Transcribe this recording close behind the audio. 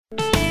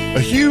A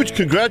huge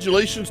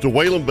congratulations to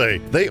Whalen Bay.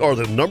 They are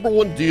the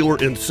 #1 dealer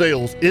in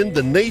sales in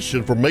the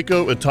nation for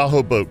Mako and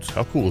Tahoe boats.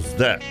 How cool is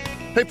that?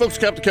 Hey folks,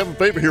 Captain Kevin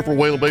Favor here for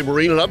Whalen Bay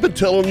Marine, and I've been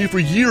telling you for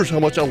years how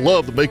much I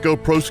love the Mako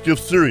Pro Skiff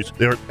series.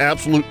 They're an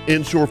absolute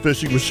inshore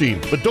fishing machine.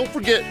 But don't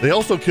forget, they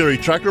also carry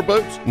tracker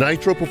boats,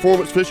 nitro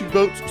performance fishing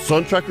boats,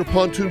 sun tracker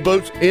pontoon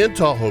boats, and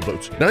Tahoe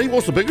boats. Now you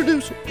want some bigger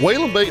news?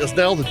 Whalen Bay is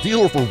now the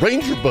dealer for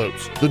Ranger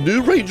boats. The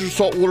new Ranger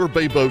saltwater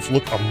bay boats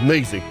look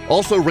amazing.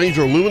 Also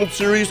Ranger aluminum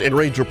series and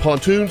Ranger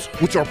pontoons,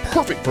 which are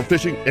perfect for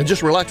fishing and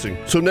just relaxing.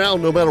 So now,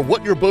 no matter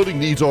what your boating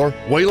needs are,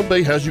 Whalen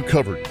Bay has you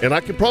covered. And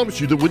I can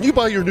promise you that when you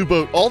buy your new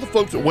boat, all the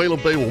folks at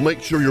Whalen Bay will make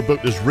sure your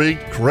boat is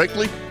rigged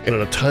correctly and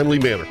in a timely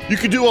manner. You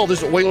can do all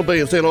this at Whalen Bay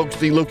in St.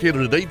 Augustine, located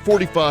at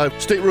 845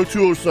 State Road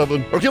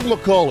 207, or give them a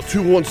call at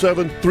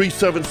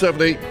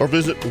 217-3778, or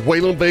visit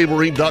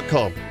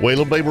WhalenBayMarine.com.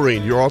 Whalen Bay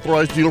Marine, your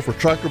authorized dealer for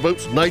tracker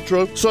boats,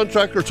 nitro, sun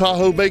tracker,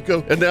 Tahoe,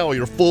 Mako, and now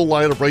your full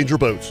line of Ranger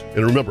boats.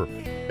 And remember,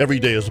 every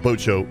day is a boat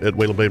show at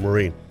Whalen Bay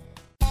Marine.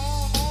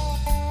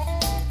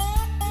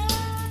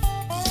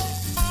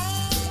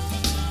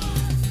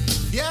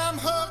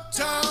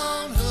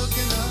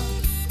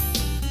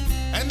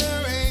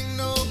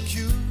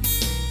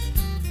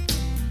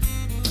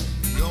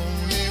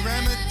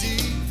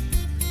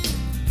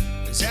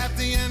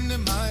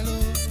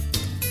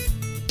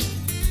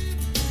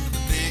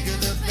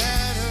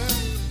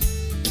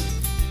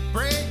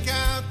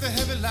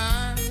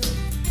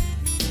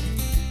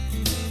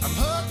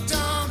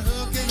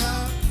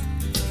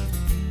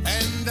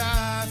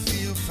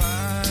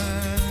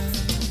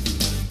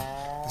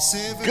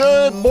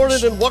 Good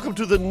morning and welcome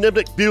to the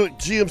Nimnik Buick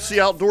GMC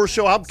Outdoor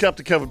Show. I'm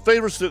Captain Kevin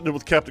Favor, sitting in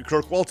with Captain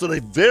Kirk Walton, a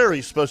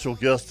very special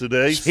guest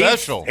today.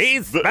 Special.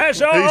 He's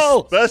special.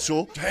 He's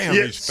special. Damn,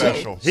 he's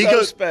special.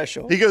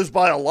 Special. He goes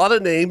by a lot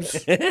of names.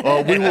 We will.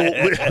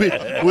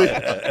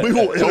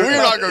 So we're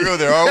not going to go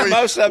there, are we?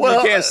 Most of them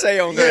you can't say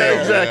on there.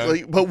 Yeah,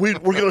 exactly. But we're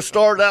going to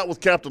start out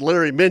with Captain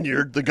Larry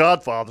Miniard, the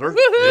Godfather.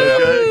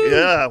 Okay.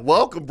 Yeah.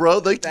 Welcome,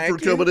 bro. Thank you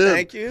for coming in.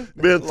 Thank you.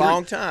 Man,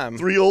 long time.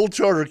 Three old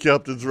charter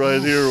captains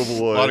right here,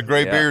 boy. A lot of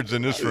gray beards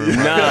in this room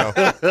right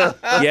now.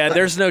 Yeah,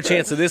 there's no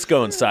chance of this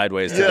going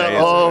sideways today.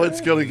 Yeah, it's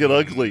going to get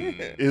ugly.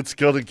 It's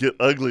going to get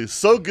ugly.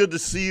 So good to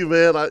see you,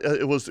 man.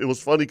 It was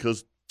funny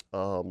because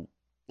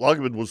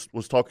Loggeman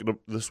was talking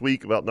this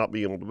week about not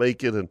being able to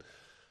make it, and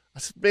I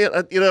said, man,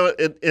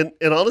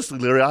 and honestly,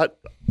 Larry, I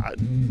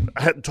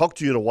hadn't talked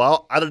to you in a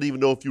while. I didn't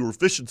even know if you were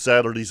fishing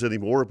Saturdays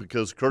anymore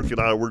because Kirk and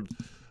I we're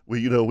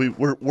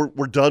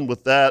done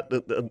with that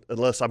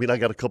unless I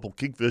got a couple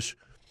kingfish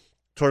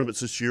tournaments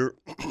this year.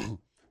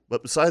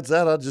 But besides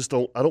that, I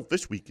don't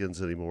fish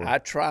weekends anymore. I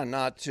try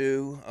not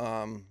to.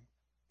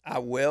 I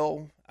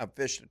will. I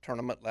fished a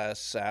tournament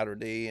last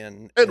Saturday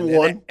and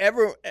won. I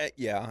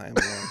won.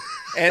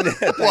 And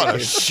What a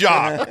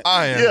shock.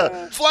 I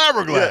am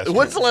flabbergasted. Yeah.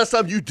 When's the last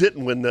time you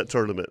didn't win that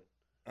tournament?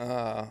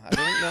 I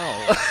don't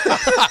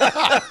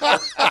know.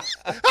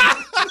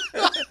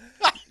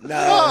 No.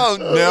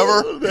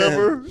 Oh,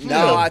 never.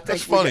 No, I think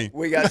That's funny.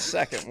 We got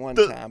second one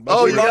time.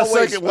 But you got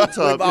second one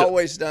time. We've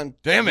always done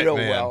real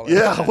well.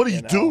 Yeah, what are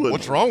you doing?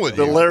 What's wrong with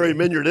you? The Larry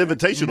Miniard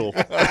Invitational.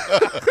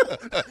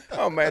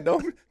 Oh, man,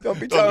 don't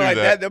be talking like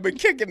that. They'll be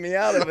kicking me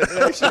out of it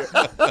next year.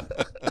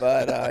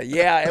 But,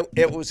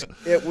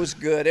 it was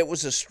good. It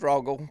was a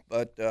struggle,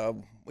 but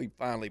we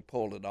finally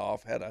pulled it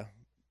off.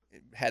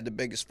 Had the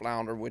biggest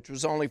flounder, which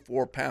was only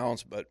 4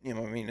 pounds, but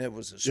it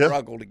was a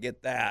struggle to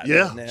get that.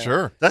 Yeah, and,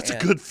 sure. That's a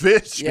good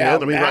fish, man.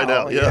 Right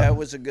now, it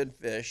was a good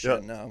fish,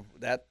 and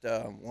that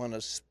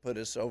put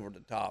us over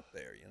the top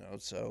there.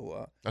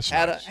 So nice.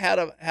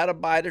 had a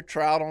bite of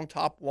trout on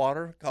top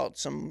water, caught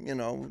some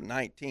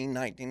 19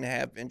 and a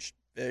half inch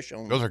fish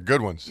on. Those are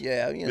good ones.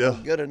 Yeah,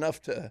 good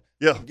enough to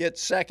get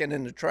second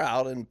in the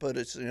trout and put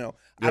us.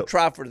 I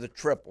try for the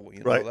triple.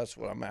 Right. That's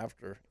what I'm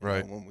after.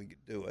 When we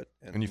could do it.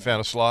 And you found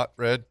a slot,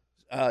 Red?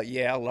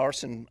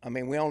 Larson.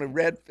 We only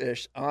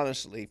redfished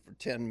honestly for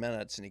 10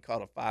 minutes, and he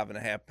caught a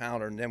 5.5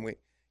 pounder. And then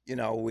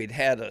we'd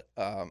had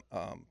a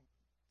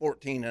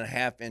 14 and a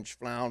half inch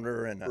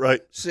flounder and a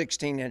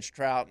 16 inch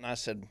trout. And I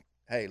said,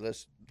 hey,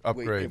 let's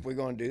upgrade. If we're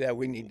going to do that,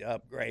 we need to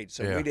upgrade.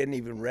 So we didn't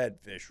even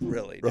redfish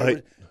really. There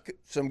was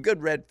some good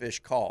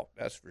redfish caught,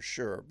 that's for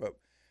sure. But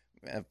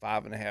a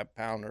 5.5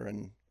 pounder,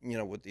 and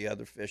with the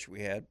other fish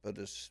we had, put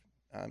us.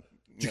 Did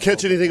you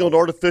catch anything on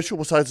artificial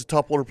besides the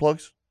topwater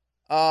plugs?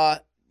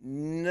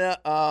 No,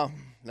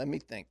 let me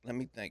think.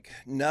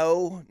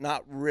 No,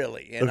 not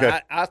really. And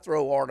I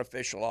throw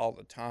artificial all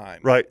the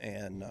time. Right.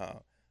 And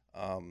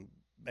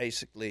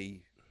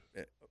basically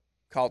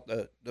caught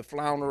the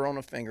flounder on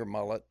a finger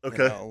mullet,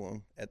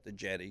 at the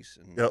jetties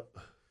and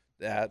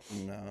that.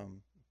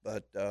 And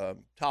but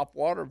top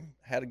water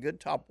had a good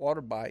top water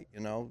bite,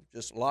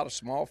 just a lot of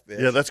small fish.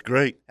 Yeah, that's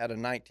great. Had a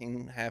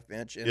 19.5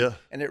 inch.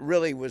 And it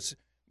really was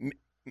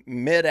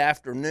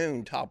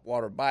mid-afternoon top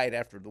water bite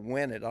after the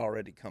wind had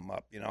already come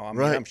up.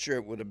 I'm sure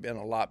it would have been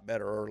a lot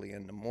better early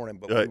in the morning,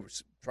 but we were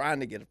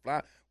trying to get a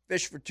fly.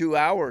 fished for 2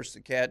 hours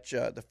to catch.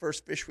 The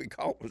first fish we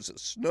caught was a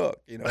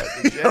snook, at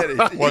the jetty.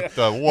 What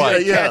the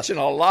what? Catching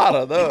a lot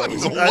of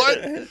those. What?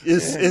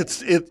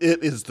 It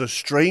is the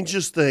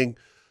strangest thing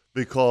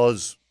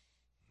because,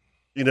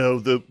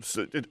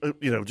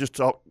 just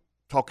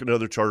talking to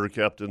other charter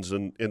captains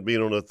and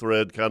being on a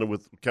thread kind of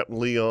with Captain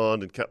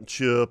Leon and Captain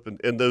Chip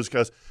and those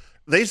guys.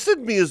 They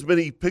send me as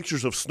many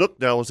pictures of snook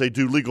now as they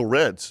do legal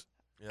reds.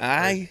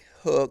 I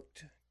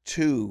hooked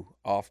 2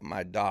 off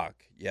my dock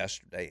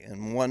yesterday,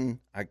 and one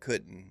I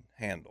couldn't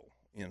handle,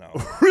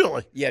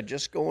 Really? Yeah,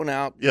 just going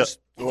out, just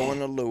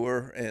throwing a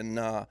lure,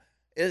 and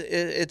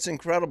it's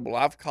incredible.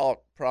 I've caught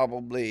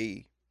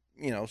probably,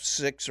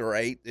 6 or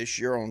 8 this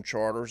year on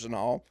charters and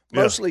all,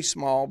 mostly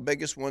small,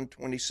 biggest one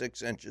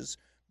 26 inches,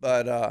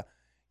 but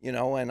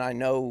and I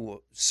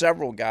know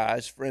several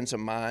guys, friends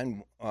of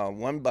mine.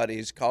 One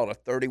buddy's caught a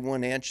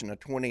 31-inch and a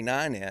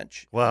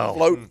 29-inch. Wow.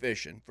 Float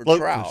fishing for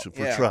trout. Fishing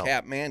for trout.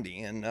 Cap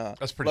Mandy. And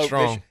that's pretty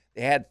strong. Fishing.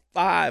 They had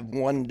 5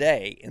 one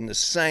day in the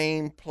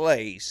same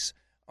place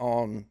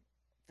on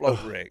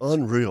float rigs.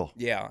 Unreal.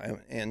 Yeah,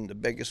 and the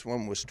biggest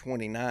one was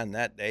 29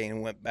 that day,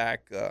 and went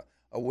back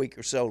a week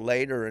or so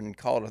later and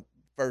caught a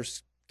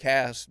first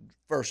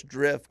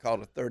drift,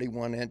 caught a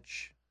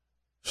 31-inch.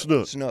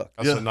 Snook.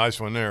 That's a nice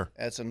one there.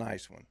 That's a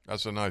nice one.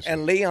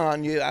 And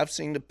Leon, I've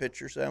seen the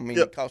pictures. I mean,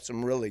 he caught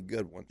some really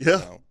good ones.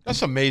 Yeah.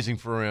 That's amazing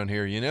for around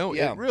here, Yeah.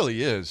 It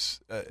really is.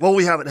 Well,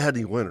 we haven't had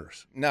any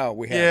winners. No,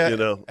 we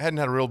haven't. I hadn't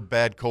had a real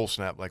bad cold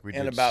snap like we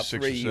did in about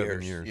 6 3 or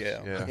 7 years. years.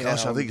 Yeah.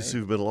 Gosh, I think it's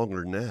even been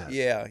longer than that.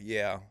 Yeah,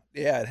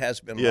 it has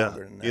been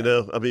longer than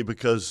that.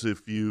 Because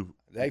if you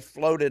they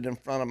floated in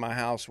front of my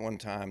house one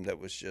time, that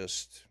was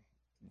just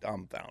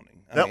dumbfounding.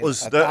 That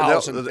was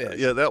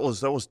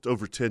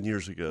over 10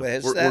 years ago.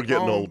 We're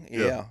getting old.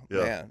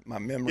 Yeah. My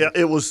memory. Yeah,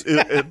 it was,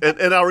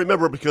 and I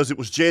remember because it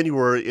was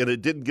January and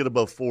it didn't get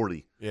above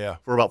 40. Yeah.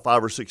 For about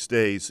 5 or 6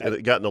 days, and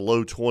it got in the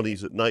low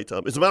 20s at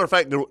nighttime. As a matter of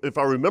fact, if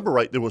I remember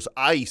right, there was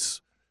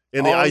ice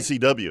in the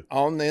ICW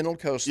on the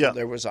Intercoastal.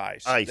 There was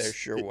ice. There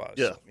sure was.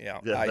 Yeah,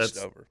 iced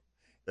over.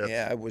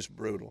 Yeah, it was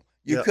brutal.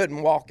 You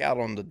couldn't walk out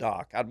on the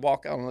dock. I'd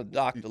walk out on the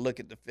dock to look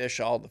at the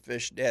fish, all the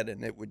fish dead,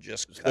 and it would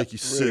just cut make you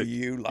through sick.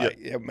 you like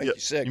it make you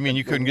sick. You mean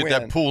you couldn't get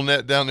that pool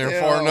net down there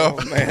far enough?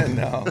 Oh man,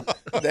 no.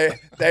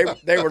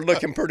 They were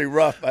looking pretty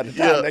rough by the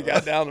time they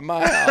got down to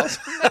my house.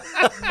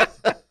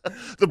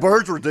 The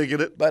birds were digging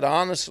it. But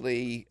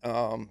honestly,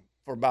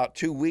 for about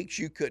 2 weeks,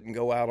 you couldn't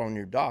go out on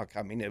your dock.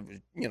 I mean, it was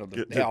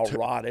they all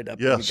rotted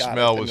up. Yeah, and got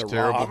smell up in was the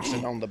terrible. rocks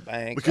and on the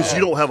bank Because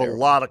you don't have terrible. a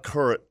lot of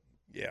current.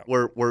 Yeah,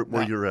 where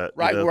you're at,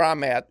 right where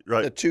I'm at,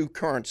 right. the 2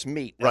 currents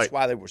meet. That's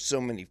why there were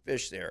so many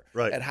fish there.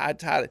 Right. At high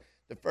tide,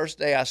 the first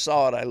day I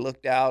saw it, I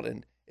looked out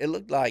and it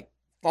looked like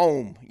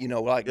foam.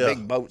 Like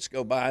big boats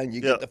go by and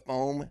you get the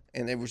foam,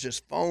 and there was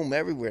just foam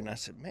everywhere. And I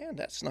said, "Man,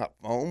 that's not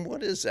foam.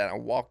 What is that?" I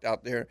walked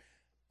out there,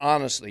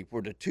 honestly,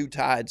 where the 2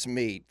 tides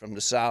meet from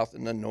the south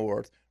and the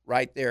north,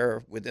 right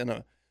there within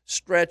a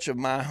stretch of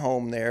my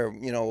home. There,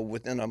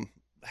 within a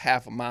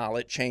half a mile,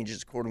 it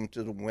changes according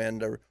to the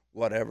wind or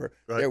whatever.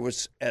 Right. There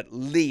was at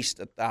least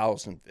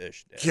 1,000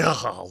 fish dead.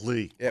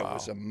 Golly, It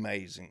was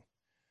amazing.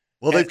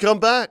 Well, they've come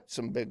back.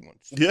 Some big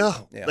ones. Yeah.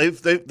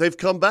 They've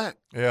come back.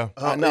 Yeah,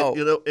 I know.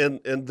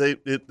 And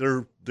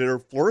they're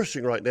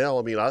flourishing right now.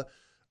 I mean,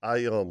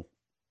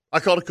 I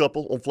caught a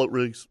couple on float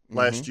rigs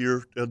last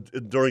year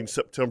during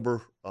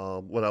September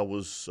when I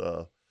was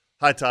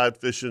high tide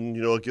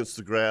fishing, against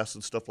the grass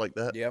and stuff like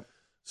that. Yep.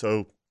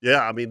 So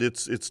yeah, I mean,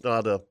 it's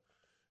not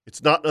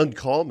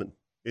uncommon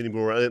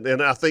anymore,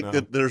 and I think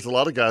that there's a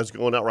lot of guys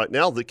going out right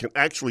now that can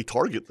actually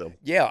target them.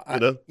 Yeah,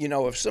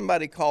 if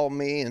somebody called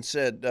me and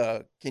said,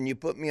 "Can you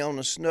put me on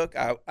a snook?"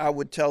 I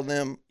would tell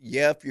them,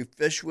 "Yeah, if you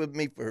fish with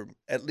me for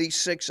at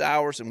least 6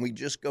 hours and we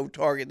just go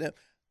target them,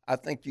 I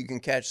think you can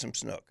catch some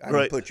snook. I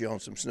can put you on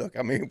some snook."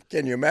 I mean,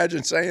 can you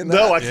imagine saying that?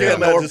 No, I can't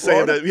imagine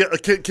saying that. Yeah,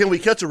 can we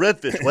catch a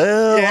redfish?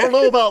 Well, I don't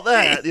know about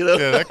that.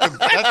 Yeah,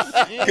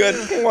 that's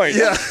good point.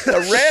 Yeah, a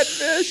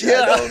redfish.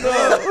 I don't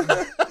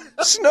know.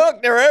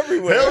 Snook, they're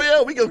everywhere. Hell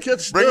yeah, we go catch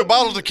snook. Bring a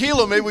bottle of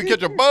tequila, maybe we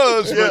catch a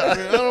buzz. But I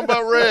don't know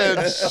about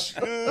reds.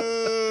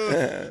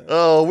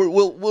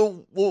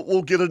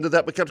 We'll get into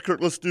that. But Captain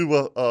Kirk, let's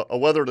do a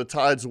weather and the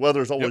tides. The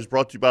weather is always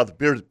brought to you by the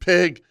Bearded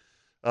Pig.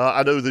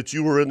 I know that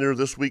you were in there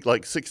this week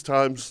like 6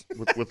 times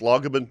with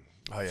Loggeman.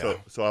 Oh yeah.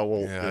 So I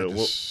won't.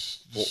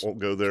 Won't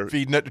go there.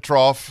 Feeding at the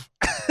trough.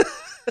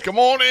 Come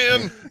on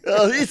in.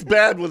 He's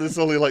bad when it's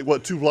only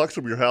 2 blocks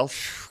from your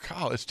house.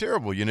 God, it's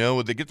terrible.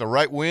 When they get the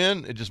right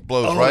wind, it just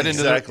blows right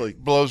into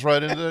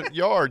the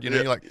yard.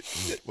 You're like,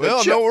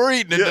 well, no, we're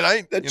eating it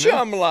tonight. The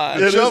chum line.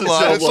 The chum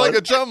line. It's like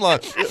a chum line.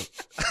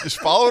 Just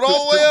follow it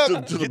all the way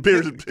up to the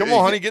Bearded Pig. Come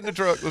on, honey, get in the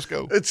truck. Let's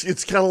go.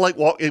 It's kind of like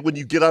when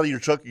you get out of your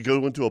truck, you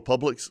go into a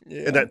Publix,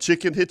 and that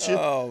chicken hits you.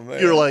 Oh,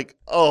 man. You're like,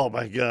 oh,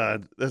 my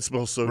God, that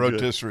smells so good.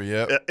 Rotisserie,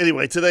 yeah.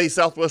 Anyway, today,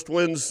 southwest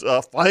winds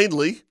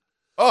finally.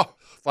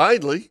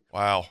 Finally.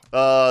 Wow.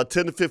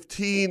 10 to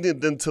 15,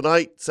 and then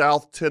tonight,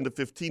 south 10 to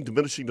 15,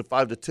 diminishing to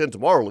 5 to 10.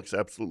 Tomorrow looks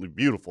absolutely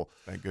beautiful.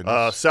 Thank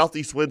goodness.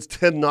 Southeast winds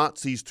 10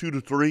 knots, these 2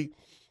 to 3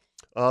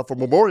 for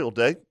Memorial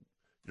Day.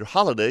 your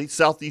holiday.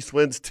 Southeast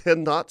winds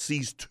 10 knots,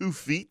 seas 2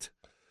 feet.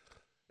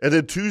 And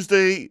then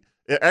Tuesday,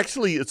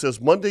 actually it says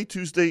Monday,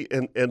 Tuesday,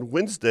 and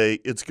Wednesday,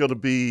 it's going to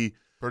be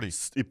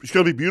it's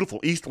going to be beautiful.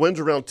 East winds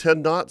around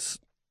 10 knots.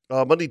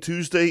 Monday,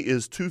 Tuesday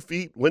is 2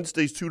 feet.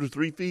 Wednesday's 2 to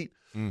 3 feet.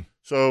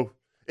 So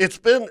it's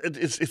been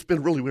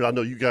really weird. I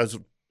know you guys.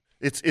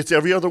 It's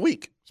every other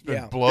week. It's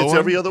been blowing. It's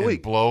every other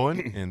week.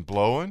 Blowing and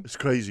blowing. It's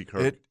crazy,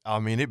 Kirk.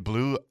 It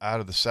blew out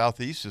of the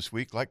southeast this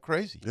week like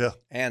crazy. Yeah,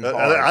 and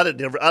I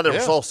never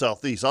saw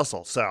southeast. I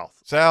saw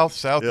south.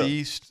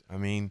 Southeast. Yeah. I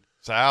mean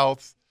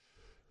south.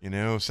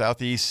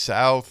 Southeast,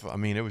 south. I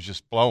mean, it was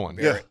just blowing.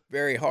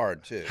 Very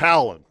hard too.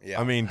 Howling. Yeah.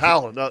 I mean,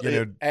 howling.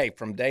 Hey,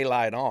 from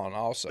daylight on,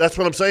 also. That's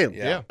what I'm saying.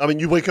 Yeah. I mean,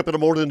 you wake up in the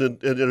morning and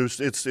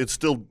it's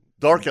still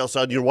dark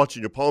outside, and you're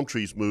watching your palm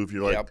trees move.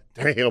 You're like,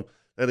 damn.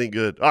 That ain't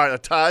good. All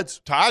right, Tides.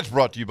 Tides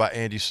brought to you by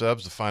Andy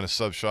Subs, the finest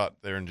sub shop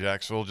there in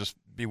Jacksonville. Just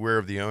beware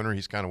of the owner.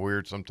 He's kind of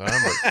weird sometimes.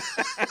 But,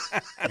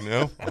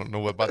 I don't know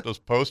what about those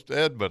posts,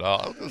 Ed, but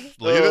I'll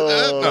just leave it at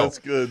that. No. That's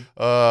good.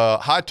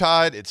 High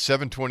tide at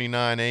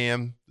 7:29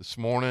 a.m. this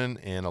morning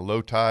and a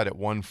low tide at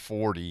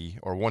 1:40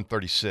 or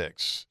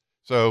 1:36.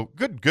 So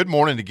good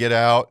morning to get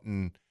out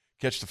and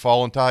catch the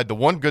falling tide. The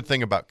one good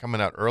thing about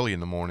coming out early in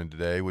the morning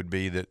today would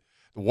be that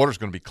the water's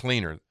going to be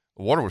cleaner.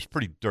 The water was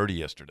pretty dirty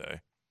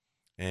yesterday.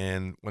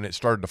 And when it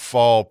started to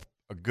fall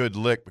a good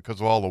lick because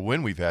of all the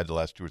wind we've had the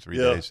last 2 or 3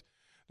 days,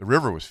 the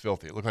river was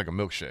filthy. It looked like a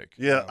milkshake.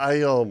 Yeah,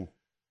 I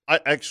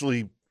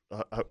actually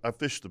I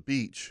fished the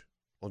beach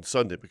on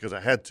Sunday because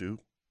I had to.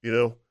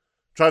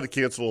 Tried to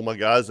cancel on my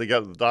guys. They got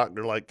to the dock and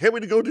they're like, "Hey,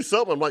 we need to go do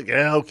something." I'm like,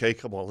 "Yeah, okay,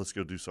 come on, let's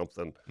go do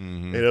something."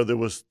 Mm-hmm.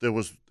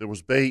 There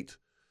was bait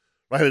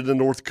right in the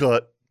North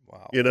Cut.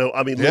 Wow.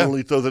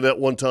 Literally throw the net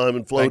one time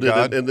and float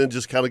it, and then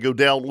just kind of go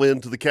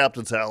downwind to the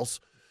captain's house.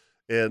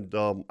 And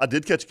I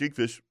did catch a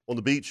kingfish on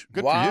the beach.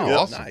 Good for you. Yep.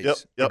 Awesome.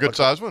 Nice. Yep. A good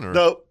size one? Or?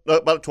 No,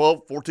 about a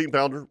 12,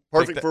 14-pounder.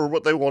 Perfect for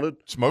what they wanted.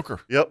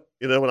 Smoker. Yep.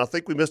 And I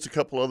think we missed a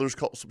couple others,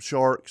 caught some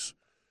sharks.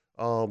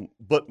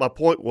 But my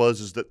point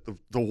was that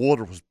the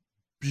water was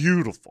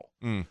beautiful.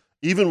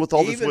 Even with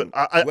all this wind.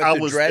 I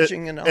was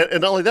dredging and all.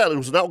 And not only that, it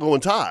was an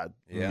outgoing tide.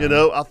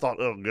 Yeah. I thought,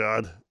 oh,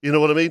 God. You know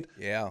what I mean?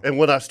 Yeah. And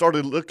when I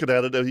started looking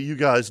at it, you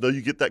guys know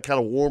you get that kind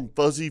of warm,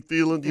 fuzzy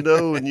feeling,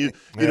 and you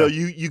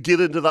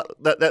get into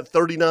that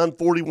 39,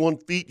 41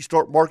 feet, you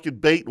start marking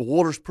bait, the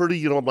water's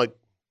pretty, I'm like,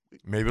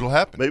 maybe it'll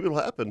happen.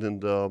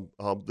 And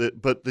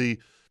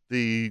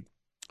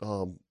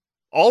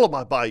all of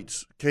my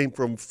bites came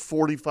from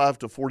 45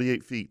 to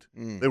 48 feet.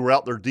 They were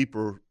out there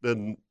deeper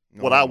than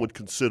what I would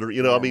consider,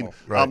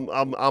 Right.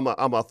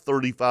 I'm a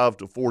 35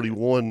 to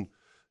 41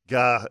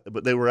 guy,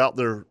 but they were out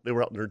there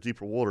in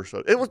deeper water.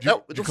 So it was.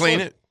 Did you clean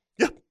fun. it?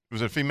 Yeah.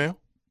 Was it a female?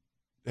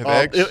 Have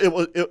eggs?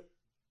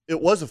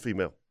 It was a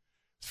female.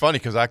 It's funny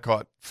because I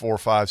caught 4,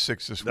 5,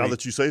 6 this week. Now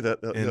that you say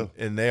that,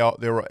 and they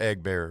were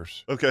egg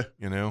bearers. Okay.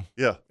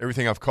 Yeah.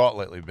 Everything I've caught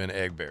lately have been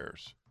egg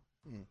bearers.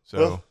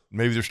 So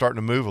maybe they're starting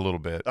to move a little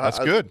bit. That's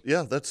good.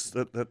 Yeah, that's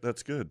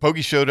good.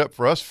 Poggy showed up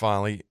for us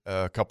finally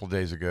a couple of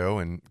days ago,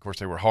 and of course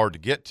they were hard to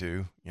get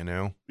to.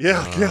 Yeah,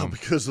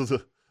 because of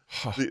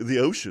the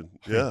ocean.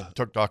 Yeah,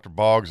 took Dr.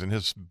 Boggs and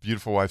his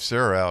beautiful wife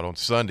Sarah out on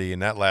Sunday,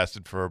 and that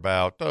lasted for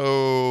about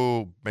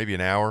maybe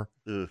an hour.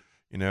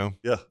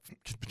 Yeah.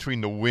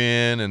 Between the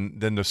wind and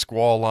then the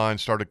squall line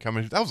started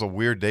coming. That was a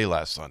weird day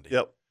last Sunday.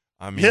 Yep.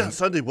 I mean,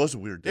 Sunday was a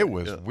weird day. It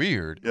was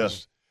weird. Yeah.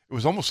 It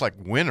was almost like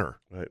winter.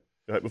 Right.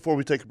 All right, before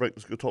we take a break,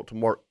 let's go talk to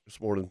Mark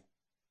this morning.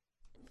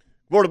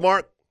 Good morning,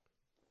 Mark.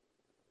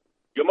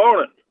 Good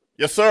morning.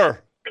 Yes, sir.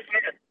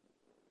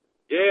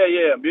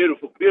 Yeah,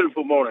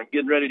 beautiful morning.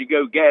 Getting ready to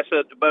go gas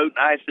up the boat and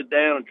ice it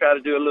down and try to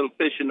do a little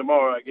fishing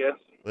tomorrow, I guess.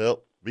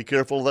 Well, be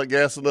careful of that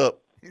gassing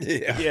up.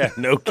 Yeah,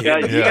 no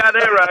kidding. You got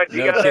that right.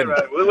 You got that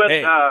right. We went.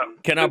 Hey,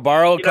 can I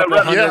borrow a couple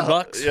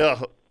 $100?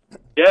 Yeah.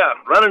 Yeah,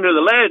 running to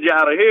the ledge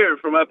out of here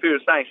from up here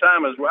at St.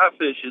 Simon's where I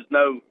fish is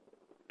no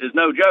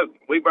joke.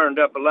 We burned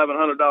up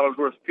 $1,100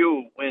 worth of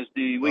fuel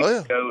Wednesday week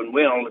ago, and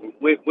we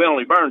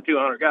only burned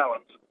 200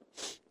 gallons.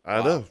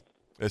 I know.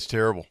 It's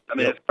terrible. I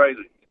mean, it's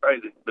crazy. It's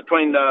crazy.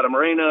 Between the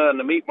marina and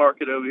the meat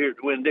market over here at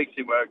the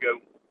Winn-Dixie where I go,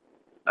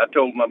 I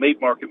told my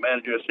meat market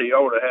manager, I said, you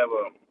ought to have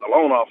a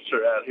loan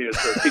officer out here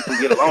so people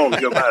can get a loan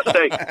to go buy a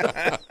steak.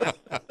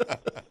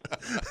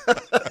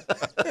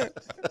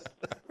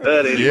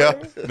 But anyway. Yeah.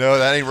 No,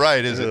 that ain't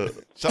right, is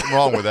it? Something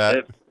wrong with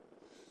that.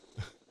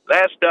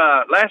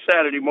 Last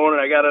Saturday morning,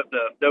 I got up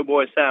to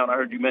Doughboy Sound. I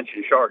heard you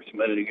mention sharks a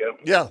minute ago.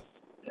 Yeah.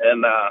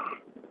 And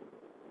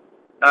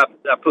I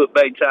put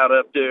baits out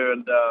up there,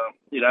 and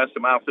that's a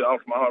mile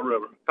off Mahal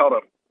River. Caught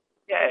a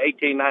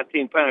 18,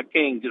 19-pound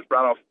king just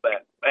right off the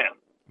bat. Bam.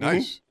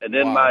 Nice. And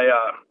then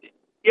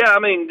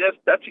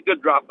that's a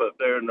good drop up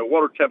there, and the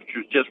water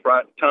temperature's just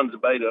right. Tons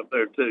of bait up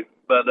there too.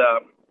 But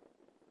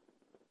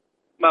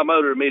my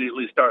motor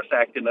immediately starts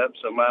acting up,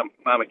 so my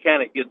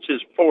mechanic gets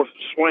his fourth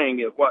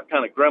swing at what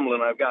kind of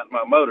gremlin I've got in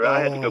my motor. I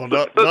had to go put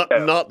the foot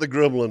down. Not the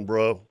gremlin,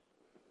 bro.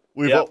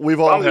 We've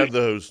all had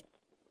those.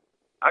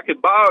 I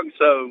could bog,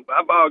 so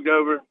I bogged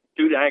over,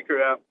 threw the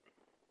anchor out.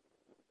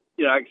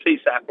 I can see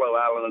Sapelo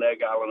Island and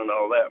Egg Island and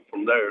all that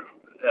from there.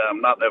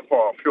 I'm not that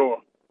far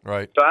offshore.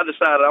 Right. So I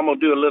decided I'm going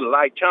to do a little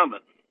light chumming.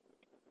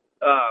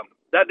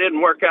 That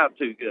didn't work out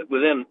too good.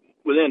 Within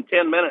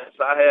 10 minutes,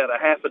 I had a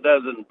half a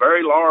dozen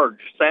very large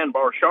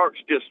sandbar sharks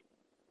just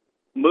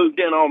moved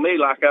in on me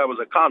like I was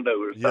a condo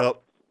or something.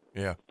 Yep.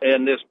 Yeah.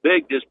 And this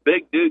big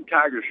dude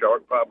tiger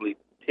shark, probably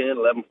 10,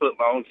 11 foot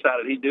long,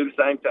 decided he'd do the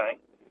same thing.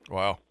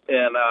 Wow.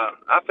 And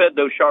I fed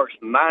those sharks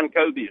 9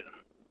 cobia.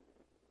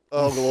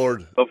 Oh,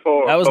 Lord.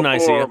 Before That was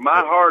nice of you. my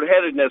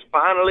hard-headedness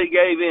finally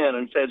gave in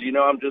and said,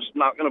 I'm just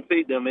not going to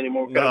feed them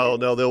anymore. No,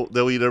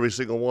 they'll eat every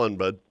single one,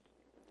 bud.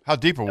 How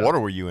deep of water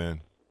were you in?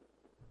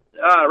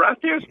 Right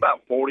there, it's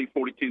about 40,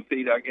 42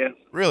 feet, I guess.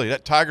 Really?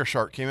 That tiger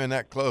shark came in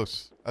that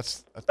close?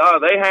 That's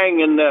They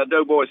hang in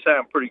Doughboy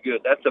Sound pretty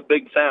good. That's a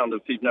big sound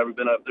if you've never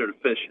been up there to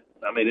fish it.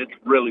 I mean, it's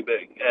really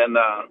big. And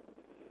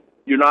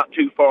you're not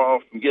too far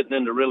off from getting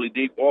into really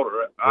deep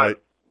water. Right.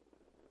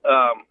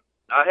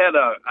 I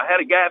had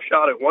a gaff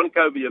shot at one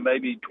cobia,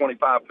 maybe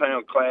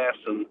 25-pound class,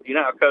 and you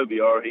know how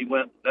cobia are. He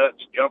went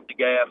nuts, jumped the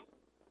gaff.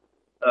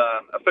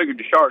 I figured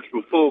the sharks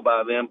were full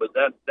by then, but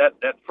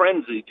that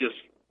frenzy, just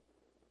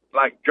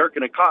like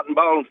jerking a cotton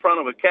ball in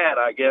front of a cat,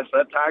 I guess,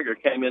 that tiger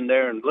came in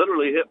there and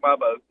literally hit my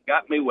boat,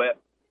 got me wet,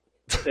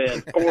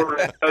 and tore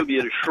that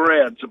cobia to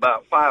shreds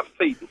about 5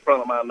 feet in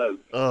front of my nose.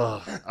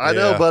 I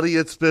know, buddy.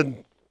 It's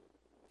been.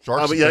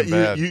 sharks. I mean, have been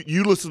bad.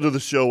 you listen to the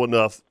show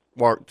enough,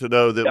 Mark, to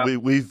know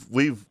that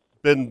we've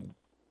been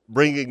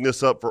bringing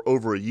this up for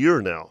over a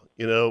year now.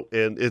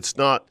 And it's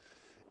not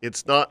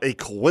a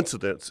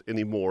coincidence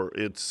anymore.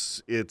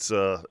 It's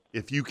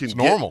if you can It's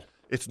normal.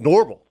 It's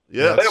normal.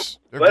 Yes.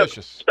 They're Well,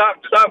 vicious. Stop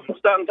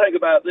and think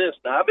about this.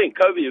 Now, I've been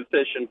cobia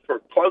fishing for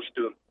close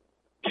to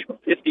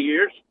 50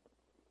 years.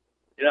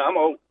 I'm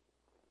old.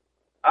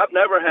 I've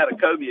never had a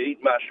cobia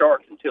eaten by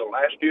sharks until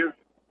last year.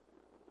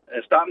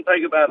 And stop and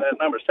think about that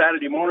number.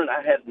 Saturday morning,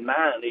 I had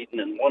 9 eaten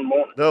in one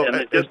morning. No, and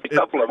it's just a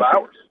couple of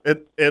hours.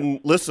 And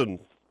listen,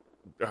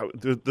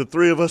 the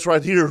three of us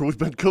right here, we've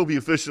been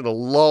cobia fishing a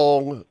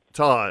long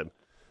time.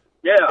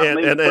 Yeah,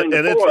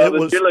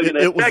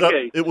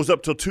 it was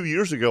up till 2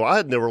 years ago. I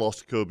had never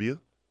lost a cobia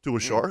to a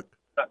shark.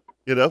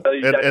 And now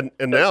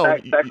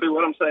that's exactly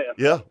what I'm saying.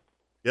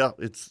 Yeah.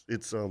 It's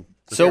So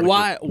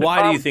why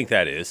do you think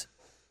that is?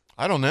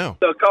 I don't know.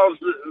 Because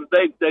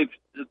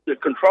the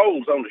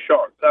controls on the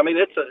sharks. I mean,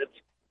 it's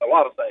a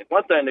lot of things.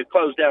 One thing, they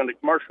closed down the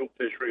commercial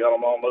fishery on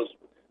them almost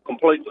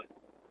completely.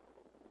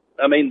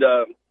 I mean,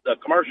 the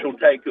commercial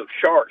take of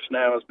sharks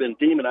now has been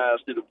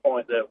demonized to the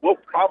point that we'll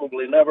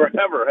probably never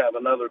ever have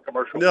another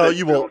commercial. No, fishery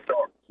you won't. on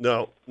sharks.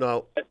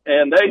 No.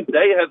 And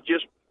they have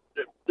just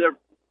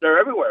they're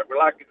everywhere. We're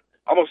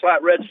almost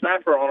like red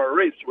snapper on our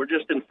reefs. We're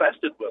just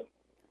infested with them.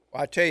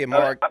 Well, I tell you,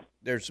 Mark,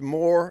 there's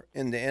more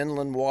in the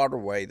inland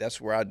waterway.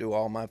 That's where I do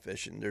all my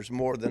fishing. There's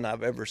more than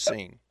I've ever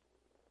seen.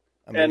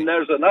 And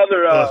there's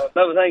another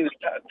thing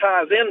that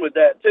ties in with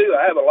that, too.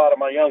 I have a lot of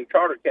my young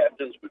charter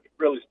captains, which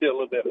really still a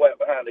little bit wet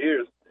behind the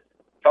ears,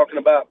 talking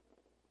about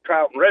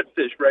trout and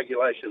redfish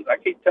regulations. I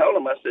keep telling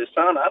them, I say,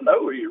 son, I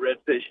know where your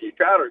redfish and your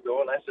trout are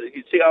going. I said,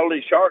 you see all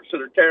these sharks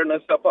that are tearing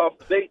us up off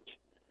the beach?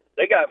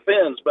 They got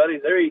fins,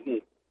 buddy. They'll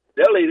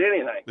eat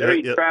anything. They'll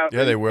eat trout.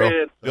 Yeah, they will.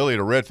 Red. They'll eat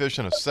a redfish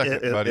in a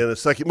second, buddy. In a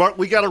second. Mark,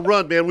 we got to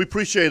run, man. We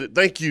appreciate it.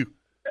 Thank you.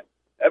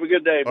 Have a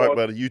good day, boys. All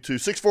right, buddy. You too.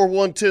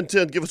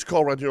 641-1010. Give us a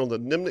call right here on the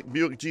Nimnik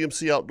Buick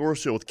GMC Outdoor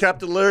Show with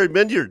Captain Larry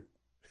Miniard,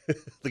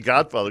 the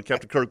Godfather,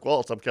 Captain Kirk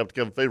Wallace. I'm Captain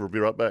Kevin Favor. Be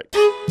right back.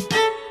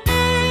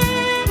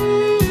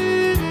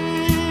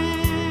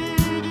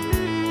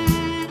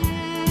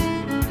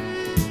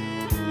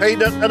 Hey,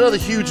 another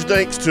huge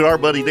thanks to our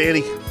buddy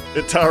Danny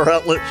at Tire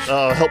Outlet.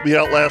 Helped me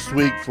out last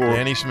week for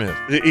Danny Smith.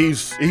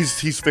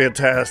 He's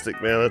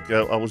fantastic, man.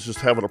 I was just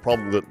having a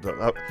problem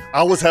that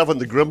I was having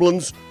the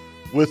gremlins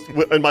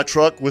in my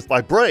truck with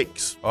my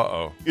brakes.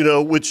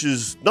 Which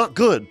is not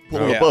good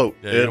pulling a boat.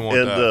 Yeah, you don't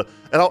want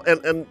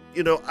that.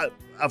 And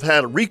I've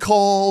had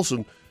recalls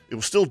and it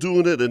was still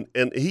doing it,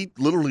 and he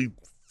literally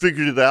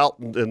figured it out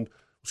and it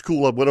was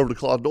cool. I went over to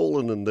Claude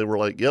Dolan and they were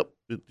like, "Yep,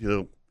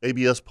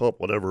 ABS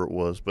pump, whatever it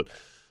was." But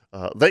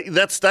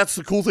that's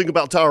the cool thing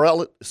about Tire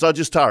Outlet. It's not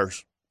just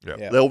tires.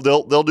 Yeah.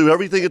 They'll do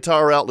everything at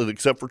Tire Outlet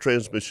except for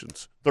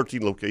transmissions.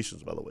 13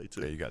 locations, by the way,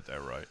 too. Yeah, you got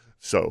that right.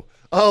 So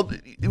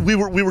we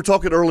were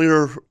talking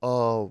earlier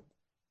about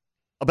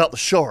the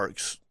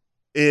sharks,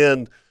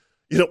 and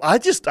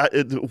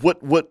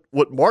what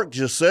Mark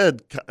just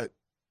said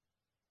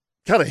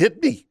kind of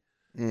hit me.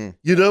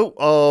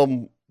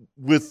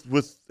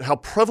 With how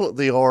prevalent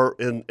they are,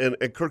 and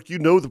Kirk,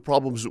 the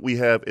problems that we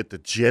have at the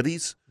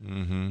jetties.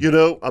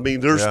 Mm-hmm. I mean,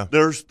 there's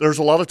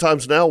a lot of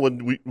times now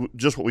when we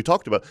just what we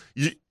talked about.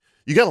 You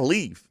got to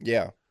leave.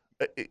 Yeah.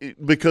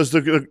 Because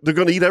they're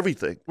going to eat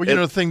everything. Well,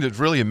 the thing that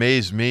really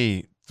amazed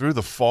me through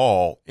the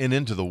fall and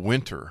into the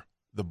winter,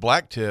 the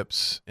black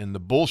tips and the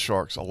bull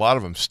sharks, a lot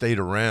of them stayed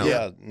around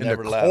in the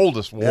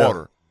coldest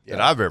water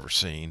that I've ever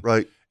seen.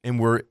 Right. And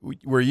where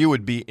you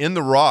would be in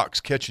the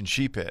rocks catching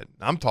sheephead.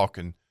 I'm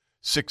talking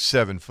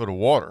 6-7 foot of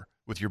water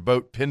with your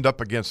boat pinned up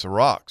against the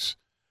rocks.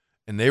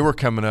 and they were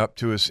coming up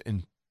to us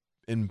and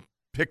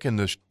picking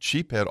the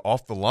sheephead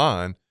off the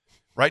line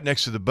right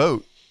next to the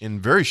boat in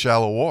very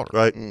shallow water.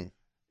 Right. And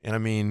I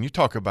mean, you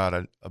talk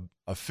about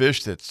a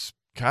fish that's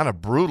kind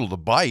of brutal to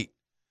bite.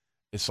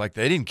 It's like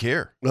they didn't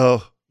care.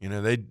 No. You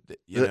know,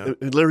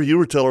 and Larry, you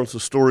were telling us a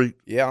story.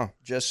 Yeah,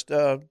 just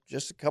a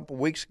couple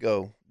weeks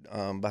ago,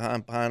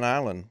 behind Pine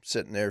Island,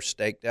 sitting there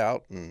staked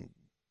out and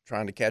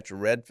trying to catch a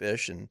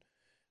redfish, and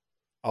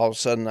all of a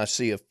sudden I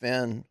see a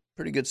fin,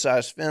 pretty good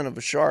sized fin of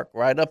a shark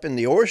right up in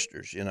the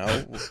oysters, you know,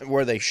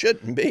 where they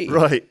shouldn't be.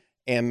 Right.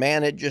 And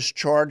man, it just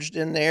charged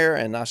in there,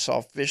 and I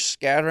saw fish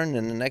scattering,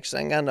 and the next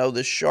thing I know,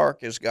 this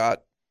shark has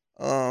got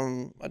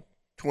a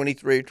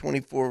 23 or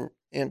 24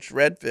 inch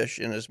redfish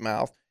in his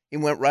mouth. He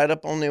went right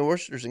up on the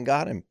oysters and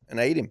got him and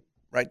ate him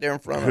right there in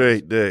front of us.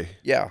 Great day.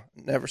 Yeah,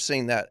 never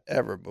seen that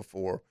ever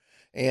before.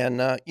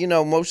 And, you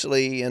know,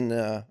 mostly in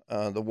the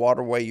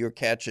waterway, you're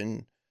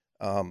catching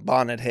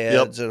bonnet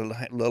heads or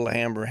little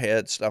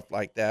hammerhead, stuff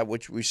like that,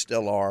 which we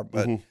still are.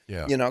 But,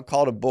 you know,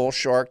 caught a bull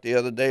shark the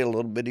other day, a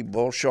little bitty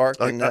bull shark.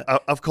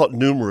 I've caught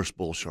numerous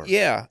bull sharks.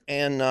 Yeah,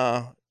 and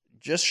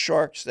just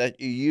sharks that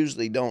you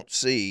usually don't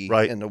see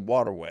in the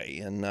waterway.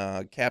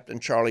 And Captain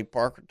Charlie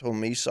Parker told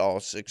me he saw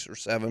a 6 or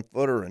 7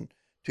 footer and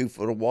 2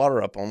 foot of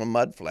water up on a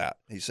mud flat.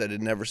 He said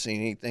he'd never seen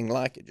anything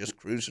like it, just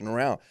cruising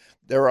around.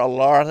 There are a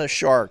lot of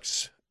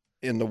sharks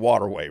in the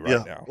waterway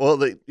right now. Well,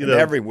 they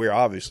everywhere,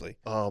 obviously.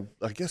 I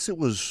guess it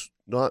was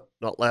not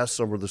last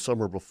summer, the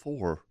summer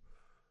before,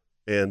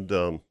 and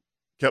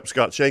Capt.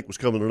 Scott Shank was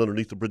coming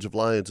underneath the Bridge of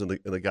Lions, and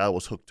the guy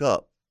was hooked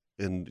up,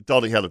 and he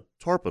thought he had a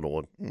tarpon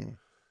on.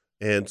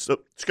 And so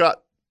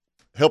Scott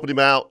helping him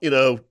out, you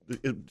know,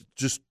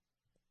 just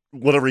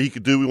whatever he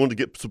could do. We wanted to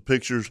get some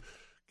pictures.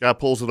 Guy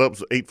pulls it up.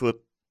 It's an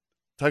 8-foot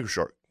tiger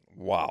shark.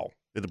 Wow.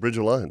 At the Bridge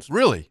of Lions.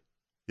 Really?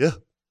 Yeah.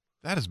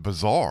 That is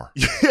bizarre.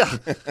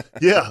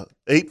 Yeah.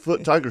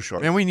 8-foot tiger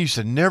shark. Man, we used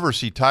to never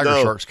see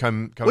tiger sharks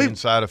come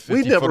inside of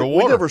 50 foot of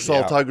water. We never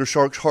saw tiger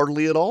sharks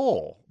hardly at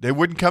all. They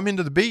wouldn't come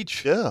into the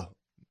beach. Yeah.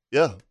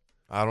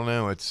 I don't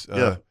know. It's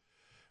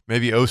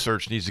maybe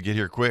O-Search needs to get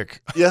here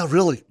quick. Yeah,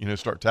 really. You know,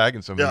 start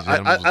tagging some of these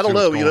animals. I don't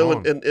know, you know,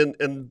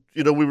 and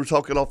you know, we were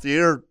talking off the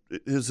air.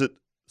 Is it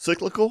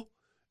cyclical?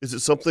 Is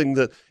it something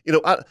that, you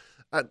know,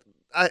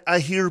 I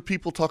hear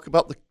people talk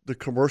about the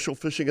commercial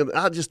fishing, and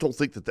I just don't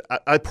think that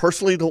I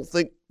personally don't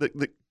think that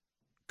the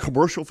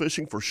commercial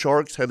fishing for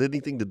sharks had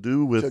anything to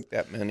do with took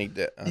that many.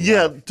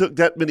 Took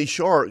that many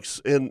sharks,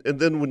 and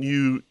then when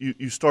you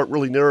start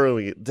really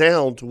narrowing it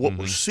down to what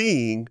we're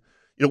seeing,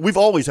 you know, we've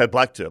always had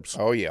black tips.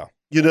 Oh yeah.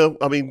 You know,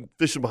 I mean,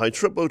 fishing behind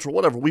trip boats or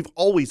whatever, we've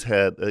always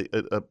had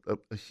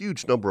a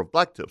huge number of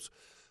black tips.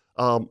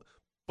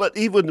 But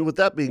even with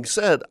that being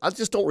said, I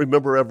just don't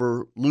remember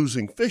ever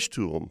losing fish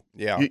to them.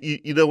 Yeah.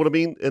 You know what I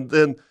mean? And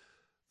then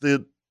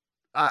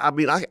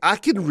I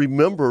can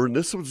remember, and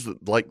this was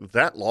like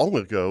that long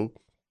ago,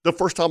 the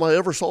first time I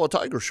ever saw a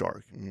tiger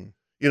shark. You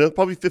know,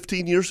 probably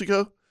 15 years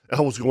ago. And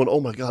I was going, oh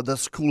my God,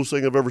 that's the coolest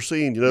thing I've ever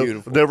seen. You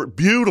know,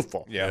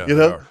 beautiful. Yeah. You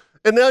know,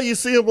 and now you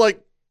see them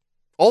like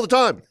all the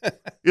time.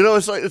 You know,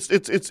 it's like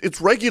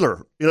it's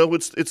regular. You know,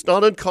 it's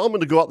not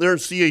uncommon to go out there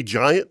and see a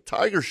giant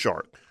tiger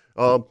shark.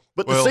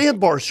 But the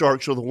sandbar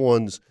sharks are the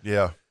ones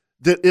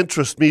that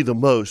interest me the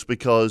most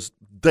because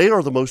they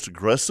are the most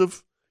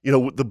aggressive. You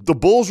know, the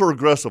bulls are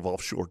aggressive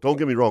offshore. Don't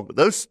get me wrong, but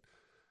those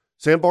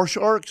sandbar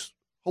sharks,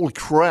 holy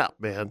crap,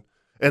 man!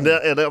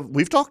 And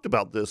we've talked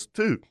about this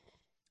too.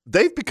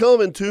 They've become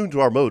in tune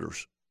to our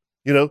motors.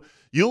 You know,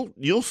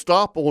 you'll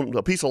stop on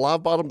a piece of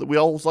live bottom that we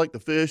always like to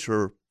fish,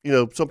 or you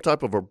know, some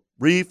type of a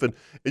reef, and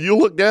you'll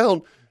look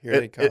down,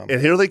 and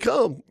here they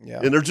come,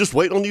 and they're just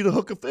waiting on you to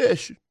hook a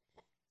fish.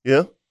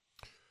 Yeah.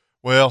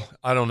 Well,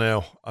 I don't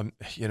know. I'm,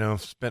 you know,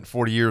 spent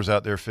 40 years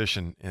out there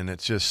fishing, and it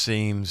just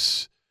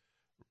seems,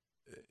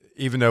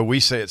 even though we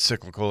say it's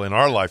cyclical in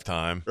our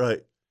lifetime,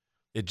 right?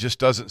 It just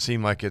doesn't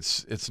seem like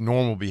it's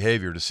normal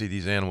behavior to see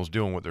these animals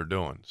doing what they're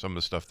doing. Some of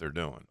the stuff they're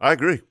doing. I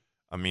agree.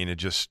 I mean, it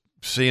just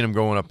seeing them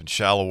going up in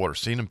shallow water,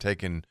 seeing them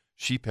taking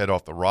sheephead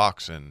off the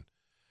rocks in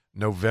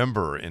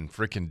November and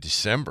freaking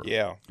December.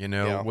 Yeah, you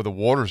know, with the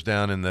waters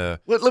down in the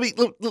let me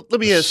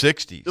ask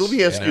 60s. Let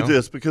me ask you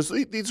this, because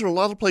these are a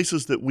lot of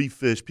places that we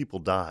fish. People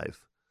dive.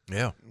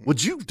 Yeah.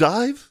 Would you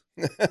dive?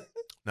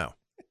 No.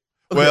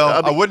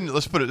 Well, I wouldn't.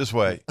 Let's put it this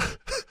way.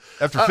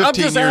 After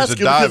 15 years of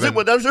diving,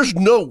 there's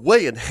no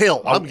way in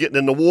hell I'm getting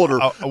in the water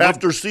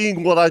after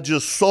seeing what I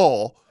just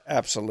saw.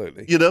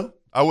 Absolutely. You know,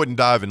 I wouldn't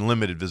dive in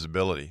limited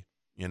visibility.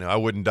 You know, I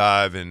wouldn't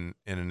dive in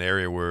an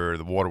area where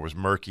the water was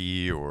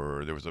murky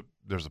or there's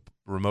a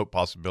remote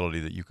possibility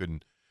that you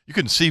couldn't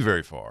see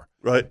very far.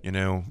 Right. You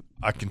know,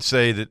 I can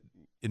say that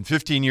in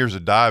 15 years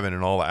of diving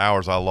and all the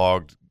hours I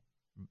logged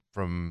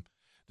from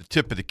the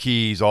tip of the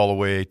Keys all the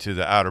way to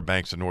the Outer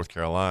Banks of North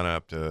Carolina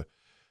up to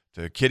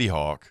Kitty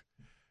Hawk,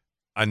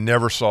 I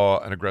never saw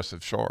an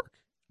aggressive shark.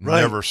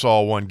 Right. Never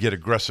saw one get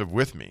aggressive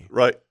with me.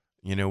 Right.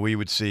 You know, we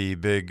would see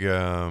big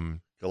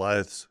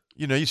Goliaths.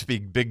 You know, you see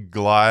big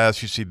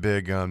Goliaths, you see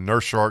big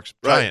nurse sharks,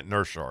 giant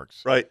nurse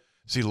sharks. Right.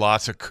 See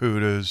lots of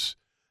kudas.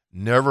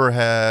 Never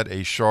had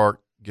a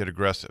shark get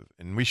aggressive.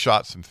 And we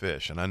shot some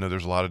fish, and I know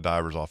there's a lot of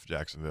divers off of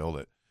Jacksonville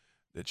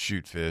that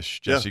shoot fish.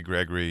 Jesse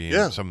Gregory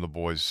and some of the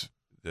boys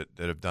that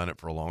have done it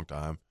for a long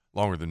time,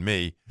 longer than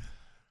me.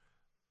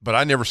 But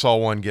I never saw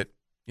one get,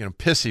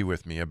 pissy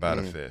with me about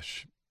a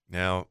fish.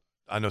 Now,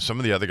 I know some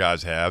of the other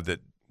guys have that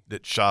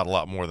shot a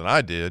lot more than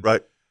I did.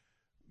 Right.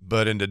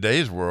 But in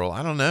today's world,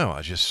 I don't know.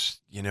 I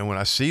just, when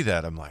I see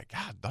that, I'm like,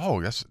 God,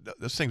 dog,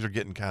 those things are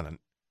getting kind of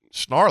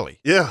snarly.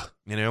 Yeah.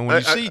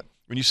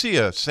 When you see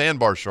a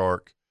sandbar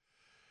shark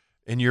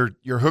and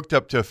you're hooked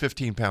up to a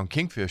 15-pound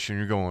kingfish and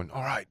you're going,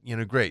 all right,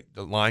 great.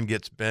 The line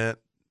gets bent,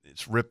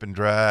 it's rip and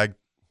drag.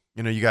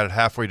 You got it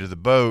halfway to the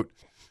boat,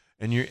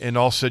 and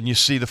all of a sudden you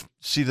see the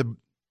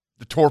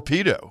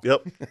torpedo.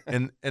 Yep.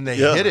 And they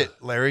hit it,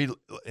 Larry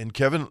and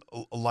Kevin,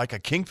 like a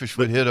kingfish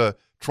would hit a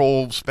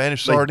troll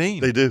Spanish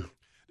sardine. They do.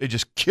 They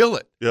just kill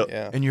it. Yep.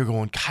 Yeah. And you're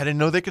going, God, I didn't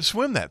know they could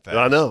swim that fast.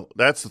 I know.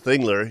 That's the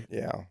thing, Larry.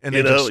 Yeah. And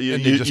they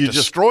just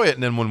destroy it.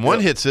 And then when one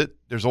hits it,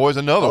 there's always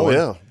another one.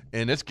 Yeah.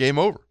 And it's game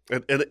over.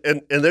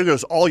 And there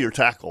goes all your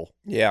tackle.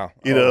 Yeah.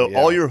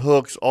 All your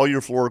hooks, all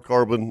your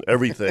fluorocarbon,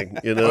 everything.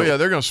 Oh yeah,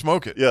 they're going to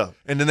smoke it. Yeah.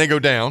 And then they go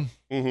down.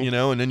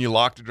 And then you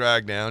lock the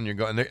drag down. You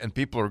go, and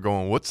people are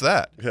going, "What's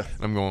that?" Yeah.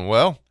 And I'm going,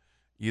 "Well,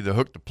 you either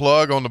hook the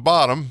plug on the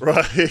bottom,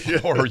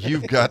 right, or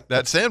you've got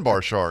that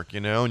sandbar shark,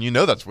 and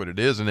that's what it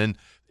is." And then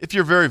if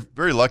you're very,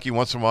 very lucky,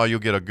 once in a while you'll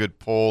get a good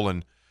pull,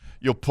 and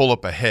you'll pull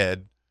up a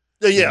head.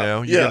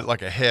 Yeah. You get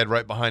like a head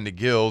right behind the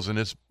gills, and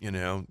it's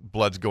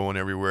blood's going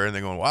everywhere, and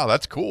they're going, "Wow,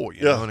 that's cool," and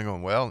they're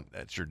going, "Well,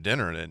 that's your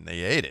dinner," and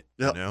they ate it.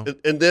 Yeah.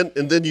 And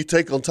then you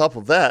take on top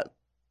of that,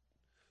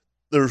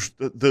 there's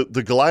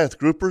the Goliath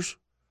groupers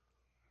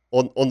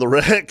on the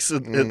wrecks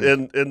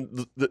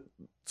and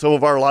some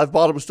of our live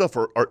bottom stuff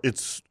are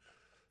it's.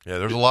 Yeah,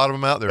 there's a lot of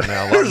them out there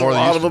now. There's a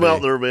lot of them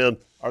out there, man.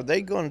 Are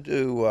they going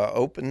to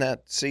open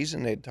that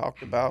season they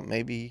talked about?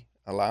 Maybe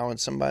allowing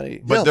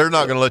somebody, but they're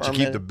not going to let you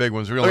keep the big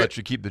ones. They're going to let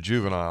you keep the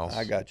juveniles.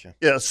 I got you.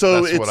 Yeah,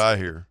 so that's what I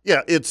hear.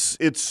 Yeah, it's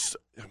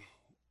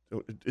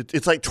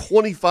like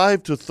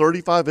 25 to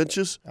 35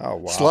 inches. Oh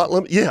wow! Slot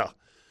limit. Yeah.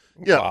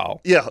 Wow.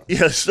 Yeah.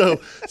 So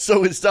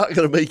it's not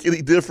going to make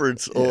any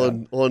difference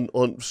on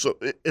so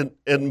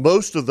and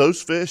most of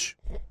those fish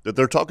that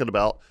they're talking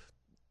about,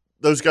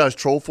 those guys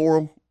troll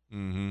for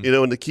them,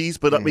 in the Keys.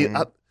 But I mean,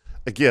 I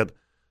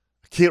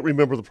can't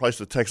remember the price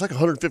of the tag. It's like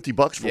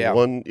 $150 for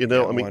one.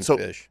 One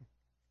fish.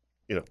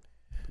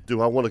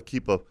 Do I want to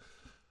keep a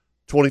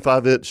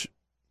 25-inch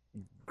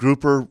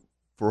grouper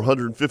for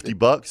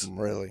 $150?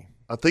 Really?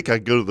 I think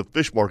I'd go to the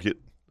fish market.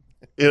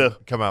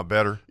 Come out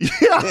better.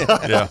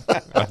 Yeah,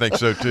 I think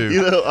so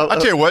too. I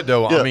tell you what,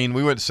 though, I mean,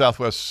 we went to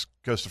southwest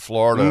coast of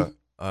Florida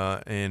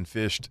and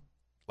fished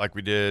like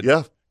we did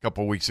a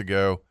couple of weeks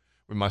ago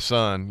with my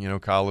son.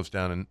 Kyle lives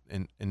down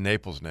in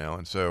Naples now,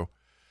 and so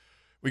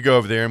we go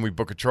over there and we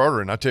book a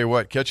charter. And I tell you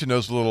what, catching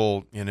those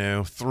little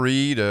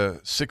 3 to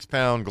 6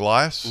 pound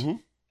Goliaths,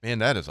 man,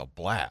 that is a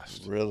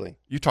blast. Really?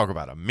 You talk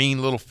about a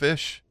mean little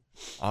fish.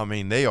 I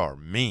mean, they are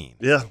mean.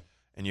 Yeah.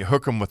 And you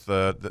hook them with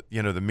the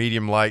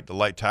medium light, the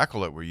light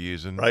tackle that we're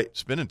using, right?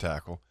 Spinning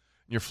tackle.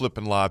 And you're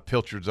flipping live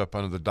pilchards up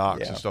under the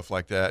docks and stuff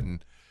like that.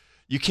 And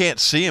you can't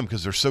see them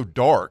because they're so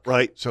dark.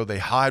 Right. So they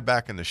hide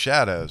back in the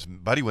shadows.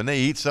 Buddy, when they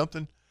eat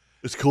something,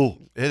 it's cool.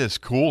 It is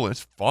cool. And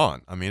it's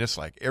fun. I mean, it's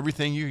like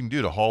everything you can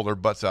do to haul their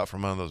butts out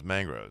from under those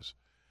mangroves.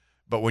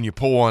 But when you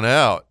pull one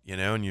out,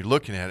 and you're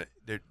looking at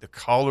it, the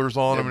collars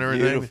on them and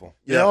everything. Beautiful.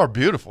 They are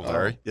beautiful,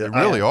 Larry. They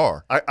really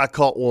are. I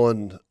caught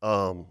one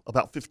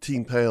about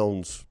 15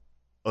 pounds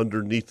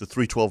underneath the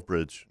 312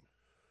 bridge,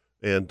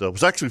 and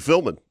was actually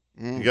filming.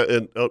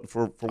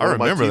 For one I of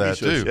my remember TV that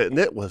shows. too, and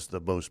it was the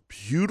most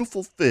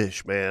beautiful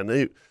fish, man.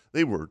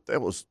 That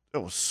was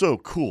so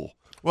cool.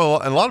 Well,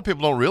 and a lot of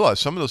people don't realize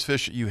some of those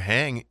fish that you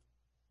hang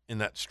in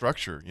that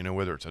structure,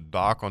 whether it's a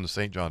dock on the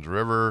St. Johns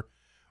River,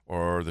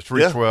 or the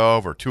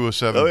 312, or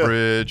 207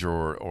 bridge,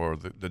 or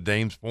the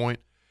Dames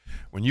Point.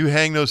 When you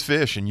hang those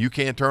fish and you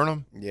can't turn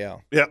them,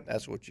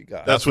 that's what you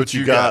got. That's what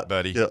you got,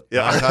 buddy. Yeah.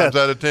 9 times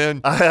out of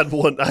 10. I had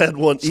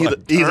one eat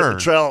a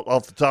trout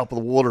off the top of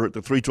the water at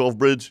the 312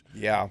 bridge.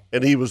 Yeah,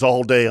 and he was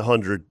all day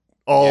 100,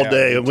 all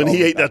day. And when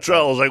he ate that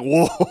trout, I was like,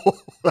 "Whoa,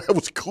 that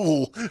was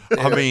cool."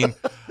 I mean,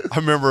 I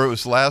remember it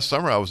was last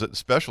summer. I was at the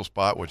special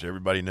spot, which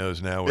everybody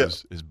knows now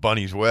is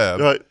Bunny's Web,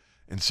 right?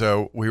 And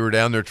so we were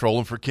down there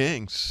trolling for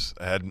kings.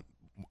 I had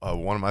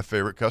one of my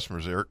favorite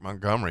customers, Eric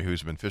Montgomery,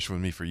 who's been fishing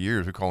with me for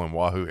years. We call him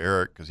Wahoo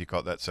Eric because he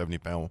caught that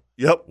 70-pound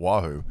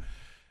wahoo.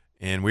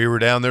 And we were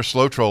down there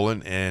slow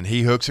trolling, and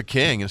he hooks a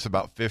king. It's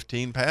about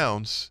 15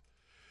 pounds.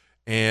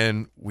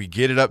 And we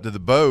get it up to the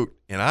boat,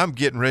 and I'm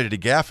getting ready to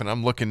gaff, and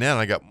I'm looking down.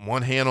 I got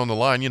one hand on the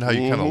line. You know how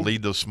you kind of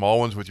lead those small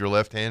ones with your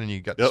left hand, and you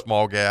got the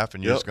small gaff,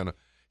 and you're just going to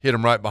hit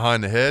them right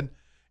behind the head.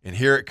 And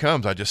here it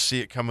comes. I just see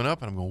it coming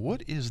up, and I'm going,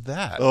 what is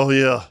that? Oh,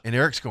 yeah. And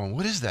Eric's going,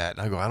 what is that?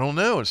 And I go, I don't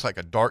know. It's like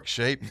a dark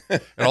shape.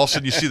 And all of a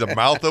sudden you see the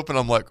mouth open.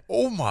 I'm like,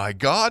 oh, my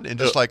God. And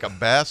just like a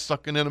bass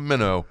sucking in a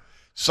minnow,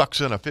 sucks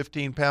in a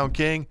 15-pound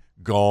king,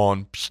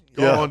 gone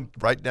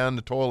right down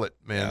the toilet,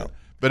 man.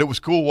 but it was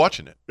cool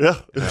watching it.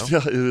 Yeah, You know?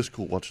 yeah, it is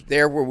cool watching.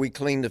 There where we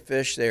clean the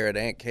fish there at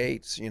Aunt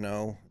Kate's,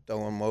 throw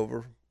them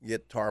over,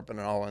 get tarpon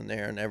and all in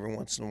there, and every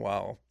once in a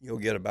while you'll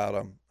get about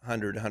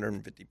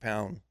 150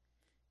 pound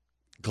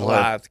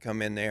Goliath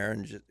come in there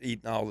and just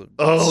eating all the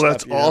stuff,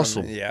 that's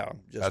awesome. Yeah,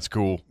 That's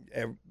cool.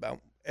 About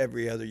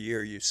every other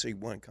year you see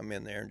one come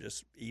in there and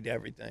just eat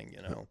everything.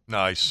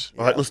 Nice.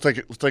 All right, let's take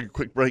a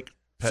quick break.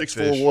 Pet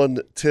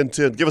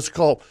 641-1010. Give us a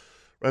call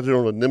right here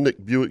on the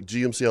Nimnik Buick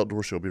GMC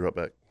Outdoor Show. Be right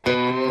back.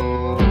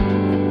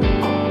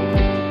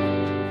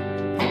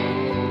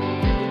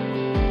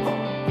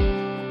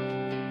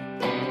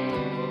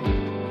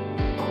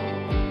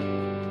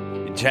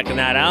 Checking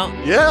that out?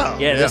 Yeah.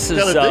 Yeah, this is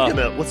Kinda digging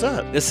that. What's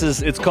that?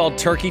 it's called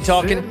Turkey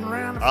Talking.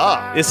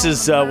 This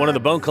is one of the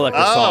Bone Collector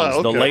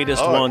songs, the okay.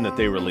 latest All right. one that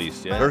they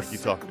released. Yeah. Turkey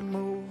talking.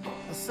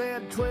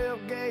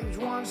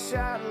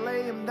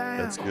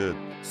 That's good.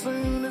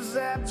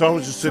 So I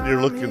was just sitting here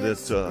looking at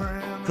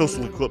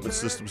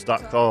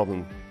coastalequipmentsystems.com,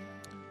 and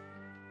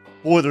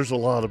boy, there's a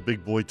lot of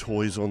big boy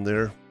toys on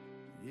there.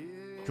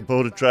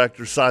 Kubota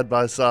tractors,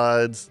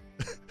 side-by-sides.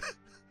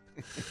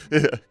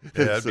 Yeah,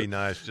 that'd be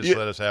nice. Just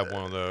let us have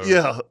one of those.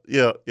 Yeah.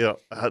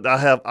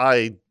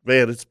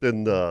 Man, it's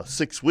been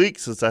 6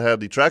 weeks since I had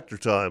the tractor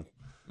time.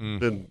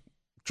 Been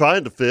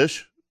trying to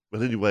fish.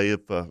 But anyway,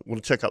 if you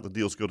want to check out the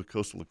deals, go to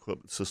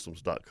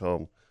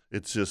coastalequipmentsystems.com.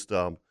 It's just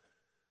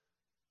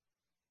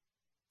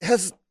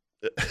has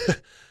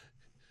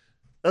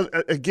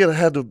again. I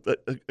had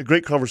a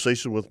great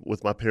conversation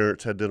with my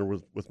parents. Had dinner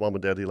with mom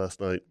and daddy last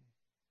night.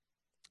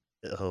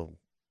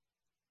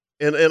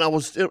 And I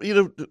was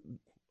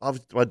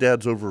obviously my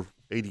dad's over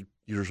 80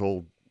 years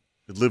old.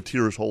 Had lived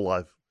here his whole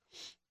life,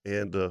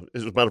 and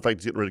as a matter of fact,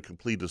 he's getting ready to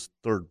complete his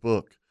third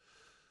book.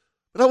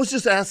 But I was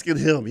just asking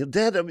him,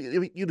 Dad, I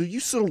mean, you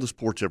sit on this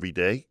porch every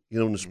day,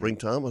 in the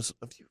springtime. I said,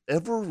 have you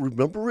ever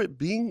remember it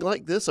being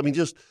like this? I mean,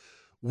 just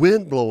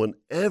wind blowing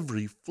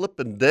every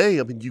flipping day.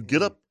 I mean, you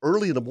get up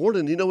early in the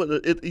morning,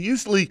 it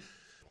usually,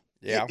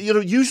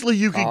 usually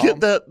you could get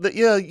that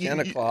 10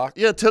 o'clock.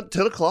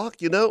 10 o'clock,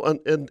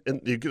 and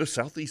you get a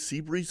southeast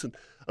sea breeze. And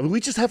I mean, we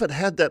just haven't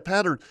had that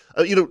pattern.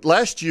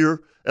 Last year,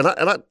 and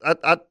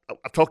I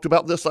talked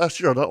about this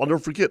last year, I'll never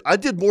forget, I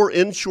did more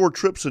inshore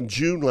trips in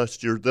June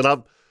last year than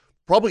I've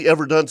probably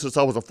ever done since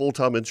I was a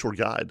full-time inshore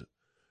guide.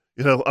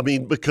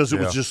 Because it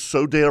was just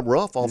so damn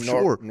rough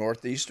offshore.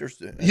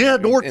 Northeasters. Yeah,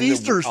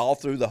 northeasters. All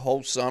through the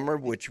whole summer,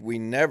 which we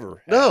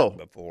never had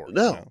before.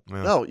 No. We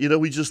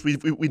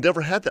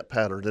never had that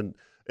pattern.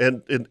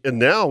 And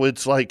now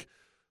it's like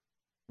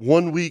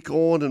 1 week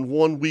on and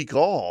 1 week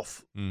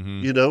off.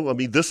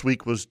 Mm-hmm. This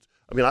week was,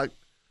 I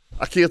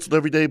canceled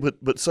every day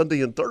but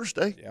Sunday and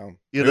Thursday. Yeah.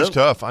 It was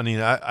tough. I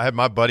had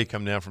my buddy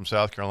come down from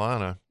South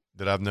Carolina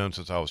that I've known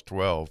since I was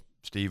 12.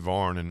 Steve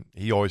Varn, and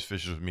he always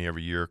fishes with me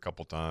every year a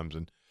couple times.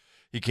 And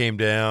he came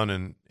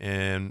down,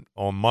 and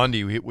on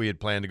Monday we had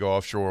planned to go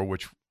offshore,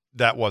 which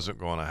that wasn't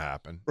going to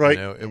happen. Right.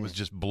 It was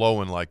just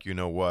blowing like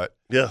what.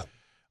 Yeah.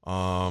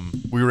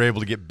 We were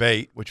able to get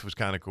bait, which was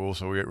kind of cool.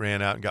 So we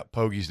ran out and got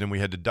pogies. Then we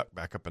had to duck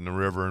back up in the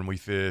river, and we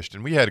fished.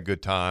 And we had a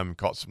good time,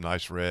 caught some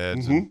nice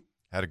reds, and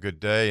had a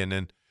good day. And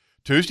then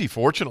Tuesday,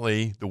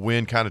 fortunately, the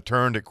wind kind of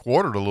turned, it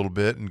quartered a little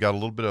bit and got a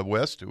little bit of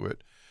west to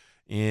it.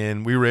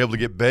 And we were able to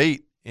get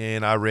bait.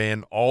 And I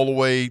ran all the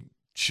way,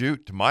 to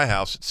my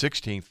house at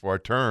 16th before I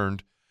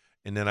turned.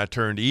 And then I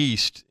turned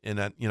east, and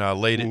I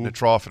laid it in the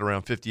trough at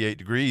around 58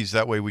 degrees.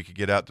 That way we could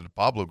get out to the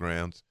Pablo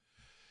grounds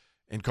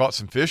and caught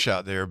some fish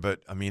out there. But,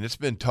 it's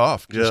been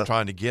tough just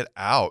trying to get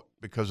out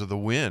because of the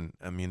wind.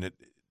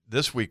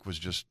 This week was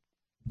just,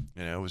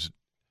 the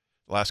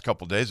last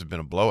couple of days have been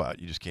a blowout.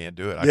 You just can't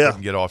do it. I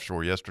couldn't get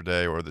offshore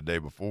yesterday or the day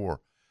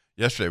before.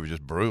 Yesterday was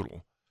just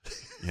brutal.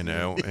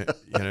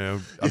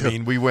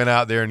 We went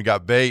out there and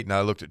got bait, and I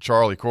looked at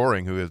Charlie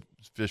Coring, who has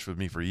fished with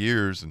me for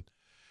years and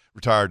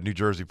retired New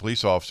Jersey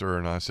police officer,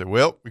 and I said,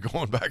 well, we're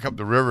going back up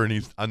the river,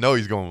 and I know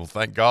he's going, well,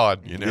 thank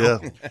God,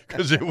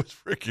 because it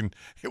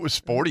was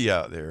sporty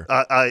out there.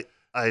 I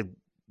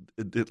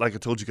like I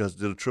told you guys,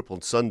 did a trip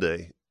on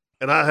Sunday,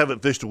 and I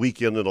haven't fished a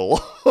weekend in a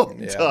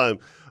long time.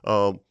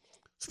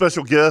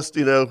 Special guest,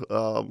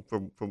 from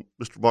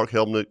Mr. Mark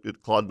Helmnick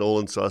at Claude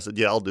Nolan, so I said,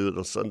 yeah, I'll do it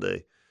on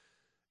Sunday.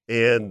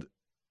 And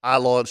I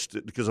launched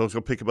it because I was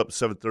going to pick him up at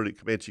 7:30 at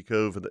Comanche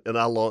Cove, and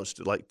I launched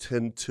it like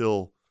 10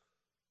 till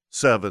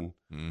 7.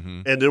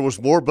 Mm-hmm. And there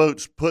was more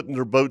boats putting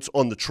their boats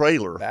on the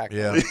trailer.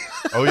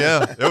 Oh,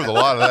 yeah. There was a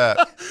lot of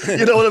that.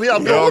 You know what I mean?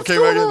 I'm going,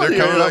 they're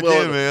coming back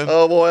in, man.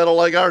 Oh, boy, I don't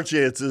like our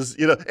chances.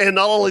 And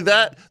not only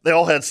that, they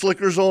all had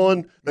slickers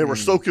on. They were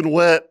soaking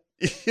wet.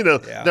 Now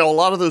a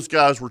lot of those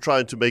guys were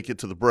trying to make it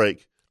to the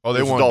break. Oh,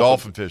 they wanted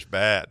dolphin fish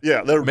bad.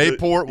 Yeah.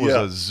 Mayport was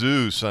a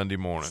zoo Sunday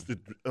morning.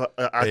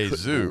 I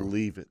couldn't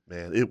believe it,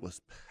 man. It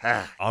was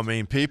packed.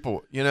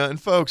 People,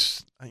 and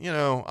folks,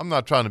 I'm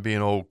not trying to be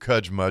an old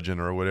cudgmudgeon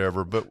or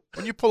whatever, but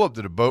when you pull up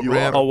to the boat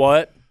ramp. A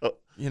what?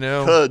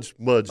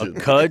 Cudgmudgeon. A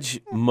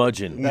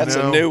cudgmudgeon. That's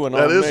a new one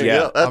on me.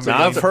 Yeah.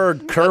 I've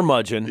heard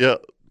curmudgeon. Yeah.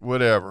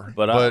 Whatever.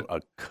 But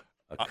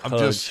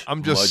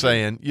I'm just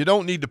saying, you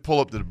don't need to pull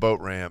up to the boat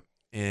ramp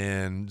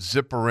and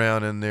zip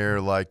around in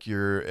there like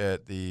you're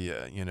at the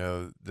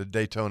the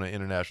Daytona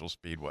International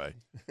Speedway.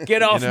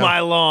 Get off my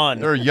lawn.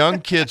 There are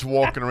young kids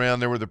walking around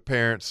there with their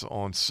parents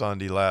on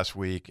Sunday last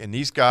week, and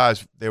these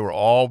guys, they were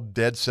all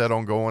dead set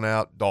on going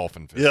out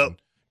dolphin fishing. Yep.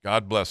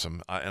 God bless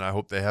them, and I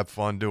hope they have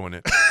fun doing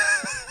it.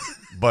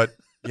 But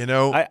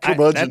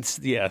that's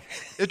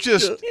it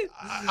just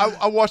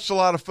I watched a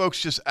lot of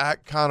folks just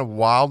act kind of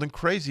wild and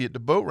crazy at the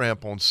boat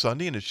ramp on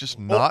Sunday, and it's just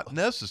not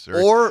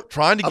necessary. Or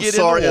trying to get in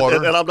the water,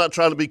 and I'm not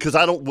trying to be, because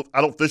I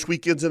don't fish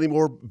weekends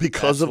anymore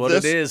because that's of what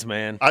this. It is,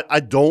 man.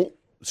 I don't,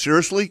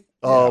 seriously.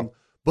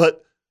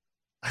 But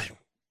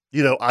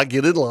I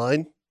get in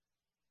line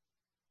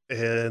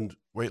and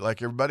wait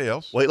like everybody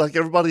else.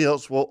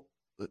 Well,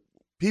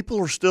 people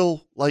are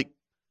still like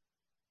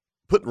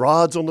putting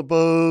rods on the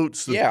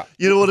boats. And,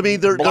 you know what I mean?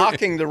 They're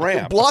blocking the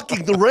ramp.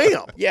 Blocking the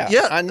ramp.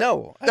 Yeah, I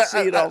know. I see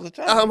it all the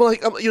time. I'm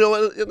like, I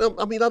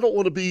mean, I don't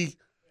want to be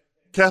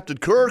Captain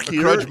Kirk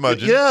here.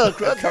 Curmudgeon. Yeah,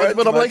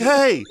 but I'm like,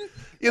 hey,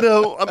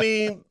 I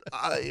mean,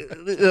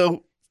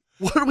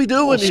 what are we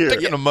doing here?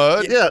 Stick in the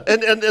mud. Yeah,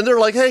 and they're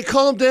like, hey,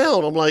 calm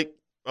down. I'm like,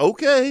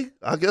 okay,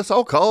 I guess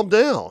I'll calm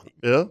down.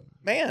 Yeah.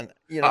 Man,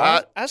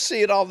 I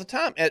see it all the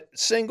time at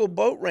single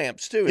boat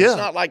ramps, too. It's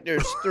not like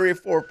there's 3 or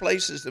 4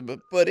 places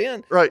to put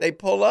in. Right. They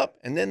pull up,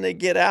 and then they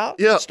get out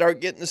and start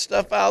getting the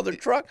stuff out of their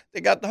truck. They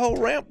got the whole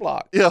ramp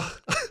blocked. Yeah.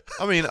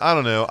 I mean, I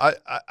don't know.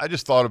 I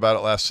just thought about it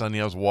last Sunday.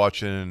 I was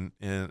watching,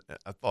 and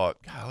I thought,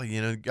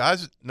 golly,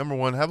 guys, number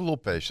one, have a little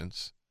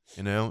patience,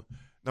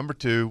 Number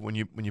two, when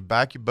you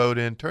back your boat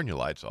in, turn your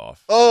lights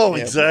off. Oh,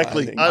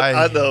 exactly.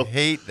 I know.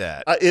 Hate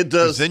that. It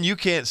does. Then you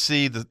can't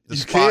see the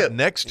spot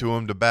next to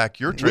him to back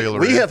your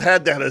trailer in. We have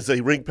had that as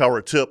a ring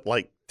power tip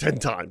like 10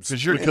 times.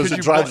 Because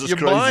it drives us you're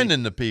crazy.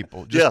 blinding the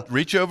people. Just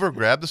reach over,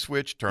 grab the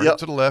switch, turn it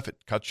to the left. It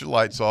cuts your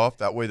lights off.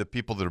 That way the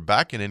people that are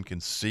backing in can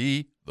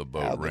see the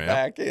boat ramp.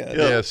 Back end.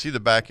 Yeah, see the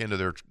back end of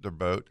their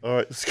boat. All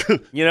right.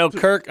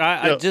 Kirk,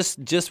 I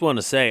just want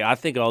to say, I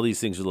think all these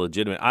things are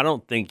legitimate. I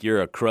don't think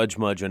you're a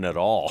crudge-mudgeon at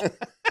all.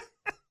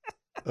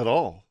 At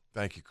all.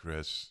 Thank you,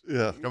 Chris.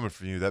 Yeah. Coming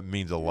from you, that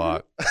means a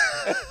lot.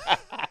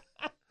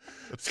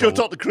 Let's go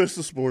talk to Chris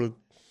this morning.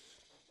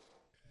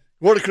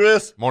 Morning,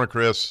 Chris. Morning,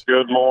 Chris.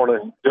 Good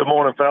morning. Good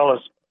morning,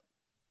 fellas.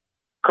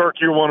 Kirk,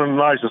 you're one of the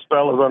nicest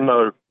fellas I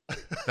know.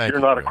 You're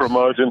not Chris. a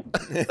curmudgeon.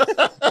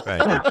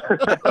 Thank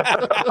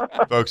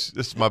you. Folks,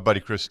 this is my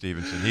buddy Chris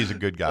Stevenson. He's a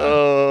good guy.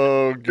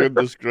 Oh,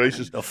 goodness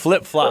gracious. The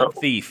flip-flop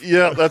thief.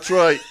 Yeah, that's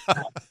right.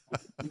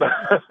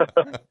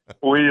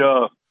 We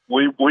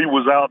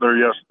was out there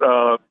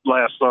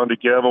last Sunday,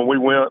 Kevin. We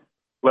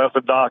left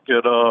the dock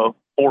at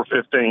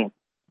 4:15,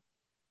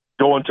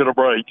 going to the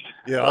break.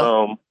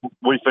 Yeah.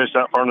 We fished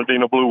that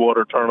Fernandina Blue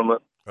Water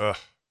tournament.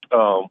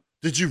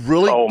 Did you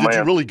really? Did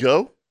you really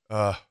go?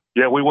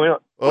 Yeah, we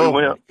went.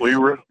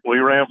 We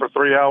ran for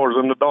 3 hours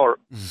in the dark,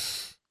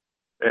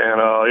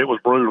 and it was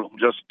brutal,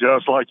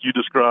 just like you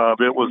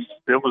described. It was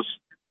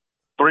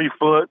 3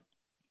 foot,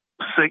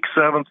 6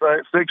 seconds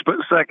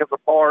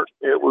apart.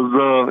 It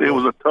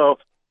was a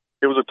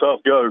tough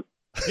go.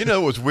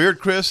 What was weird,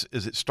 Chris,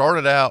 is it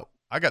started out,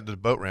 I got to the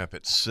boat ramp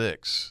at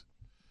 6,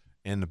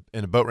 and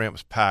the boat ramp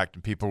was packed,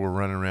 and people were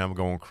running around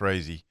going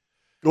crazy.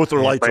 With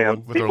their lights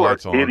on. With their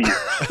lights on.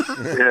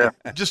 Idiots.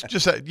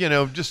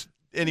 Yeah.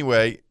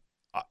 Anyway,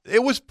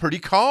 it was pretty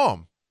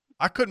calm.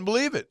 I couldn't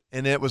believe it.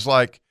 And it was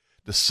like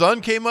the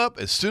sun came up.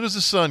 As soon as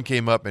the sun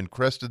came up and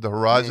crested the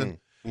horizon,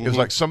 it was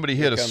like somebody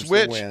hit a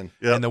switch,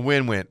 and the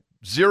wind went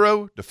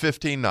 0 to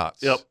 15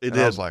 knots. Yep, it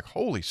did. I was like,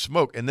 holy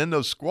smoke. And then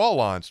those squall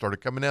lines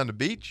started coming down the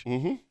beach.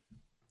 Mm-hmm.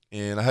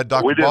 And I had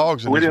Dr.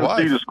 Boggs and his wife.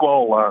 We didn't see the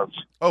squall lines.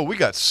 Oh, we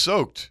got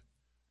soaked.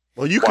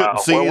 Well, you couldn't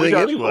see anything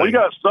anyway. We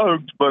got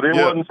soaked, but it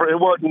wasn't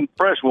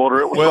fresh water.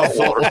 It was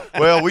salt water.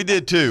 Well, we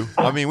did too.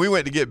 I mean, we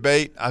went to get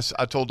bait. I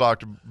told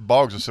Dr.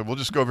 Boggs, I said, we'll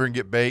just go over here and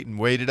get bait and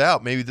wait it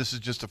out. Maybe this is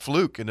just a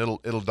fluke and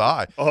it'll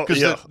die.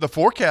 Because the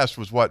forecast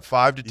was what,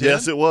 5 to 10?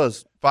 Yes, it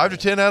was. 5 to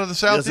 10 out of the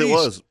southeast. Yes, it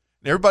was.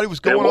 And everybody was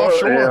going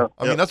offshore. Yeah.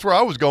 I mean, that's where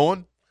I was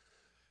going.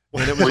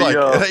 And it was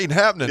it ain't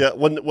happening. Yeah,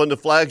 when the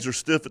flags are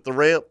stiff at the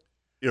ramp,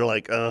 you're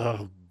like,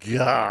 oh,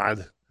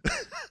 God.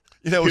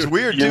 It was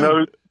weird,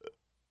 too.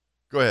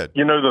 Go ahead.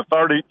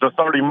 The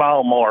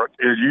 30-mile mark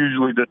is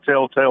usually the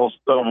telltale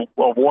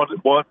of what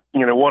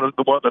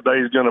the day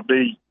is going to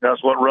be.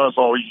 That's what Russ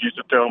always used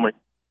to tell me.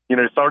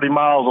 30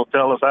 miles will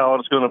tell us how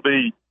it's going to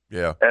be.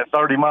 Yeah. At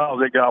 30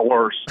 miles, it got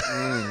worse.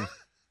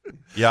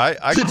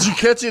 Yeah. Did you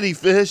catch any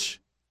fish?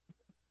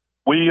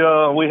 We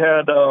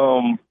had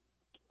 2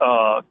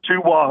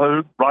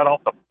 wahoo right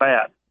off the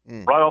bat.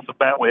 Right off the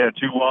bat, we had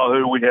 2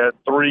 wahoo. We had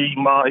 3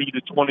 mahi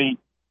to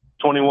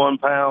 21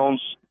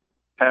 pounds.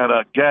 Had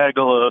a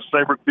gaggle of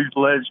saber-toothed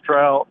ledge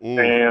trout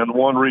and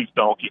 1 reef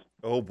donkey.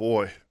 Oh,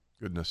 boy.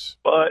 Goodness.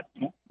 But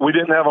we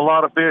didn't have a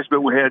lot of fish,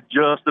 but we had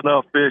just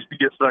enough fish to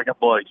get second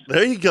place.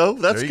 There you go.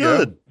 That's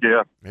good.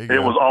 Yeah,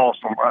 it was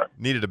awesome.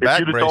 Needed a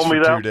back brace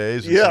for 2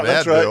 days and some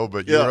Advil,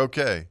 but you're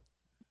okay.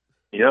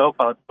 Yep,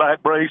 a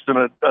back brace and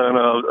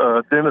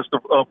a dentist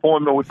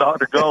appointment with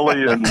Dr.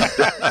 Gully, and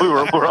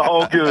we're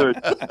all good.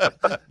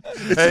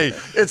 Hey,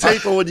 It's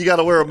hateful when you got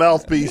to wear a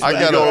mouthpiece when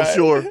you go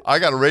offshore. I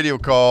got a radio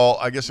call.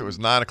 I guess it was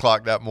 9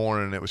 o'clock that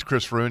morning. And it was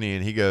Chris Rooney,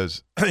 and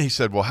he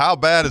said, "Well, how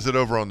bad is it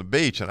over on the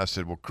beach?" And I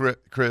said, "Well,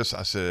 Chris,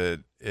 I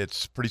said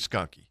it's pretty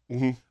skunky."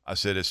 Mm-hmm. I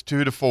said it's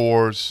 2 to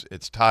 4s.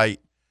 It's tight.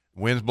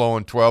 Wind's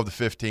blowing 12 to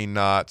 15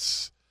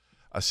 knots.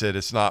 I said,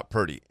 it's not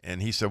pretty.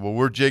 And he said, well,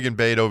 we're jigging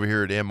bait over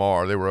here at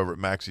MR. They were over at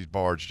Maxie's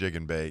Barge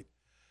jigging bait.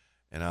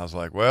 And I was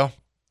like, well,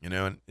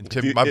 and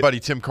my buddy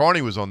Tim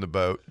Carney was on the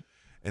boat.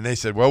 And they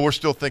said, well, we're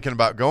still thinking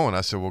about going.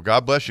 I said, well,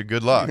 God bless you.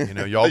 Good luck.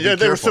 Y'all be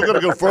they were still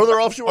going to go further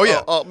offshore? Oh,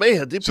 yeah. Oh,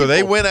 man. So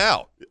they went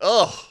out.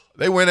 Oh.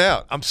 They went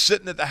out. I'm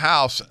sitting at the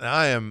house, and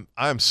I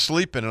am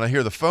sleeping, and I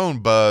hear the phone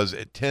buzz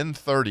at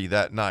 10:30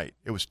 that night.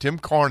 It was Tim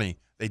Carney.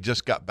 They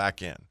just got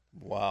back in.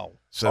 Wow.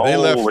 So they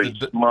left.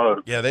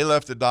 They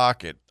left the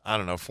dock at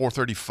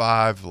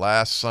 4:35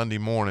 last Sunday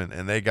morning,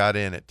 and they got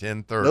in at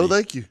 10:30. No,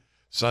 thank you.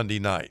 Sunday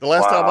night. The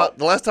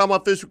last time I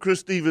fished with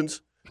Chris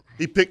Stevens,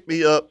 he picked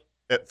me up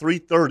at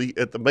 3:30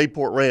 at the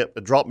Mayport ramp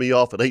and dropped me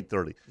off at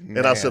 8:30.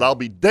 And I said, I'll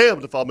be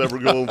damned if I'm ever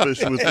going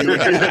fishing with you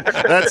again.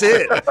 That's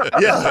it.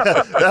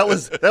 Yeah, that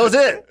was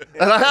it.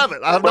 And I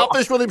haven't. I have not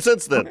fished with him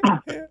since then.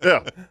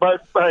 Yeah.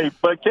 But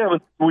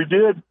Kevin, we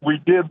did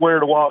wear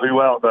the wahoo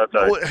out that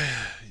day.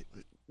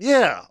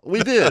 Yeah,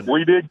 we did.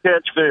 We did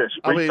catch fish.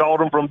 We caught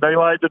them from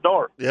daylight to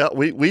dark. Yeah,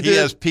 we did. He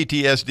has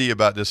PTSD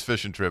about this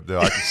fishing trip,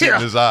 though. I can see it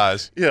in his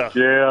eyes. Yeah.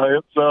 Yeah,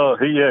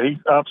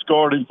 I've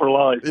scarred him for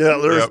life. Yeah,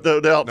 there's no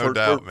doubt.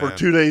 For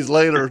 2 days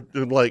later,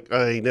 I'm like,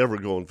 I ain't never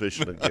going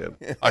fishing again.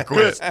 I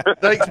quit.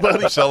 Thanks,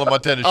 buddy. I'm selling my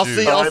tennis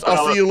shoes.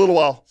 I'll see you in a little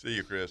while. See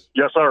you, Chris.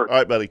 Yes, sir. All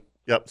right, buddy.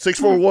 Yep,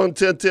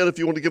 641-1010 if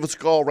you want to give us a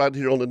call right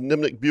here on the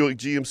Nimnik Buick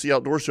GMC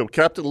Outdoor Show.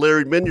 Captain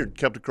Larry Miniard,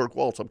 Captain Kirk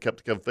Waltz. I'm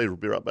Captain Kevin Favor. We'll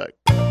be right back.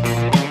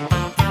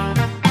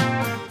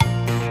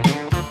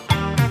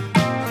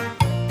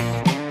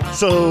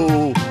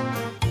 So,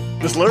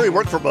 does Larry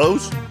work for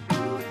Moe's?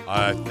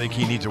 I think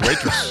he needs a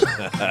waitress.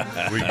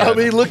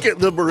 Look at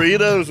the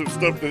burritos and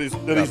stuff that he's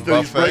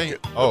breaking.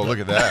 Oh, look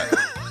at that.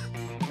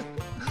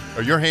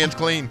 Are your hands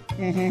clean?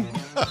 Mm-hmm.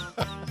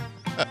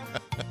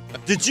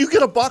 Did you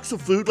get a box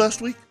of food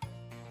last week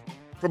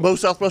from Moe's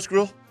Southwest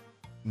Grill?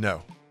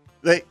 No.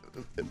 They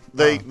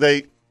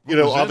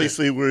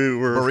obviously we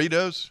were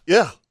burritos.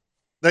 Yeah,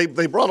 they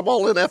brought them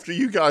all in after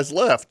you guys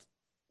left.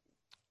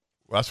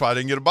 Well, that's why I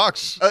didn't get a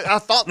box. I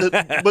thought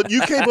that, but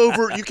you came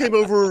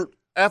over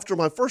after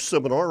my first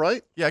seminar,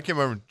 right? Yeah, I came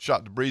over and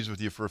shot the breeze with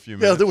you for a few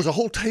minutes. Yeah, there was a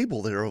whole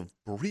table there of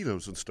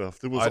burritos and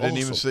stuff. I didn't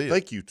even see it.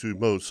 Thank you to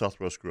Moe's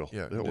Southwest Grill.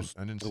 Yeah,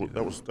 I didn't see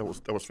that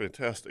was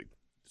fantastic.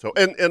 So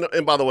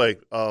and by the way,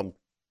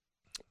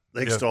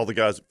 thanks to all the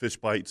guys at Fish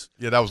Bites.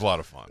 Yeah, that was a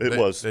lot of fun. It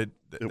was.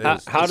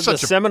 How did the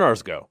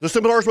seminars go? The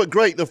seminars went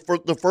great.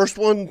 The first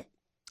one,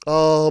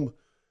 I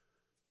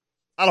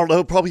don't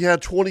know, probably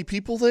had 20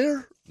 people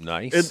there.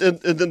 Nice. And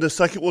then the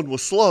second one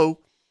was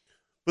slow.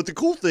 But the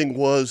cool thing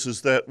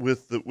is that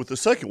with the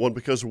second one,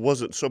 because there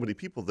wasn't so many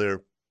people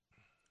there,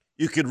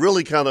 you could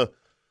really kind of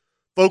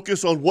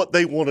focus on what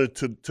they wanted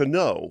to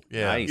know.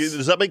 Yeah. Nice.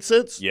 Does that make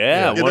sense?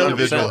 Yeah,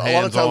 individual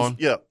hands-on.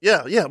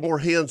 Yeah, more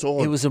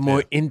hands-on. It was a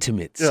more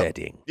intimate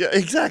setting. Yeah,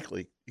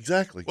 exactly.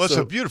 Well, it's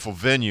a beautiful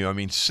venue. I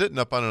mean, sitting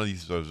up under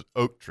those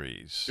oak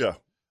trees. Yeah.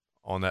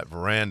 On that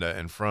veranda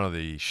in front of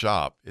the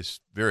shop,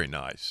 it's very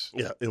nice.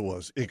 Yeah, it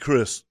was. And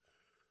Chris,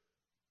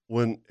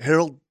 when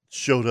Harold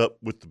showed up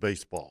with the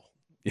baseball,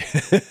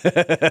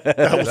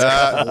 that was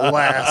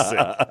classic.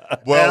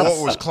 Well,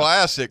 what was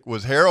classic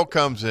was Harold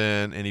comes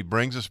in and he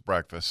brings us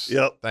breakfast.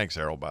 Yep. Thanks,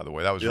 Harold, by the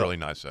way. That was really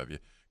nice of you.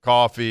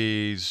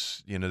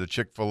 Coffees, the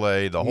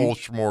Chick-fil-A, the whole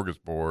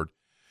smorgasbord.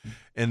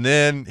 And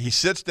then he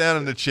sits down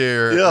in the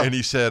chair and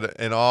he said,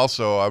 and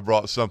also I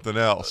brought something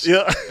else.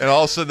 Yeah. And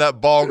all of a sudden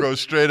that ball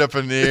goes straight up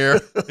in the air.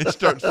 He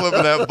starts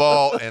flipping that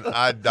ball, and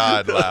I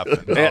died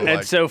laughing.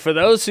 And so for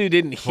those who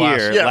didn't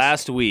hear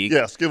last week,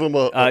 give him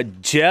a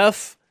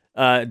Jeff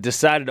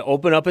decided to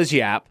open up his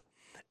yap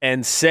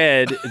and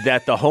said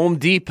that the Home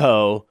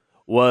Depot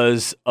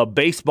was a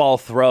baseball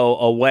throw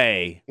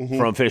away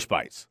from Fish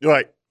Bites.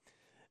 Right.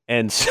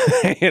 And so,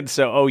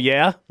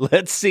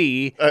 let's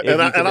see.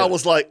 I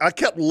was like, I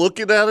kept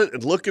looking at it,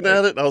 and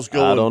I was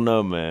going, I don't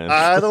know, man.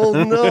 I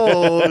don't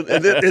know.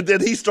 and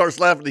then he starts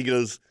laughing. He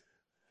goes,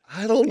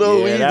 I don't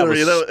know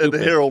either. And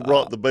Harold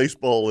brought the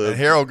baseball in. And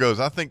Harold goes,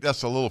 I think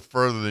that's a little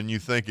further than you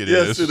think it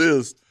Yes, is. it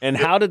is. And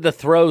how did the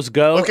throws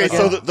go? Okay,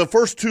 so the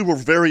first two were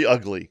very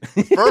ugly.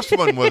 First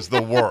one was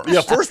the worst.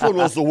 Yeah, first one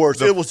was the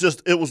worst. It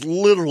was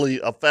literally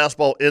a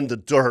fastball in the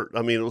dirt.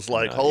 I mean, it was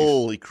like,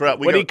 holy crap.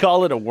 What do you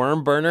call it, a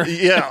worm burner?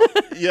 Yeah.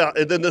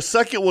 And then the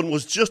second one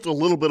was just a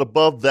little bit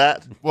above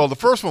that. Well, the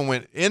first one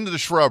went into the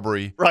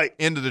shrubbery, right,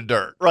 into the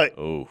dirt. Right.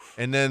 Oof.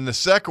 And then the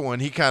second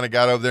one, he kind of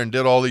got over there and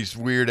did all these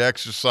weird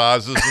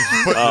exercises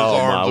and putting his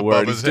arms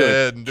above his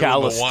head and doing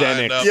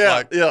calisthenics. the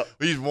wind up.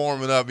 He's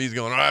warming up. He's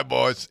going, all right,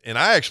 boys. And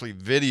I actually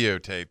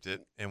videotaped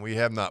it, and we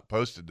have not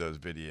posted those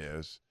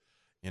videos.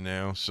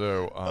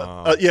 So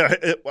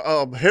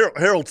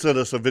Harold sent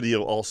us a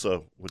video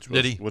also, which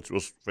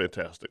was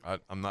fantastic.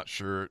 I'm not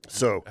sure.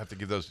 So I have to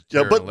give those to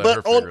Tara and let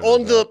her but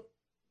figure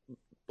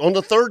on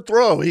the third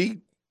throw,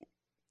 he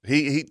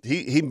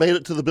made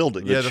it to the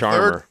building. Yeah,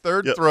 the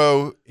third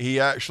throw, he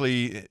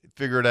actually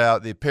figured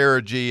out the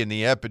perigee and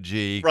the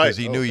epigee because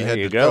he knew he had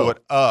to throw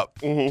it up.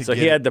 Mm-hmm. So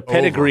he had the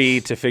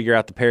pedigree to figure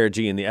out the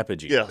perigee and the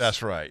epigee. Yeah,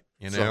 that's right.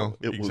 So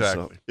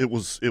exactly. It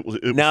was.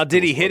 Now,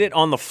 did he hit it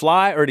on the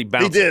fly or did he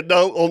bounce? He did.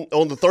 No,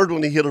 on the third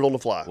one, he hit it on the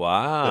fly.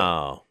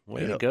 Wow,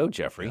 way to go,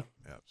 Jeffrey.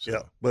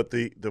 Yeah, but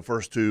the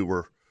first two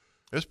were.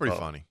 It was pretty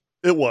funny.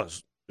 It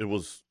was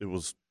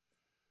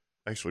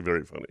actually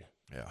very funny.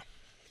 Yeah.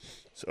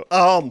 So,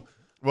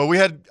 well, we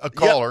had a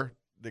caller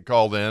that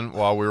called in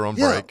while we were on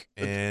break,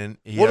 and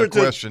he had a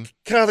question.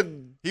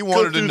 He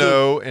wanted to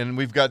know, and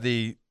we've got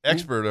the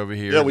expert over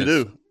here. Yeah, we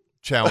do.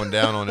 Chowing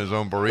down on his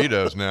own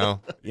burritos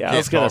now. Yeah, I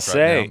was going to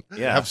say.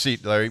 Right have a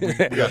seat, Larry. We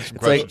got some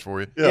questions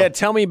for you. Yeah,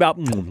 tell me about.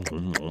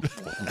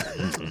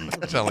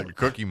 Sound like a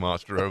cookie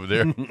monster over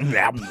there.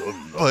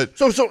 But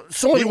so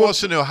somebody he wants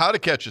to know how to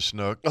catch a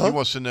snook. He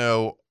wants to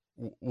know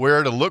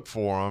where to look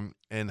for them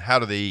and how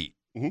do they eat.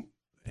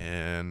 Mm-hmm.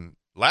 And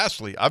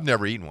lastly, I've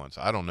never eaten one,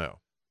 so I don't know.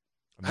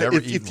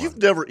 If you've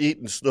never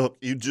eaten snook,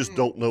 you just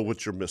don't know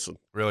what you're missing.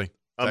 Really?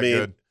 I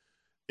mean,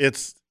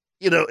 it's.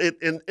 And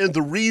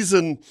the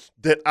reason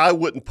that I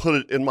wouldn't put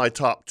it in my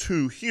top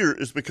two here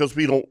is because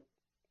we don't.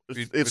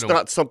 It's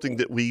not something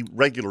that we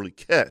regularly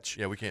catch.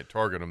 Yeah, we can't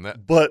target them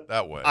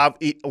that way.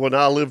 When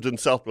I lived in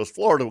Southwest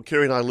Florida,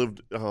 Carrie and I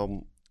lived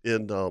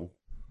in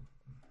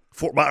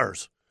Fort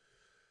Myers,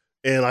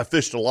 and I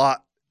fished a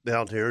lot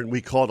down here, and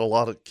we caught a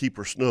lot of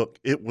keeper snook.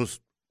 It was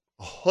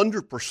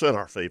 100%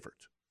 our favorite.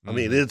 Mm-hmm. I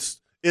mean,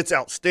 it's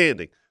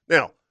outstanding.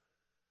 Now,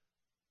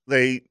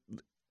 they,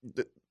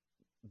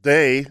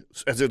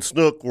 as in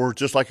snook, were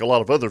just like a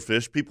lot of other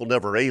fish. People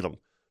never ate them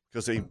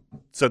because they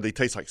said they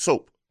taste like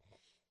soap.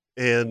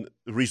 And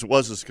the reason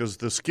is because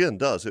the skin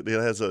does. It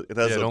has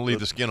don't leave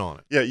the skin on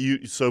it.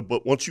 Yeah,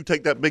 but once you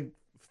take that big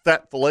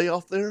fat fillet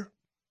off there,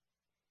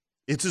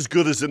 it's as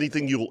good as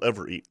anything you will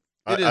ever eat.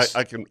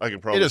 I can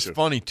promise you. It is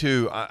funny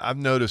too. I've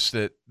noticed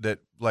that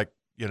like,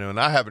 and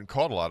I haven't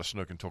caught a lot of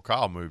snook until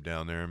Kyle moved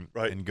down there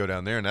and go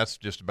down there, and that's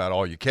just about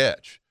all you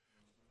catch.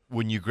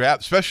 When you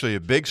grab, especially a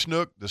big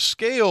snook, the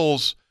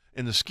scales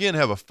and the skin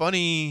have a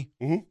funny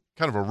kind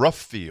of a rough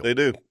feel. They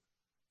do.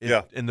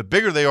 And the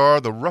bigger they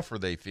are, the rougher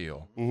they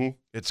feel. Mm-hmm.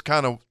 It's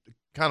kind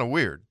of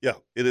weird. Yeah,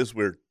 it is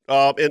weird.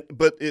 But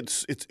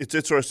it's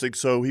interesting.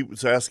 So he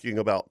was asking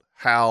about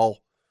how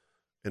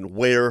and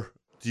where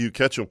do you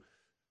catch them.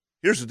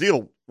 Here's the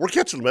deal: we're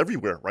catching them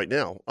everywhere right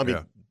now. I mean,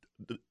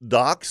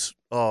 docks,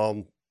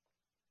 the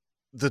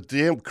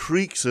damn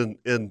creeks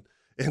in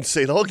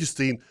St.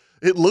 Augustine.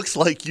 It looks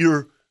like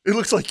you're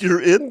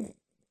in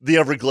the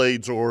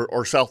Everglades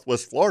or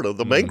Southwest Florida.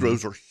 The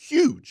mangroves are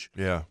huge.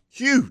 Yeah,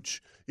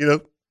 huge.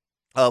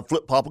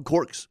 Flip popping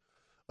corks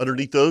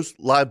underneath those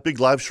big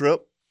live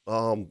shrimp.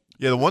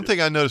 The one thing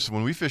I noticed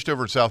when we fished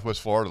over in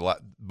Southwest Florida,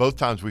 both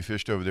times we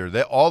fished over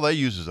there, all they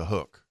use is a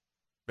hook,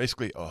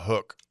 basically a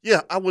hook.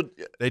 Yeah, I would.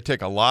 They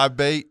take a live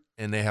bait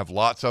and they have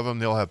lots of them.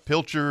 They'll have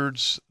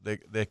pilchards.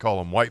 They call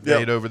them white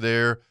bait over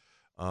there,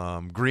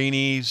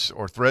 greenies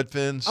or thread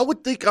fins. I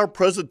would think our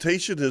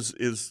presentation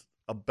is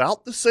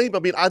about the same. I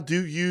mean, I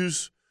do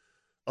use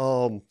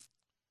some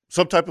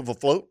type of a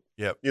float.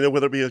 Yep.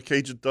 Whether it be a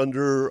Cajun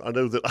Thunder. I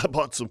know that I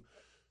bought some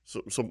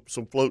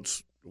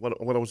floats when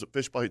I was at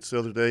Fish Bites the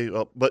other day.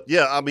 But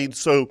yeah, I mean,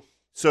 so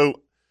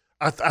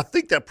I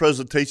think that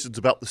presentation's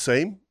about the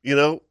same.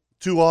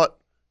 2-aught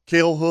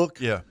Kale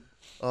hook. Yeah.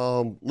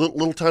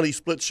 Little tiny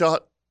split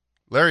shot.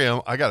 Larry,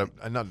 I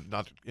got to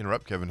not to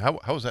interrupt Kevin.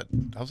 How's that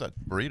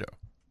burrito?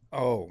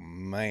 Oh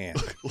man.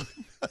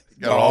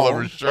 Got it all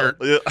over his shirt.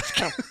 Yeah.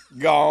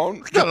 Gone.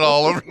 Got it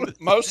all over.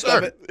 Most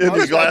of it.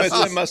 Most of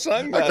it's in my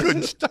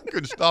sunglasses. I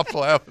couldn't stop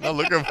laughing. I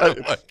look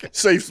over like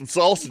save some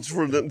sausage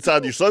from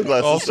inside your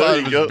sunglasses. All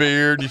side of his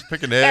beard. He's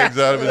picking eggs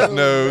out of his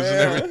nose and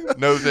everything.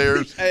 Nose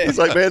hairs. Hey, it's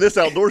like, man, this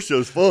outdoor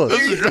show's fun.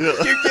 You get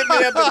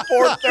me up at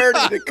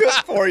 4:30 to cook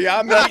for you.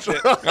 I'm eating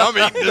it. I'm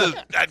eating this.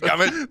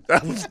 Dadgummit.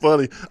 That was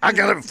funny. I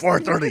got it at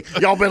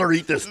 4:30. Y'all better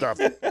eat this stuff.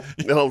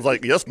 And I was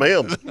like, yes,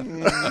 ma'am.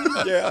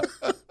 Yeah.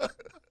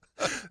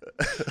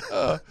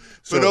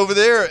 But over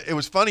there, it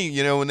was funny,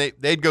 when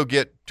they'd go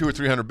get 200 or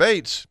 300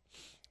 baits,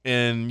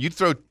 and you'd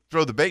throw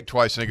the bait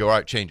twice, and they go, all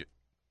right, change it.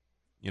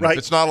 If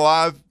it's not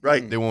alive,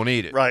 they won't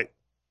eat it. Right.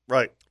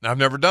 Now, I've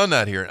never done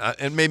that here, and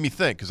it made me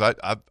think because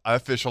I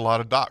fish a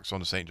lot of docks on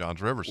the St.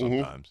 Johns River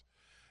sometimes,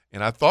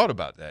 and I thought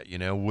about that.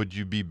 Would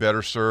you be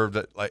better served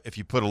like if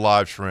you put a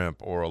live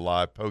shrimp or a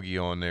live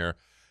pogie on there,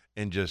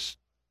 and just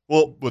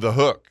with a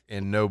hook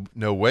and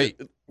no weight?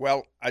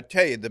 Well, I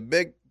tell you, the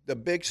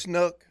big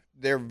snook.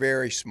 They're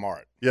very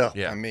smart. Yeah.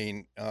 I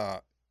mean,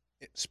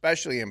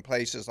 especially in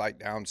places like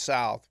down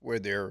south where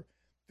they're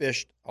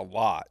fished a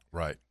lot.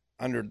 Right.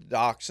 Under the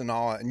docks and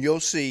all. And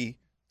you'll see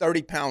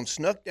 30-pound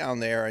snook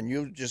down there, and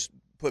you just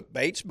put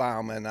baits by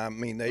them, and, I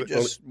mean, they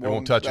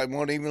won't touch it. They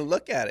won't even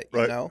look at it,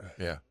 right.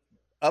 Yeah.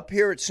 up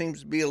here it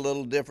seems to be a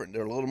little different.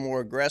 They're a little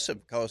more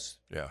aggressive because,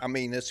 I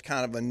mean, it's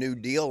kind of a new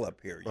deal up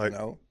here, you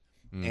know.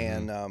 Mm-hmm.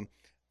 And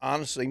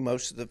honestly,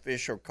 most of the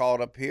fish are caught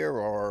up here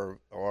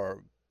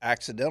or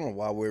accidental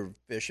while we're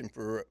fishing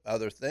for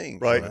other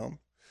things. Right. You know?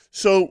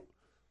 So,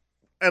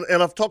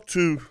 and I've talked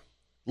to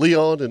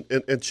Leon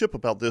and Chip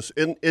about this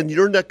in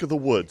your neck of the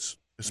woods,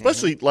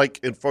 especially like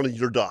in front of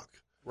your dock.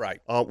 Right.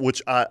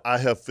 Which I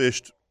have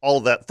fished all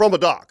of that from a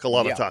dock a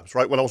lot of times,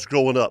 right? When I was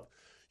growing up,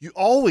 you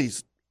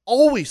always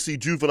see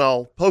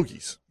juvenile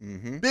pogies,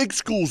 big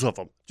schools of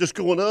them, just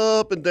going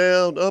up and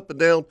down, up and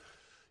down.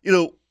 You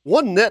know,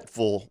 one net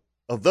full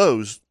of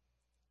those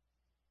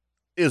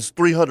is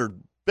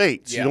 300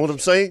 baits. You know what I'm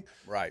saying?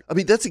 Right. I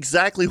mean, that's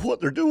exactly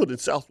what they're doing in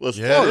Southwest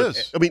Yeah, Florida. it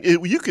is. I mean,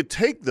 you could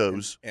take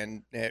those.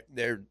 And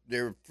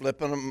they're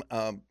flipping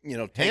them, you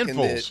know, taking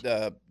Handfuls.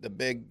 the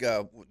big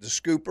the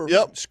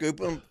scooper,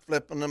 scooping them,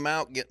 flipping them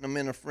out, getting them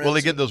in a frenzy. Well,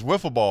 they get those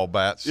wiffle ball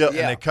bats, Yep. and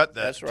they cut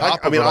that That's right.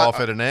 top of it off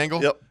at an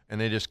angle, Yep. and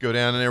they just go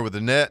down in there with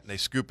a net, and they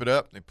scoop it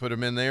up, and they put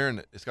them in there,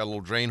 and it's got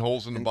little drain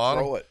holes in the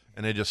bottom, throw it.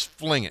 and they just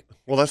fling it.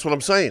 Well, that's what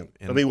I'm saying.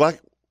 I mean,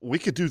 we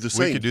could do the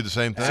same. We could do the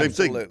same thing. Same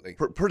thing.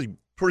 Absolutely.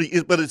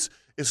 Pretty, but it's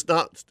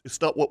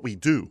not what we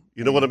do.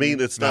 You know what I mean?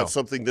 It's not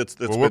something that's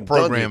Well, been we're done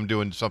programmed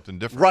doing something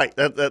different. Right.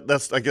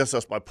 That's I guess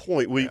that's my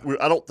point.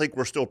 I don't think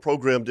we're still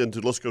programmed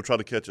into let's go try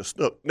to catch a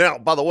snook. Now,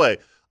 by the way,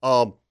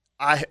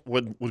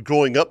 when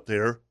growing up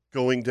there,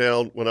 going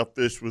down when I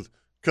fished with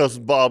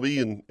cousin Bobby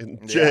and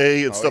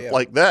Jay and stuff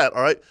like that.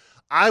 All right,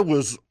 I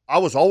was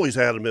always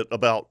adamant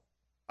about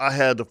I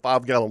had a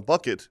 5-gallon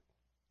bucket,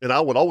 and I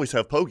would always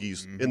have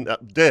pogies in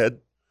that dead,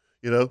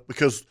 you know,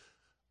 because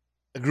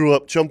I grew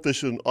up chum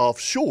fishing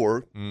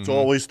offshore, so I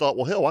always thought,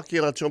 well, hell, why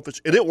can't I chum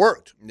fish? And it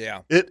worked.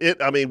 Yeah.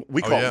 I mean,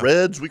 we caught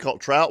reds, we caught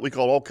trout, we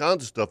caught all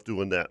kinds of stuff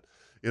doing that,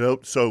 you know.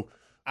 So,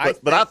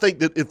 but I think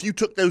that if you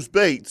took those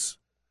baits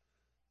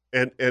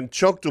and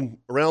chunked them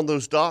around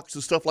those docks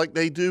and stuff like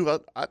they do,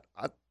 I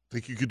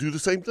think you could do the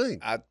same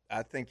thing.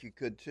 I think you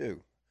could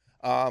too.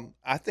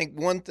 I think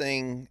one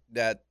thing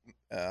that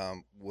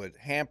would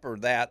hamper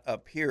that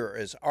up here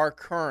is our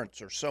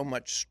currents are so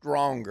much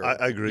stronger. I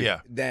agree.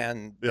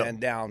 Than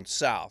down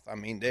south. I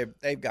mean,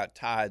 they've got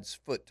tides,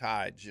 foot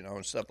tides, you know,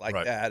 and stuff like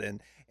that,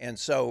 and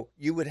so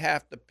you would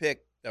have to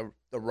pick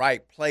the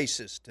right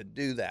places to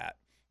do that.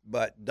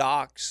 But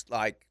docks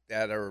like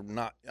that are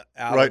not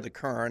out of the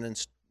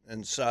current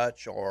and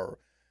such, or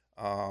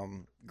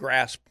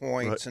grass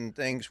points and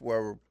things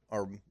where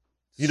are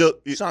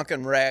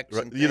sunken wrecks.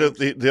 And you know,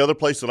 the other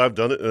place that I've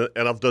done it,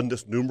 and I've done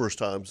this numerous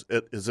times,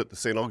 is at the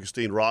St.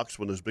 Augustine Rocks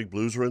when those big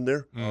blues are in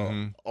there.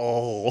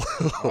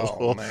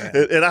 Oh man!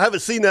 And I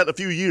haven't seen that in a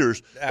few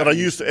years. But I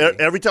used to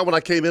every time when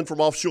I came in from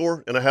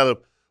offshore and I had a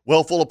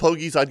well full of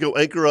pogies, I'd go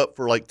anchor up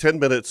for like 10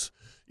 minutes,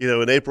 you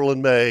know, in April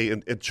and May,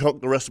 and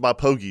chunk the rest of my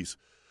pogies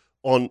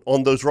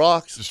on those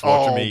rocks. Just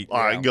watch them eat. Oh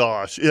my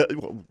gosh! Yeah,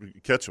 well,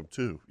 you catch them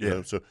too. You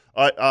know, so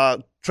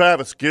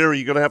Travis, Gary,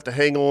 you're going to have to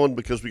hang on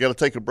because we got to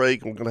take a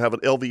break. And we're going to have an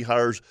LV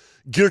Hires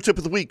Gear Tip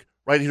of the Week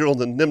right here on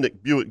the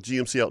Nimnik Buick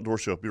GMC Outdoor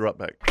Show. Be right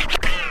back.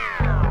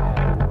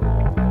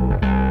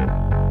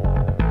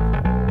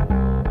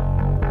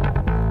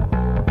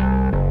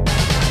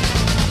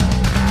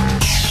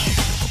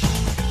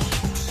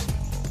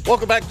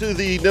 Welcome back to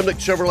the Nimnik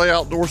Chevrolet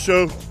Outdoor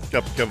Show.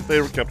 Captain Kevin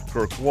Favor, Captain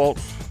Kirk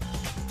Waltz,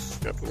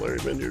 Captain Larry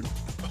Miniard.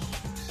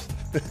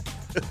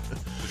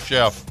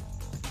 Chef.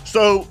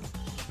 So,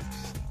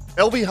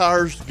 LV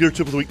Hires Gear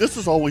Tip of the Week. This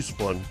is always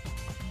fun.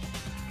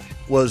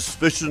 Was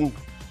fishing,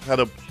 had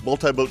a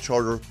multi-boat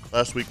charter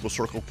last week with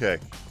Circle K.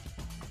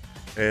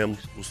 And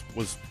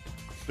was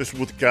fishing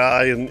with a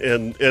guy, and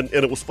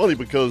it was funny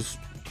because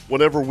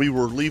whenever we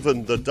were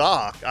leaving the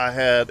dock, I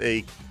had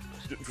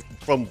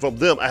from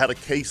them, I had a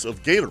case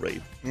of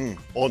Gatorade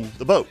on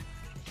the boat.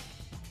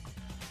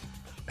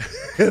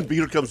 And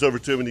Peter comes over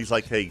to him and he's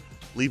like, hey,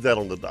 leave that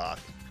on the dock.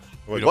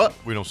 I'm like, what?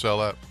 We don't sell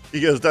that. He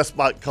goes, that's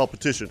my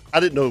competition. I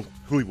didn't know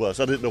who he was.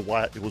 I didn't know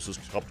why it was his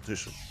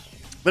competition.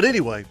 But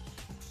anyway,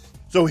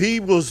 so he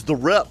was the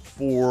rep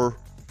for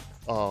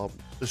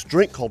this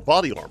drink called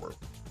Body Armor.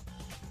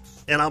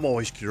 And I'm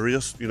always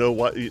curious, you know,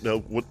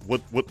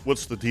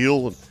 what's the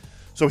deal? And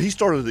so he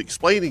started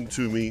explaining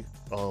to me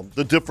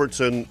the difference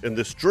in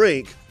this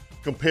drink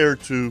compared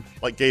to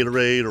like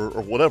Gatorade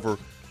or whatever.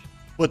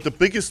 But the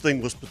biggest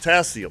thing was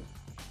potassium.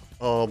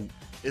 And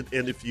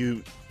if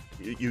you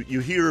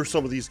hear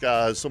some of these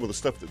guys, some of the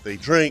stuff that they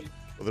drink,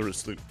 whether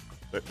it's the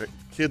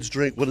kids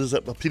drink, what is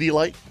that, a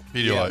Pedialyte?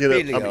 Pedialyte. You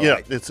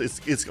know,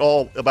 it's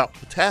all about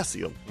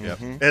potassium. Yeah.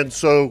 And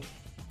so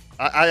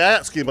I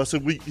asked him, I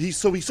said, he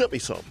sent me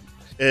some.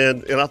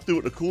 And I threw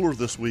it in a cooler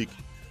this week.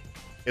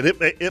 And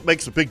it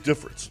makes a big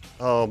difference.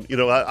 You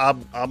know,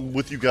 I'm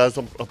with you guys.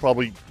 I'm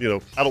probably, you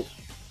know, I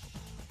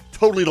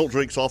totally don't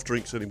drink soft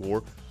drinks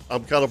anymore.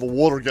 I'm kind of a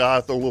water guy.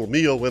 I throw a little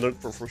Mio in it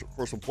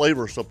for some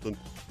flavor or something.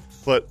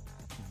 But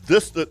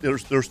there's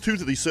two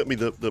that he sent me,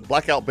 the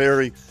Blackout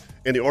Berry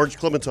and the Orange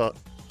Clementine.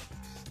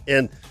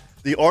 And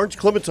the Orange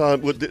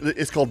Clementine,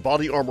 it's called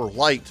Body Armor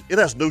Light. It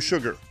has no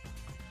sugar.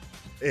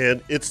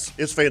 And it's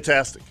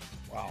fantastic.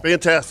 Wow.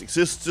 Fantastic.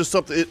 It's just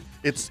something.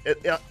 It's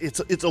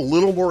a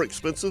little more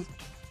expensive,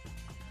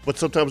 but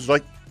sometimes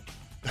like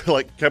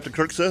Captain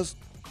Kirk says,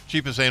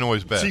 cheapest ain't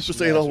always best.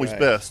 Cheapest ain't always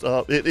best.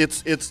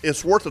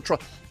 It's worth a try,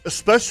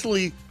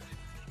 especially.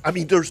 I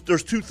mean, there's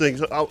two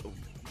things.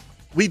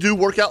 We do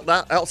work out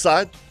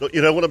outside.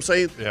 You know what I'm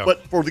saying? Yeah.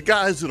 But for the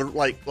guys that are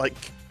like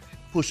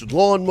pushing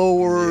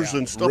lawnmowers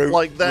and stuff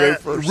like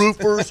that,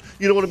 roofers,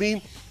 you know what I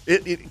mean?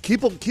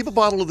 Keep a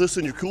bottle of this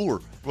in your cooler.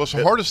 Well, it's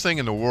the hardest thing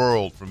in the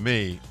world for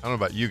me. I don't know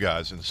about you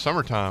guys. In the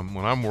summertime,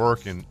 when I'm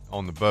working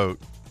on the boat,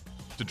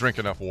 to drink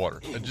enough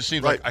water. It just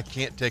seems like I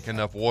can't take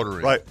enough water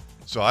in. Right.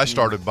 So I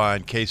started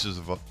buying cases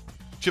of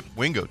Chip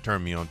Wingo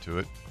turned me onto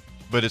it,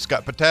 but it's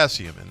got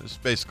potassium in it. It's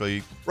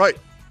basically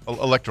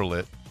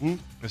electrolyte. Mm-hmm.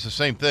 It's the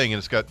same thing,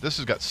 and this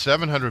has got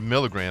 700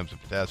 milligrams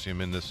of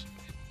potassium in this.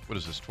 What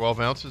is this?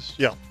 12 ounces?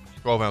 Yeah.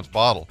 12-ounce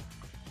bottle,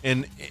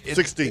 and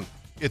 16.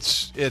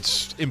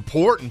 It's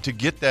important to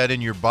get that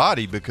in your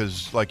body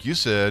because, like you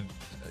said,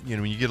 you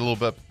know, when you get a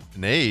little bit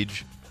in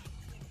age,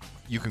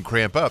 you can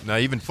cramp up. Now,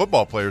 even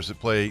football players that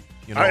play,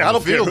 you know, I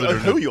don't care that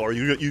who you are.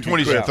 You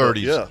 20s and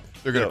 30s, yeah.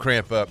 they're going to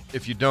cramp up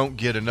if you don't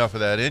get enough of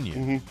that in you.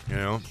 Mm-hmm. You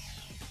know,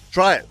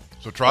 try it.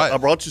 So try it. I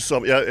brought you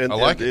some. Yeah, and I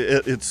like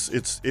it.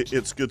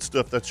 It's good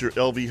stuff. That's your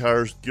LV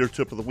Hires gear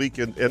tip of the week.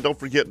 And don't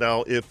forget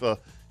now, if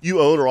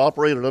you own or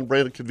operate an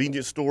unbranded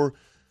convenience store,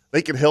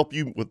 they can help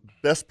you with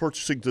best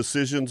purchasing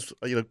decisions.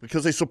 You know,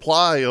 because they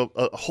supply a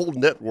whole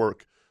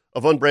network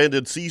of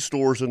unbranded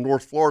C-stores in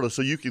North Florida,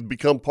 so you can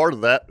become part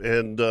of that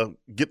and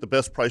get the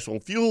best price on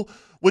fuel,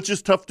 which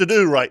is tough to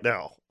do right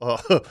now.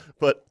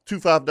 But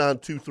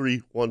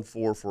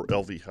 259-2314 for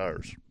LV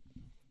Hires.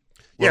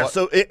 Yeah.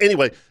 So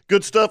anyway,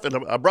 good stuff,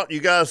 and I brought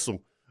you guys some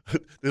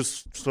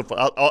this stuff.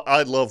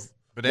 I love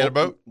banana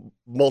boat,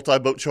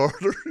 multi-boat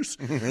charters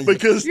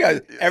because you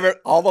guys,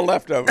 all the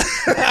leftovers.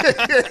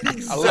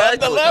 Exactly. I love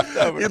the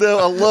leftovers. You know,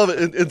 I love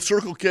it. In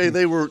Circle K,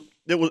 they were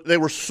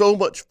so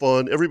much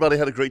fun. Everybody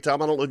had a great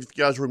time. I don't know if you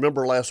guys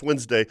remember last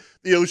Wednesday.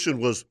 The ocean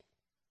was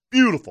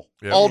beautiful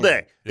all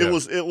day. Yeah.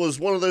 It was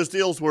one of those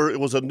deals where it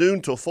was a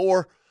noon till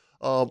 4.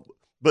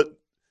 But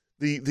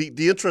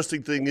the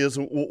interesting thing is,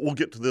 and we'll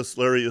get to this,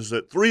 Larry, is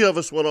that 3 of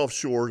us went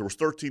offshore. There was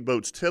 13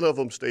 boats. 10 of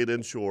them stayed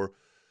inshore.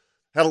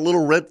 Had a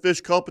little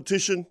redfish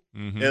competition,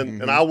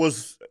 and I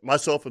was,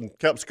 myself and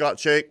Capt. Scott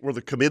Shank were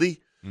the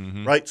committee,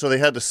 right? So they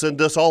had to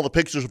send us all the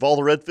pictures of all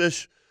the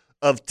redfish.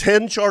 Of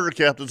 10 charter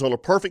captains on a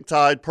perfect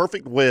tide,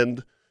 perfect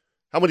wind,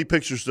 how many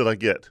pictures did I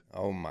get?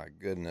 Oh, my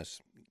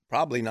goodness.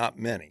 Probably not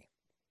many.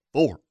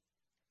 4.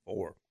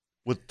 4.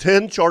 With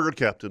 10 charter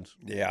captains.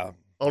 Yeah.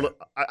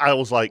 I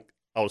was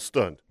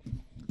stunned.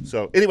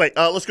 So anyway,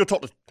 let's go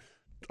talk to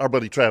our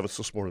buddy Travis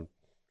this morning.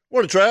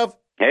 Morning, Trav.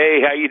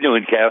 Hey, how you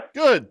doing, Kev?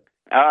 Good.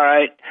 All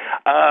right.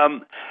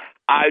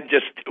 I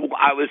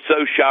was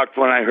so shocked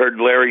when I heard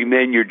Larry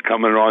Miniard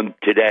coming on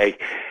today.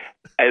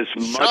 As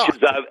much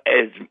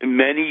as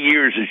many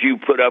years as you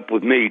put up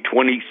with me,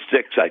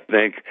 26, I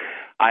think,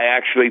 I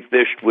actually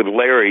fished with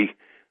Larry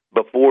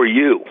before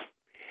you.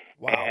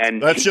 Wow.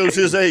 And that shows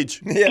his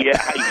age.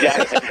 Yeah,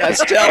 exactly.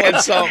 That's telling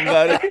something,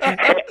 buddy.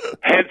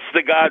 Hence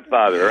the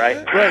Godfather,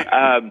 right? Right.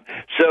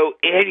 So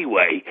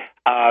anyway,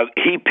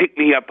 he picked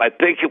me up. I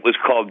think it was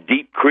called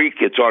Deep Creek.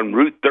 It's on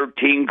Route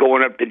 13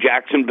 going up to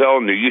Jacksonville,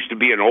 and there used to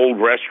be an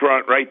old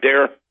restaurant right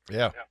there.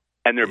 Yeah.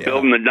 And they're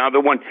building another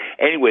one.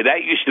 Anyway,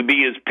 that used to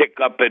be his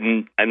pickup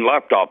and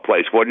left-off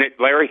place, wasn't it,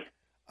 Larry?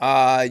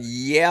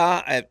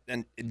 Yeah.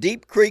 And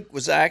Deep Creek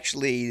was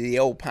actually the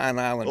old Pine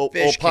Island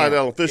fish camp. Pine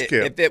Island fish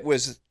camp.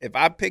 If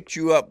I picked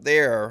you up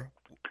there,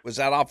 was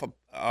that off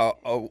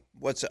of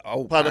what's it?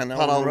 Old Pine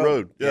Island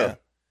Road? Yeah.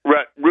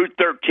 Right, Route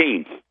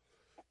 13.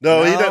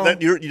 No.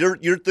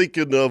 You're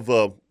thinking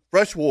of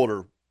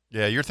freshwater.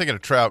 Yeah, you're thinking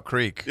of Trout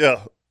Creek.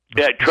 Yeah.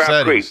 Yeah,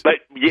 Trout Creek. But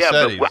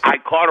I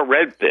caught a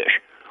redfish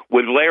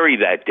with Larry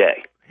that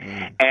day.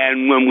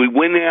 And when we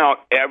went out,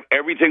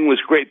 everything was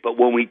great. But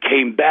when we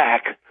came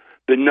back,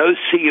 the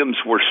no-see-ums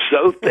were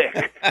so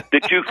thick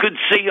that you could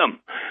see them.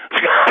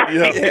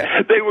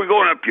 They were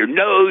going up your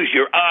nose,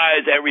 your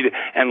eyes, everything.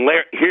 And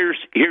Larry, here's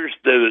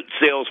the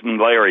salesman,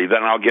 Larry.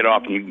 Then I'll get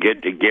off and you can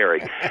get to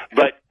Gary.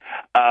 But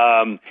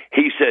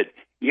he said,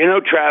 you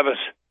know, Travis,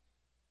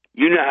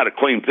 you know how to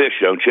clean fish,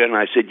 don't you? And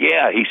I said,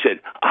 yeah. He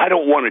said, I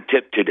don't want to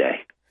tip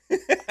today.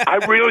 I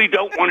really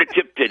don't want to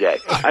tip today.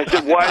 I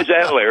said, why is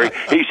that, Larry?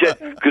 He said,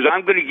 because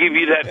I'm going to give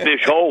you that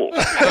fish whole,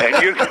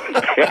 and you're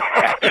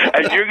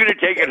going to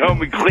take it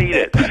home and clean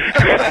it.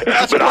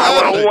 But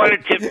I don't want to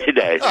tip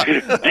today. Do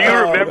you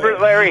remember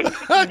it, Larry?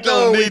 I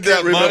don't need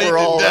that money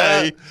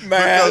today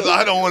because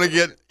I don't want to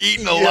get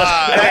eaten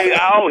alive. Hey,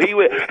 he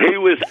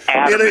was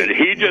adamant.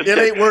 It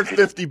ain't worth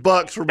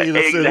 $50 for me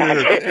to sit here.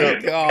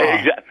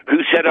 Exactly.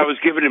 Who said I was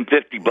giving him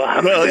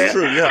 $50? No, that's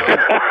true.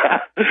 Yeah.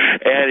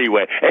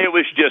 Anyway, it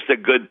was just just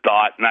a good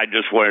thought, and I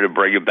just wanted to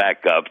bring it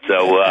back up.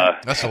 So,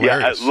 that's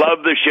hilarious. I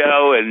love the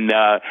show, and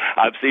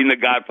I've seen The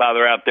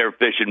Godfather out there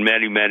fishing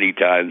many, many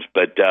times,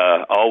 but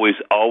always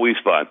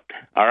fun.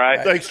 All right?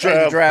 Thanks,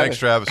 Travis. Thanks,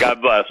 Travis.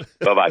 God bless.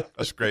 Bye-bye.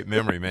 That's a great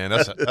memory, man.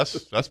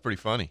 That's pretty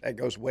funny. That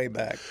goes way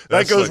back.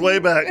 That goes way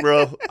back,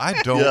 bro.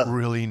 I don't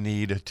really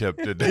need a tip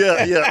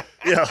today. Yeah.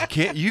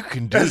 You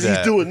can do As that.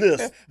 he's doing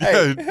this.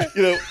 Hey,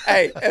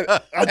 Hey,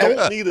 I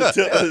don't need a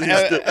tip.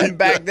 and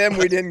back then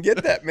we didn't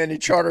get that many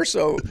charters,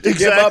 so to Exactly.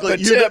 give up a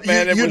tip,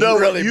 man, it was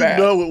really bad.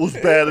 You know it was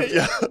bad.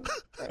 Yeah.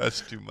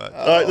 That's too much.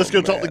 All right, let's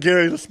go talk to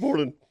Gary this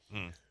morning.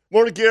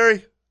 Morning,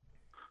 Gary.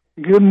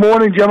 Good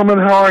morning, gentlemen.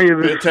 How are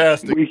you this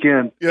Fantastic.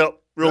 weekend? Yep,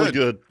 really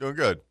good. Doing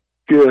good.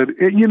 Good.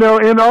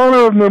 In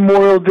honor of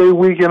Memorial Day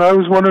weekend, I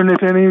was wondering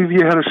if any of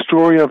you had a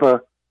story of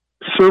a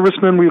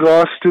serviceman we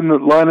lost in the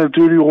line of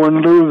duty, or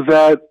in lieu of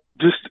that,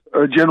 just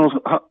a general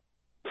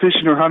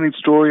fishing or hunting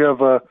story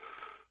of a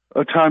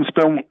time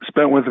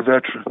spent with a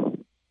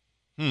veteran.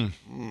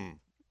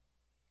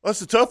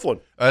 That's a tough one.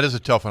 That is a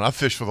tough one. I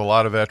fished with a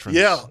lot of veterans.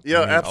 Yeah,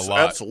 a lot.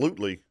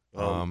 absolutely.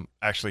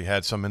 Actually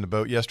had some in the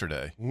boat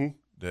yesterday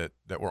that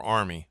were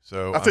Army.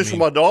 So I fish with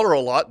my daughter a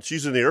lot.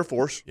 She's in the Air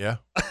Force. Yeah.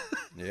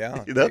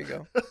 Yeah, You know? there you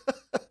go.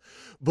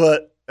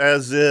 But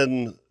as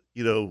in,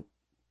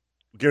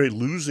 Gary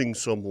losing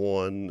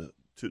someone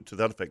to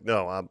that effect.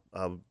 No, I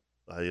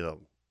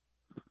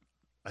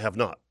have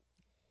not.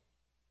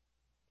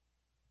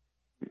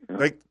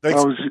 Thanks.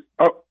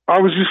 I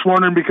was just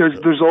wondering because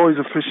there's always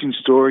a fishing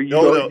story.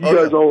 You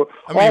guys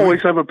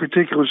always have a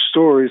particular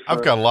story. So.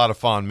 I've got a lot of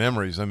fond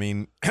memories. I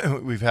mean,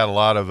 we've had a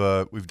lot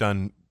of we've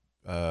done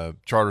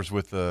charters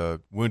with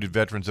Wounded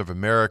Veterans of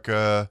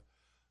America,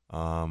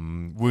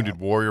 Wounded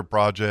Warrior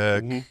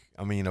Project. Mm-hmm.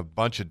 I mean, a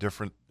bunch of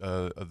different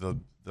of the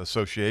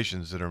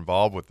associations that are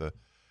involved with the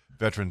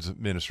Veterans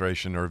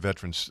Administration or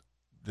veterans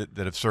that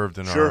have served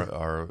in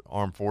our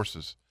armed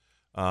forces.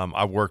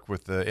 I worked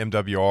with the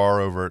MWR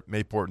over at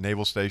Mayport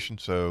Naval Station,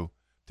 so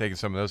taking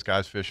some of those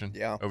guys fishing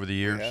over the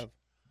years.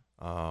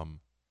 And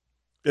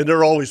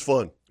they're always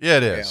fun. Yeah,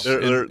 it is. Yeah.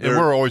 And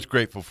we're always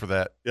grateful for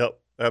that. Yep,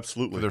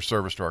 absolutely. For their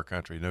service to our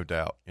country, no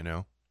doubt,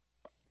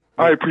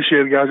 I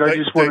appreciate it, guys. I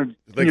just wanted,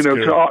 thanks, to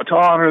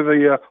honor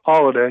the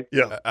holiday.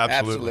 Yeah,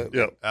 absolutely.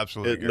 Yeah,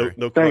 absolutely.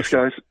 No Thanks,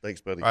 question. guys.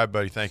 Thanks, buddy. All right,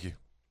 buddy. Thank you.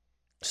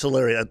 So,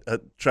 Larry,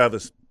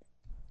 Travis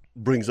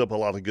brings up a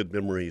lot of good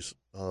memories,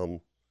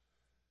 and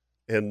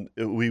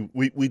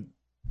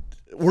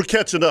we're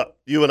catching up,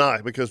 you and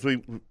I, because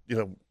we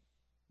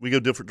go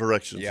different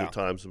directions at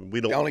times, and we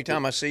don't. The only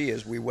time I see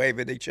is we wave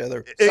at each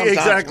other.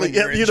 Exactly.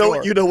 Yeah,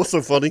 you know what's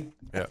so funny?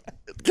 Yeah.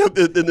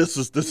 And this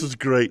is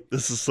great.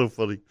 This is so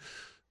funny.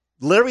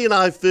 Larry and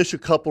I fish a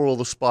couple of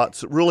the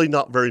spots that really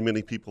not very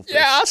many people fish.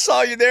 Yeah, I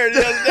saw you there the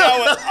other day.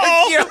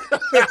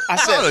 I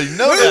said,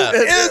 "Who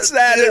is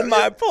that in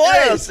my place?"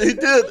 Yes, he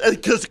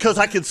did, because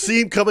I could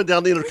see him coming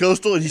down the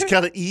intercoastal, and he's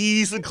kind of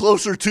easing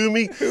closer to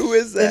me. Who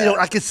is that? And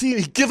I could see him.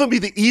 He's giving me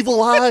the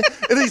evil eye,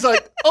 and he's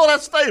like, "Oh,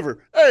 that's Favor."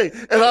 Hey,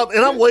 and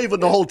I'm waving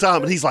the whole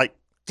time, and he's like,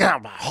 "Get out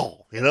of my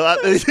hole,"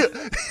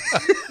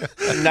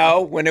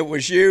 No, when it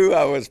was you,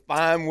 I was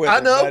fine with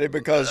it, buddy,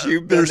 because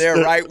you've been there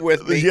right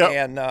with me,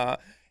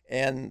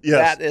 and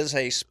that is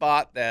a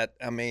spot that,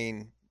 I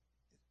mean,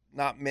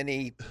 not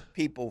many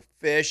people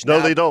fish. No,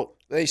 now, they don't.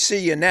 They see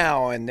you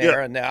now and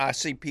there, and I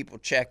see people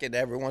check it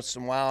every once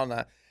in a while,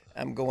 and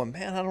I'm going,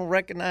 man, I don't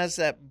recognize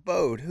that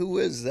boat. Who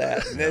is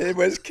that? And it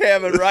was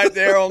Kevin right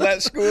there on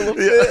that school of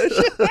fish.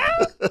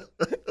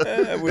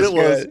 It was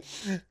good.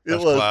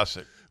 That's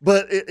classic.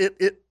 But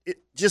it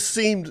just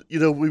seemed, we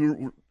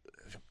were,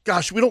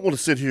 gosh, we don't want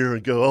to sit here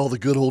and go, oh, the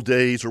good old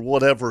days or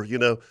whatever,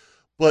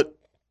 but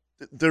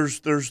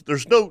there's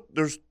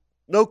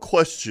no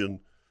question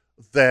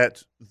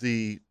that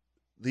the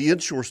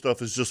inshore stuff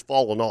has just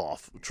fallen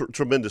off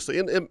tremendously,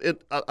 and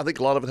I think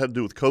a lot of it had to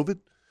do with COVID,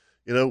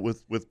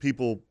 with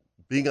people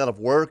being out of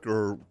work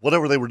or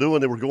whatever they were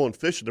doing. They were going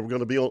fishing. They were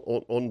going to be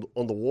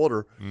on the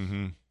water.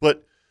 Mm-hmm.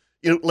 But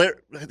Larry,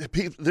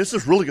 this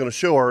is really going to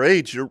show our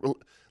age.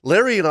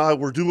 Larry and I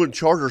were doing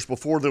charters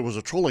before there was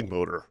a trolling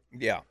motor.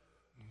 Yeah,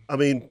 I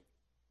mean,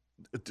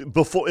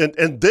 before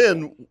and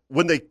then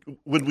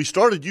when we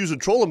started using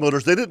trolling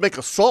motors, they didn't make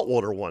a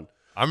saltwater one.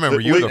 I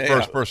remember you were the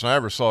first person I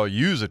ever saw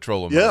use a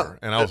trolling motor,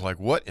 and I was like,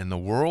 "What in the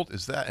world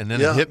is that?" And then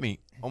it hit me.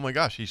 Oh my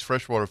gosh, he's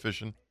freshwater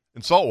fishing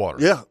in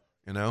saltwater. Yeah,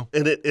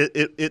 And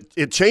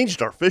it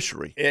changed our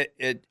fishery.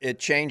 It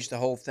changed the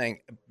whole thing.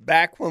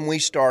 Back when we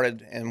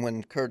started, and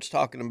when Kurt's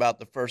talking about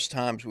the first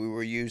times we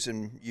were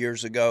using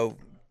years ago,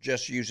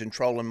 just using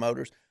trolling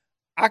motors,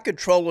 I could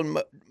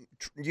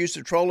use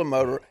the trolling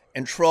motor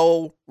and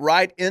troll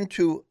right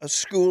into a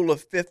school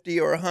of 50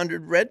 or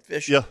 100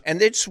 redfish,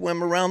 and they'd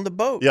swim around the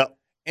boat. Yeah.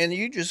 And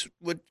you just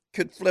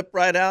could flip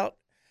right out.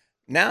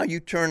 Now you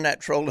turn that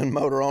trolling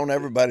motor on,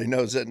 everybody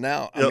knows it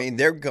now. Yep. I mean,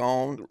 they're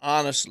gone.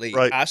 Honestly,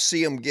 right. I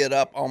see them get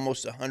up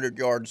almost 100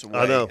 yards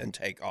away and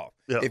take off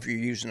if you're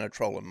using a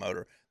trolling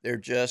motor. They're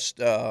just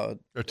they're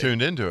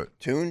tuned into it.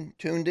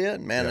 Tuned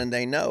in, man, and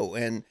they know.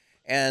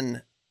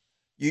 And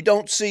you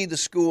don't see the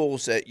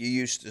schools that you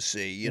used to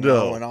see, you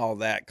know, and all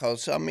that.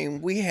 Because, I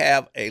mean, we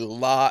have a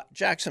lot.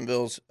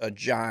 Jacksonville's a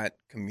giant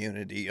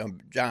community, a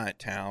giant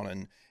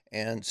town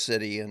and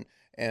city,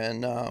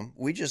 and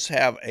we just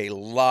have a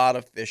lot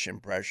of fishing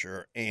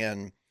pressure.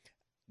 And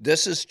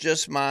this is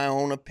just my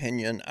own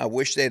opinion. I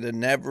wish they'd have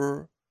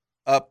never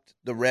upped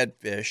the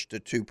redfish to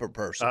 2 per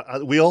person.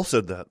 We all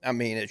said that. I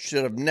mean, it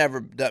should have never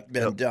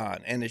been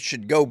done, and it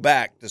should go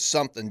back to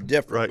something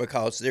different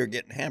because they're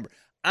getting hammered.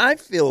 I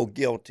feel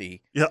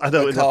guilty I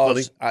know,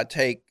 because I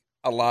take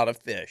a lot of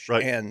fish.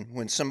 Right. And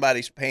when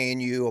somebody's paying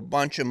you a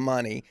bunch of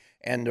money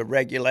and the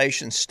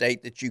regulations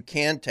state that you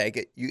can take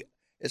it,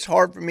 it's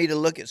hard for me to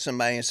look at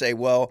somebody and say,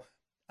 well,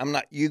 I'm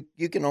not. You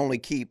can only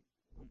keep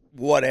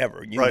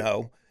whatever, you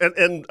know.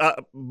 And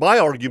my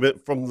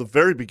argument from the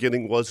very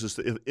beginning is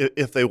that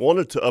if they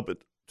wanted to up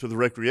it to the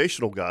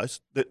recreational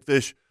guys that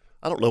fish,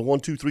 I don't know,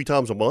 1, 2, 3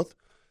 times a month,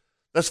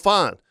 that's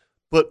fine.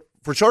 But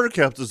for charter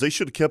captains, they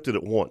should have kept it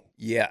at 1.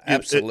 Yeah,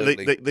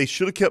 absolutely. They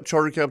should have kept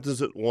charter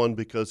captains at 1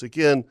 because,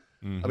 again,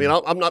 I mean,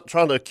 I'm not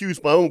trying to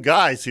accuse my own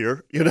guys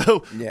here, you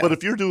know. Yeah. But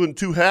if you're doing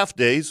 2 half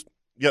days,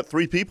 you got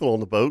 3 people on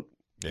the boat,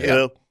 you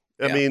know.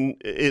 I mean,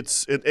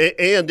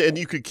 and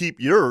you could keep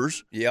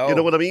yours. Yeah. You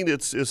know what I mean?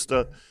 It's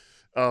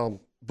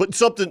but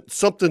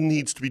something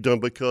needs to be done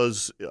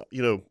because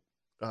you know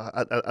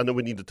I know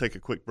we need to take a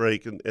quick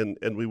break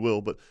and we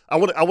will, but I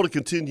want to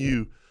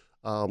continue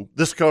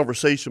this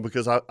conversation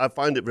because I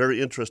find it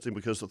very interesting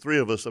because the 3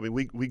 of us, I mean,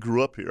 we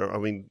grew up here. I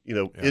mean, you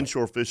know,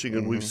 inshore fishing,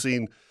 and we've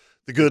seen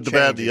the good, the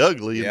bad, the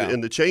ugly,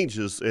 and the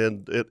changes,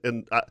 and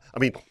I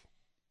mean,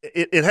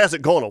 it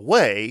hasn't gone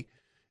away.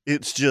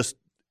 It's just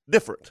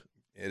different.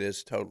 It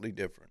is totally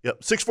different. Yep.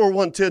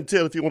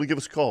 641-1010 if you want to give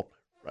us a call.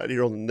 Right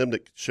here on the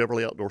Nimnik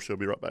Chevrolet Outdoor Show.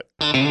 Be right back.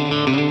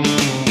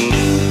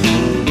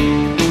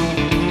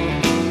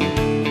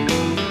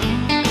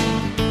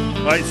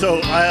 All right,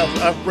 so I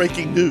have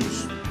breaking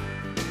news.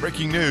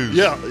 Breaking news.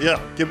 Yeah.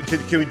 Can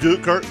we do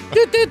it, Kurt?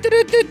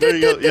 There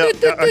you go.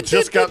 Yeah, I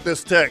just got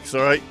this text,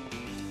 all right?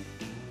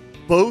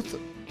 Both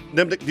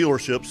Nimnik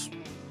dealerships,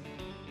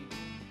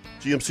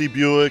 GMC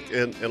Buick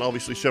and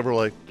obviously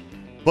Chevrolet,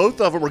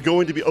 both of them are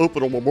going to be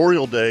open on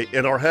Memorial Day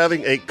and are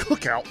having a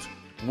cookout.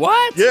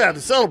 What? Yeah,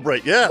 to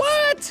celebrate, yes.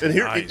 What? And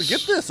here,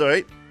 get this, all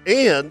right?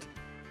 And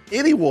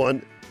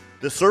anyone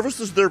that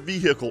services their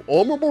vehicle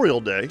on Memorial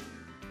Day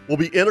will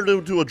be entered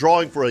into a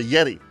drawing for a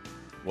Yeti.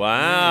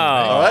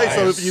 Wow. All right,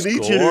 so if you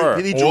need your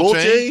oil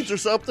change or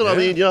something, I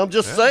mean, I'm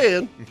just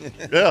saying.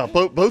 Yeah,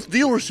 both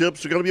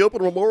dealerships are going to be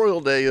open on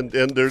Memorial Day, and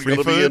they're going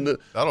to be in the...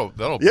 That'll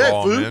draw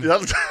them in.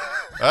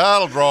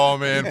 That'll draw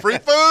them in. Free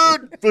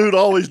food. Food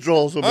always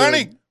draws them in.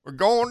 Honey, we're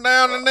going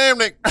down to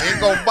Nimnik. Ain't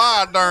going to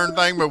buy a darn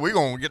thing, but we're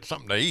going to get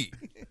something to eat.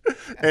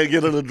 And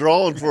get in a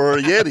drawing for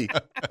a Yeti.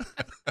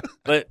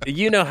 But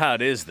you know how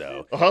it is,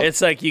 though.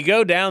 It's like you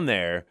go down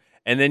there,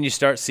 and then you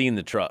start seeing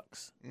the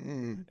trucks.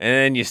 And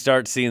then you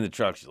start seeing the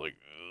trucks. You're like,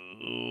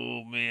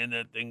 oh, man,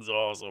 that thing's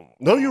awesome.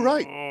 No, you're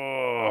right.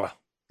 Oh.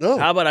 No.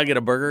 How about I get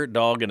a burger,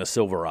 dog, and a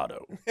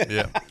Silverado?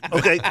 Yeah.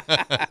 Okay.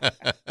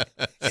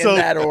 In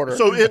that order.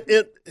 So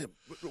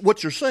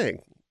what you're saying.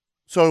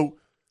 So,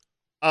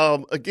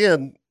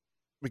 again,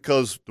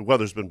 because the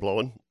weather's been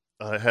blowing,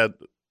 I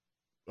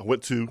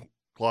went to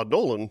Claude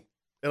Nolan,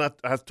 and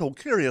I told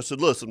Carrie, I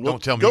said, listen,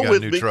 don't tell me go you got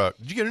with a new truck.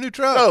 Did you get a new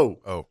truck? No.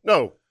 Oh.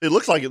 No. It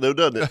looks like it, though,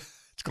 doesn't it?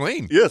 It's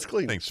clean. Yeah, it's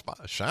clean. Thing's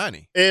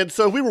shiny. And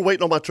so we were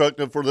waiting on my truck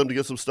for them to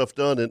get some stuff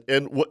done,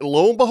 and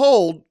lo and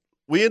behold,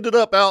 we ended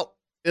up out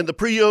in the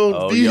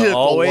pre-owned vehicle you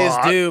always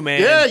lot. do,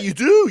 man. Yeah, you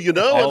do, you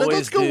know. And then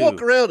let's go do.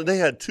 walk around, and they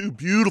had 2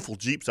 beautiful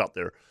Jeeps out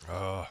there.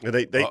 And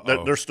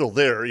they're still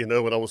there, you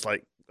know. And I was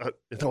like, all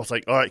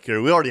right,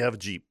 Carrie, we already have a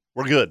Jeep.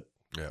 We're good.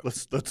 Yeah.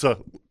 Let's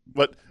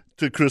but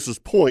to Chris's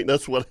point,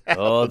 that's what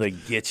happened. Oh, they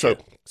get you.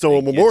 So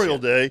on Memorial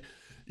Day,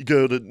 you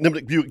go to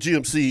Nimnik Buick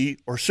GMC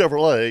or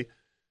Chevrolet,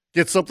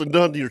 get something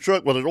done to your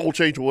truck, whether it's oil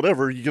change or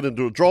whatever, you get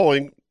into a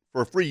drawing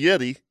for a free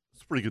Yeti.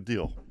 It's a pretty good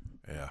deal.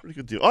 Yeah. Pretty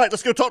good deal. All right,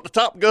 let's go talk to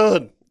Top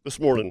Gun this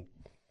morning.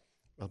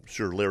 I'm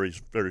sure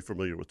Larry's very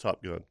familiar with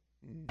Top Gun.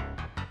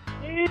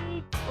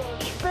 Need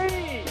for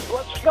speed.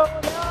 What's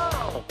going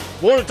on?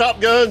 Morning, Top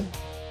Gun.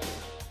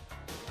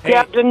 Hey.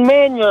 Captain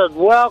Miniard,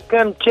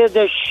 welcome to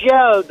the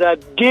show,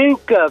 the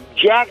Duke of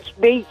Jack's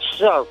Beach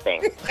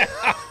Surfing.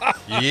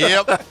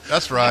 Yep,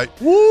 that's right.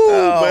 Woo,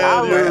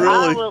 man, you're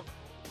really...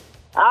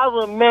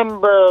 I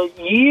remember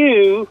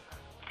you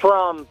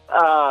from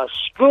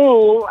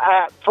school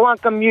at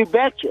Flunkum, You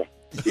Betcha.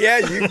 Yeah,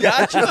 you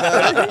got you,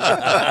 buddy.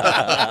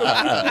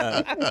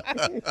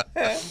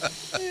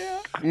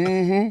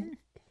 Mm-hmm.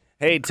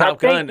 Hey, Top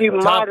Gun.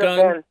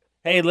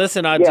 Hey,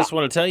 listen, I just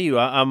want to tell you,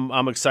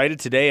 I'm excited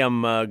today.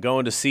 I'm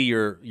going to see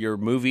your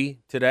movie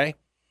today.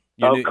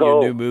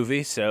 Your new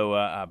movie.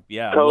 So,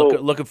 cool.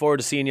 Looking forward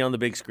to seeing you on the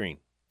big screen.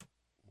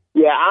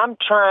 Yeah, I'm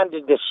trying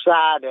to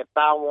decide if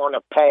I want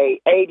to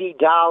pay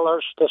 $80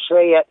 to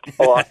see it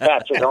or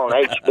catch it on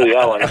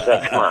HBO in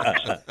 6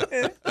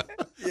 months.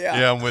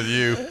 Yeah, I'm with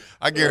you.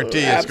 I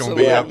guarantee it's going to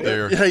be up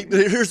there. Hey,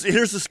 here's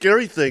the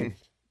scary thing.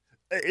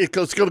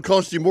 It's going to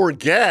cost you more in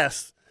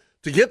gas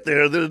to get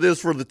there than it is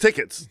for the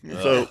tickets.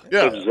 So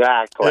yeah,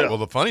 exactly. Yeah. Well,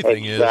 the funny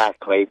thing is,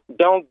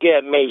 Don't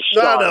get me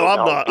started. No,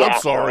 I'm not. I'm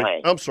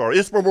gasoline. sorry.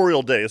 It's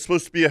Memorial Day. It's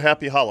supposed to be a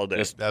happy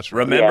holiday. that's right.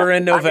 Remember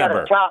in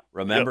November.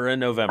 Remember in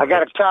November. I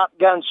got a Top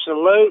Gun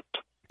salute.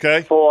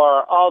 Okay.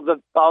 For all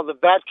the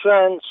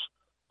veterans,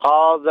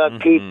 all the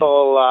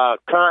people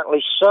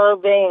currently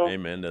serving.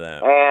 Amen to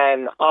that.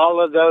 And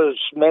all of those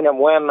men and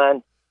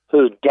women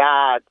who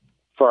died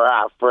for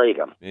our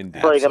freedom.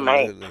 Indeed. Freedom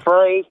ain't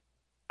free.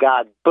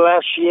 God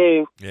bless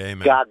you. Yeah,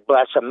 amen. God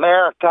bless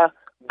America.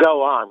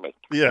 Go Army.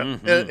 Yeah,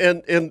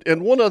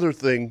 and one other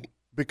thing,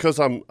 because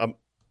I'm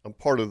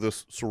part of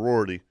this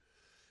sorority,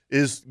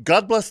 is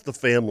God bless the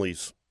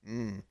families.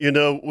 You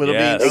know what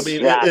I mean?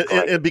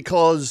 Exactly. And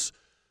because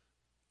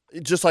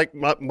just like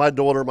my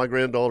daughter, my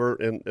granddaughter,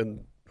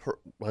 and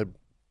my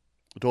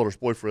daughter's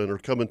boyfriend are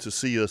coming to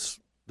see us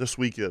this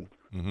weekend.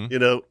 You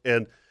know,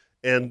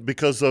 and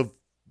because of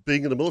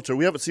being in the military,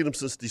 we haven't seen them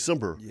since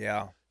December.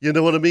 Yeah. You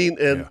know what I mean?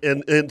 And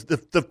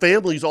the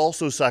families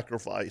also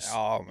sacrifice.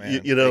 Oh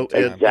man. You know,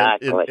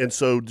 exactly. and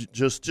so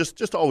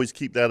just always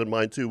keep that in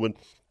mind too.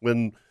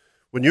 When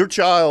your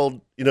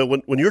child, you know,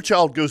 when your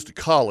child goes to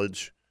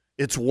college,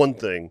 it's one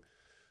thing.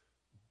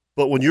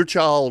 But when your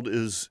child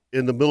is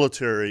in the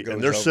military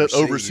and they're sent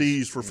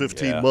overseas for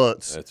 15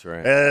 months, that's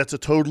right. It's a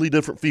totally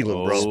different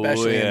feeling, bro.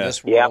 Especially in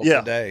this world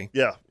today.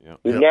 Yeah.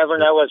 You never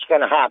know what's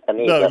going to happen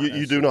either. No,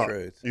 you do not.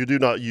 You do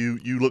not.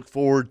 You look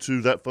forward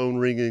to that phone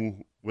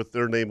ringing with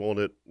their name on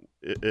it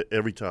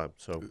every time.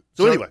 So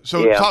anyway.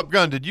 So Top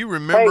Gun, did you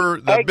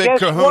remember the big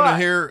kahuna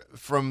here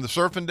from the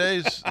surfing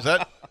days? Is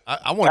that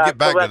I want to get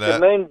back to that.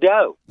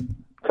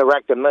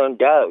 Correct the Moon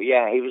Doe.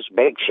 Yeah, he was a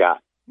big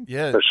shot.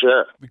 Yeah. For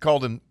sure. We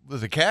called him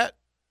the Cat?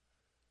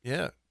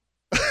 Yeah.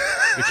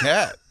 The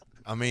Cat.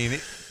 I mean,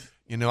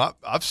 you know,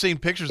 I've seen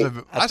pictures of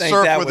him. I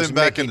surfed with him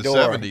back in the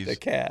 70s. The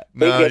Cat.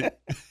 No,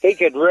 he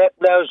could rip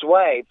those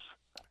waves.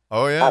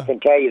 Oh, yeah. I can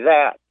tell you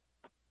that.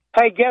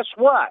 Hey, guess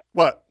what?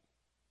 What?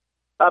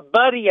 A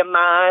buddy of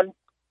mine,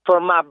 for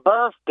my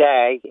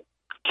birthday,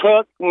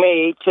 took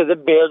me to the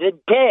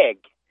Bearded Pig.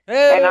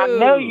 Hey. And I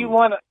know you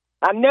want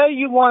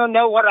to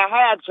know what I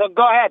had, so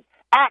go ahead.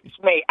 Ask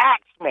me.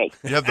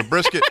 You have the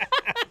brisket.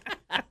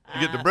 You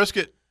get the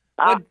brisket?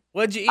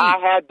 What'd you eat? I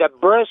had the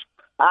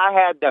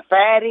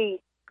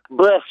fatty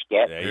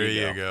brisket. There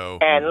you go.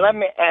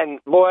 And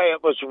boy,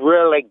 it was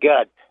really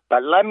good.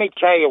 But let me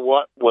tell you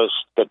what was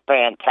the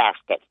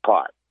fantastic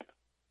part.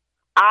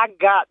 I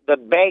got the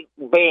baked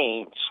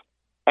beans,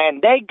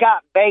 and they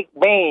got baked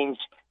beans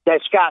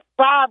that's got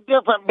 5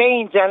 different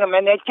beans in them,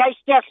 and they taste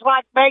just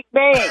like baked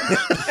beans.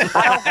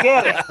 I don't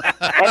get it.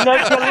 And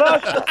they're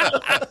delicious.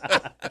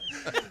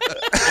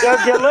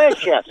 They're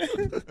delicious.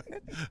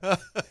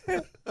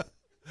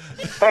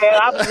 Hey,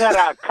 I was at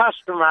a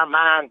customer of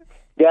mine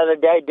the other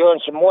day doing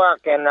some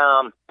work, and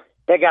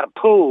they got a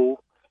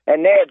pool,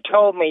 and they had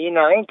told me, you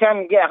know,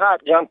 anytime you get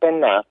hot, jump in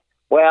there.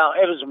 Well,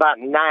 it was about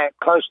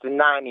close to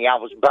 90. I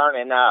was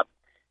burning up,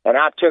 and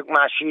I took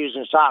my shoes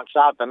and socks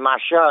off and my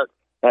shirt,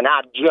 and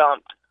I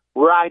jumped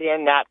right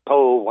in that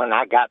pool when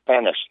I got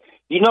finished.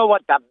 You know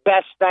what the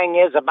best thing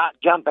is about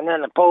jumping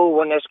in the pool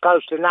when it's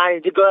close to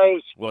 90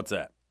 degrees? What's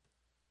that?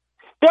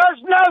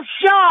 There's no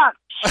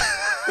sharks!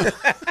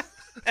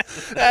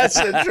 That's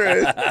the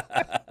truth.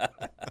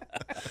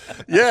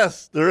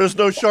 Yes, there is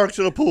no sharks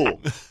in a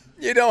pool.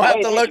 You don't have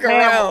to look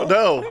around.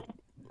 No.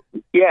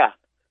 Yeah.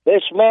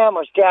 This man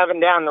was driving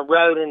down the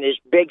road in this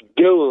big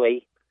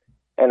dually,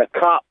 and a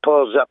cop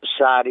pulls up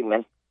beside him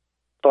and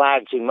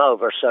flags him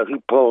over. So he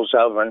pulls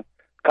over, and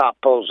cop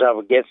pulls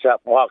over, gets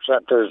up, walks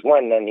up to his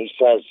window, and he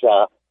says,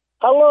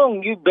 how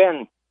long you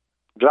been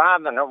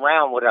driving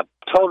around with a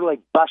totally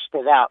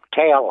busted-out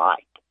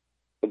taillight?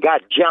 The guy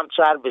jumps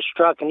out of his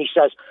truck, and he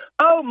says,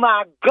 oh,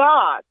 my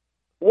God,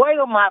 wait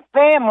till my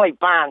family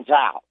finds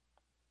out.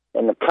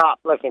 And the cop,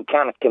 looking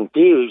kind of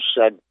confused,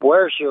 said,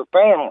 where's your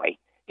family?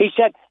 He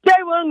said,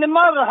 they were in the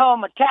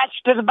motorhome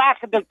attached to the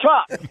back of the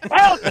truck.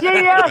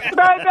 LTS,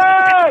 baby!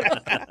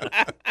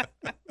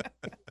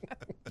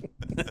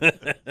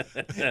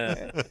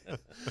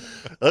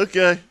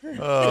 Okay.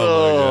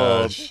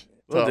 Oh, my gosh.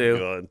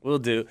 We'll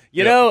do.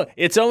 You know,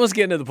 it's almost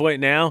getting to the point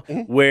now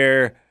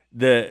where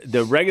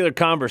the regular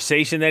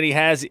conversation that he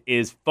has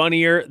is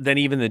funnier than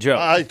even the joke.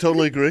 I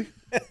totally agree.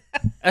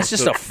 That's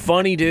just a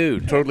funny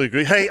dude. Totally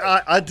agree. Hey,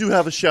 I do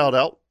have a shout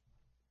out.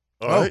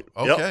 All right.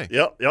 Okay.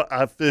 Yep.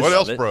 I fished. What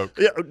else broke?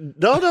 Yeah.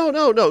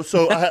 No.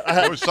 So I had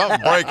there was something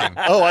breaking.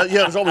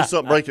 There's always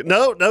something breaking.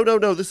 No.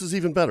 This is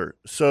even better.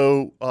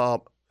 So,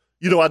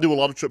 you know, I do a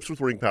lot of trips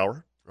with Ring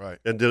Power. Right.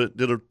 And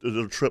did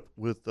a trip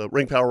with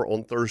Ring Power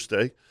on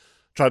Thursday.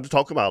 Tried to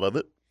talk them out of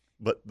it,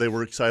 but they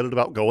were excited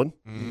about going.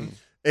 Mm-hmm.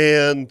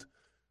 And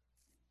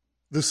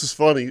this is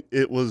funny.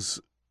 It was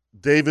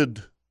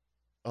David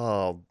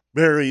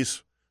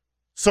Barry's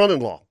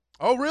son-in-law.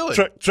 Oh, really?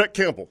 Trek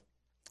Campbell.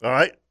 All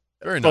right.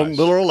 Very nice. From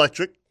Miller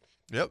Electric.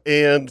 Yep.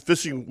 And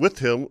fishing with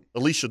him,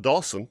 Alicia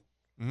Dawson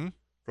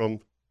from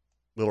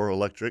Miller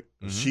Electric.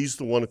 Mm-hmm. She's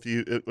the one. If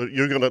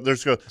you're gonna,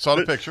 saw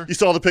the picture. You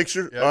saw the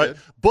picture. Yeah, all right.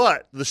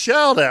 But the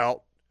shout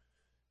out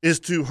is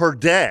to her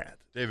dad.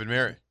 David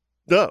Mary.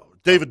 No,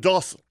 David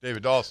Dawson.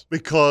 David Dawson.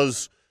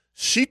 Because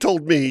she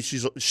told me,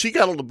 she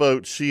got on the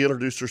boat, she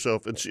introduced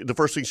herself, and the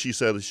first thing she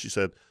said is,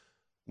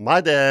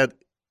 my dad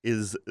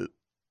is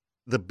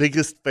the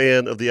biggest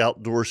fan of the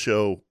outdoor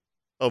show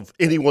of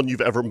anyone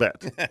you've ever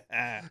met.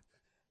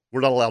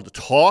 We're not allowed to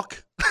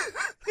talk.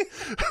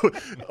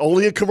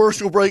 Only in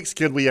commercial breaks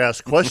can we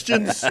ask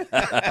questions.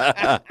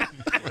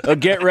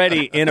 Get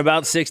ready. In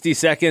about 60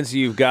 seconds,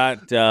 you've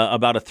got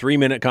about a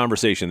 3-minute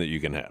conversation that you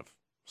can have.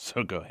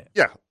 So go ahead.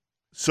 Yeah.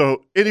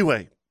 So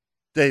anyway,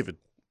 David,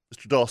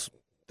 Mr. Dawson,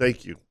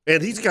 thank you.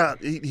 And he's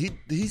got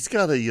he's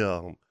got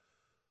a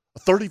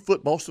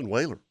 30-foot Boston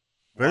whaler.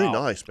 Very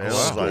nice, man.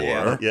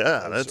 Wow.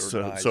 Yeah, that's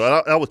nice. So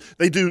I was.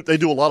 They do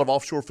a lot of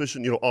offshore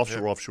fishing.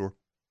 Offshore.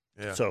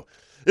 Yeah. So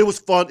it was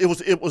fun. It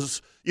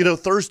was.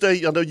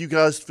 Thursday. I know you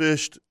guys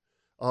fished.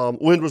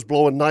 Wind was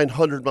blowing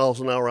 900 miles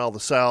an hour out of the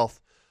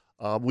south.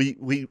 We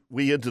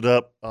ended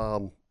up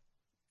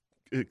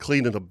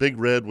cleaning a big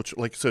red, which,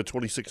 like I said,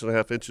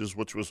 26.5 inches,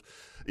 which was,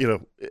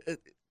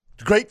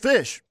 great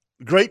fish.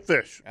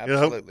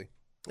 Absolutely.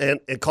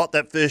 And caught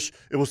that fish.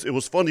 It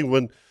was funny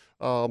when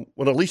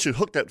Alicia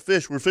hooked that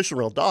fish. We were fishing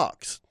around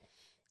docks,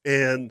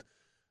 and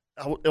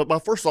my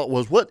first thought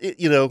was, what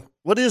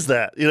is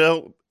that?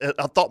 And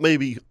I thought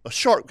maybe a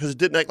shark because it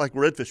didn't act like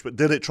redfish, but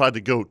then it tried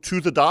to go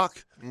to the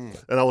dock, and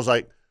I was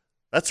like,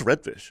 that's a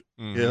redfish,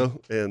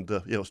 And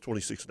it was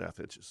 26.5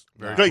 inches.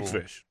 Great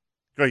fish.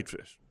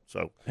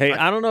 So hey,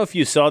 I don't know if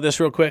you saw this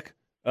real quick.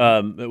 We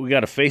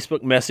got a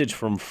Facebook message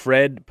from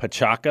Fred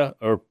Pachaka,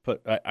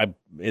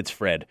 it's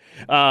Fred.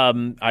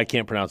 I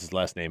can't pronounce his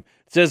last name.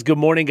 It says, "Good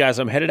morning, guys.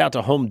 I'm headed out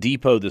to Home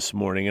Depot this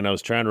morning, and I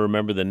was trying to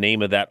remember the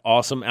name of that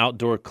awesome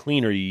outdoor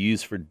cleaner you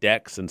use for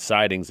decks and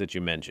sidings that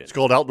you mentioned." It's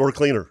called Outdoor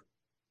Cleaner.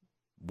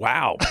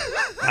 Wow,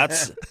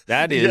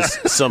 that is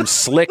some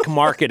slick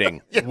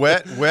marketing.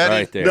 Wet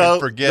right there. No,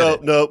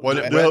 forget no,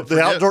 it. No.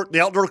 The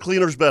outdoor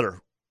cleaner's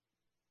better.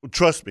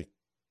 Trust me.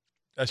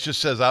 That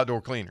just says outdoor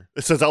cleaner.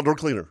 It says outdoor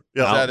cleaner.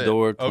 Yeah.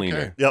 Outdoor cleaner.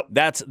 Okay. Yep.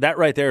 That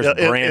right there is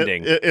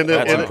branding.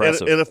 That's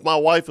impressive. And if my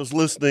wife is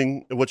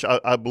listening, which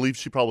I believe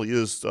she probably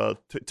is,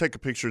 take a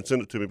picture and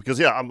send it to me because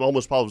I'm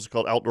almost positive it's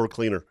called outdoor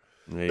cleaner.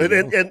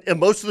 And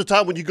most of the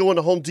time when you go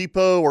into Home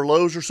Depot or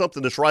Lowe's or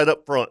something, it's right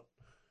up front.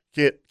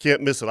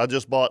 Can't miss it. I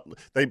just bought.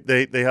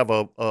 They have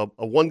a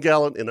 1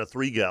 gallon and a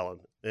 3 gallon,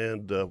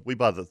 and we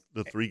buy the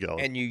 3 gallon.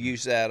 And you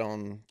use that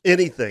on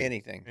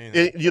anything.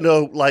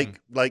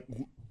 Like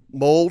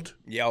mold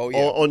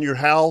on your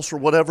house or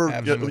whatever.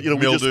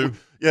 Mildew.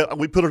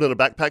 We put it in a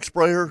backpack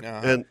sprayer,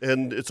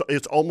 and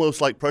it's almost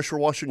like pressure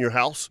washing your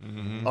house.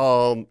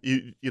 Mm-hmm.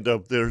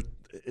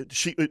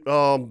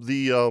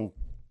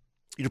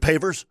 Your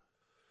pavers.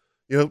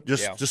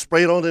 Just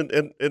spray it on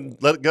and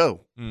let it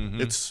go. Mm-hmm.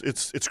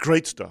 It's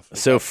great stuff.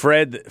 So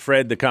Fred,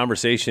 the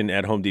conversation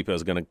at Home Depot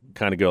is going to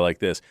kind of go like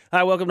this.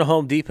 Hi, welcome to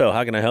Home Depot.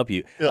 How can I help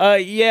you?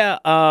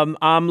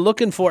 I'm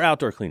looking for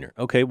outdoor cleaner.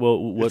 Okay, well,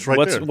 what's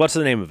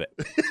the name of it?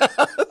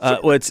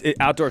 It's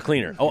outdoor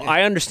cleaner. Oh,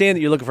 I understand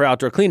that you're looking for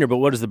outdoor cleaner, but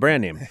what is the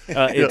brand name?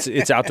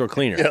 It's outdoor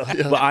cleaner.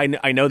 Well, I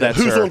know that.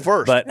 Who's sir, on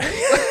first? But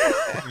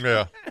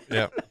yeah.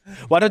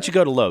 Why don't you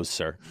go to Lowe's,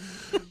 sir?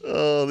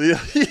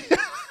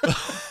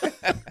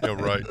 You're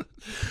right.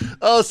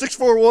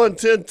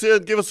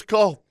 641-1010. Give us a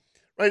call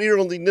right here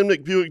on the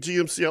Nimnik Buick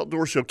GMC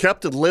Outdoor Show.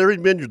 Captain Larry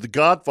Miniard, the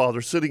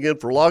Godfather, sitting in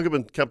for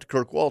Loggeman. Captain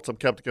Kirk Waltz. I'm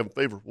Captain Kevin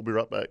Favor. We'll be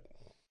right back.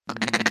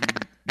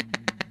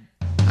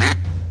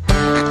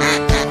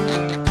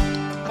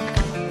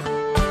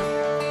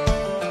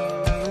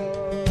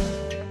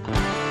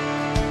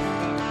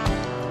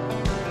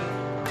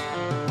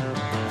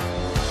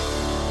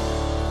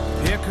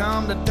 Here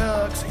come the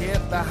ducks,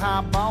 hit the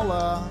high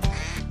baller.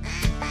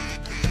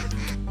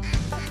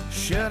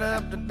 Shut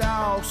up the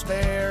dog,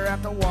 stare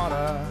at the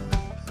water.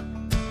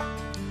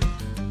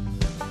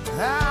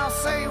 I'll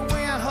say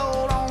wind,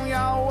 hold on,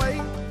 y'all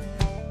wait.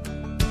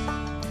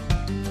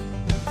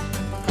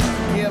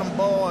 Get 'em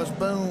boys,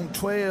 boom,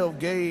 12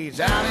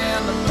 gauge, out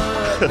in the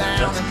mud, down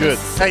That's in good.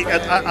 Mississippi.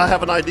 Hey, I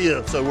have an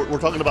idea. So we're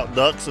talking about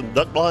ducks and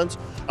duck blinds.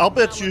 I'll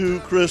bet you,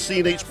 Chris,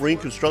 C&H Marine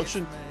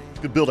Construction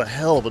could build a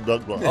hell of a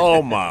duck blind.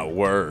 Oh my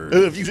word!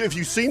 If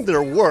you've seen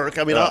their work,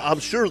 I mean, I'm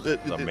sure that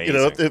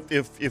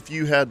if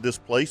you had this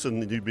place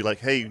and you'd be like,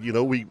 hey,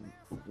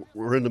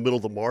 we're in the middle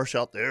of the marsh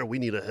out there, we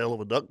need a hell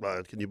of a duck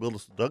blind. Can you build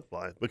us a duck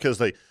blind? Because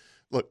they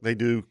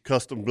do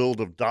custom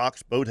build of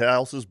docks,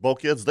 boathouses,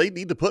 bulkheads. They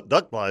need to put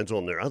duck blinds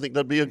on there. I think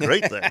that'd be a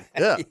great thing.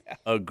 Yeah.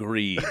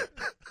 Agreed.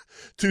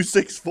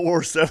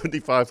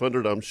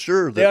 264-7500. I'm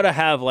sure that they ought to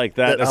have like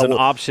that as an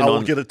option. I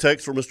will get a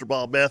text from Mr.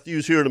 Bob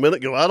Matthews here in a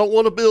minute. I don't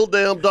want to build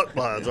damn duck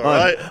blinds. All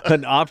right,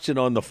 an option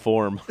on the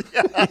form.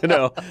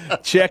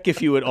 Check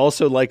if you would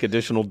also like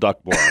additional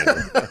duck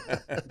blinds.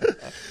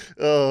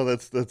 Oh,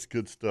 that's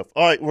good stuff.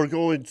 All right, we're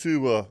going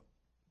to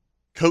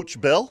Coach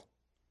Bell.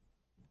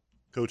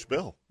 Coach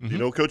Bell. Mm-hmm. Do you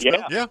know Coach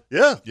Bell? Yeah.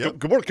 Yep.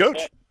 Good morning,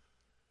 Coach.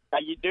 How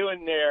you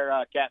doing there,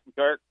 Captain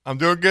Kirk? I'm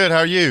doing good. How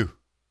are you?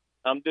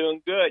 I'm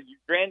doing good. Your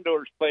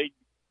granddaughter's played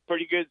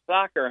pretty good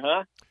soccer,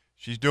 huh?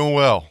 She's doing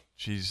well.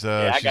 She's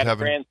I she's got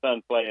having. a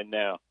grandson playing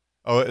now.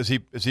 Oh, is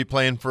he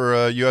playing for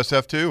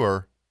USF too,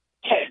 or?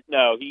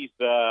 No, he's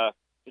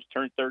just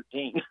turned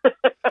 13.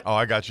 Oh,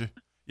 I got you.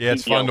 Yeah,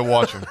 it's fun to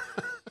watch him.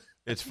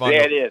 It's fun.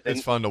 Yeah, it is.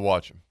 It's fun to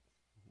watch him.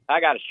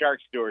 I got a shark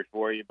story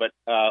for you, but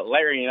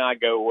Larry and I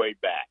go way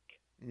back.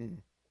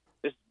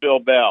 This is Bill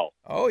Bell.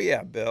 Oh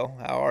yeah, Bill.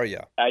 How are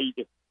you? I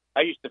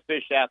used to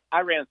fish out.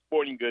 I ran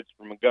sporting goods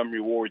for Montgomery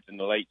Wards in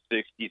the late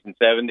 60s and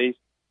 70s.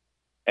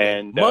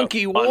 And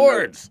Monkey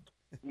Wards.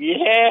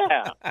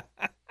 Yeah.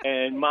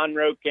 And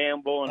Monroe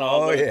Campbell and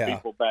all those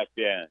people back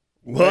then.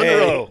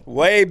 Monroe.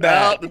 Way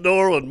back. Out the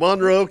door with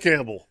Monroe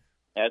Campbell.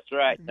 That's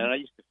right. And I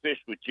used to fish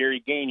with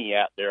Jerry Gainey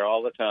out there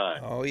all the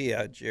time. Oh,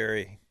 yeah,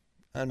 Jerry.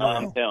 I'm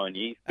telling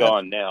you, he's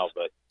gone now.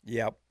 But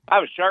yep. I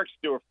have a shark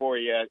story for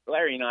you.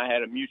 Larry and I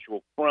had a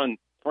mutual friend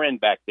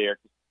back there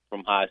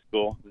from high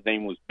school. His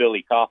name was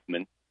Billy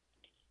Kaufman.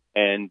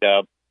 And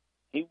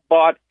he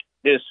bought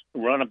this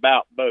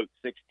runabout boat,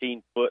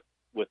 16-foot,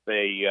 with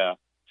a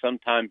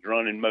sometimes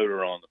running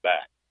motor on the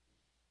back.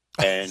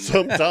 And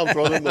sometimes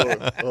running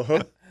motor.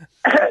 Uh-huh.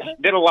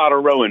 Did a lot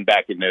of rowing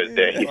back in those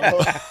days.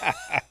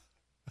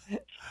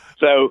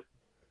 So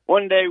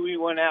one day we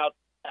went out.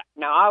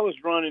 Now, I was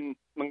running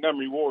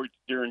Montgomery Wards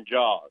during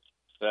Jaws.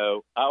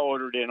 So I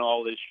ordered in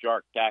all this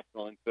shark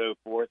tackle and so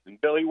forth, and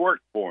Billy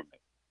worked for me.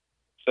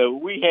 So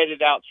we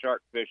headed out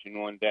shark fishing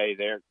one day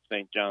there at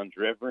St. Johns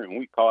River, and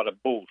we caught a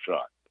bull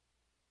shark.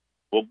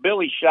 Well,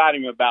 Billy shot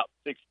him about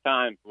 6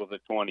 times with a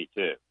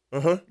 22.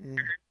 Uh-huh.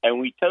 And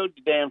we towed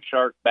the damn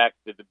shark back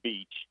to the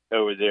beach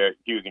over there at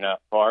Huguenot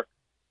Park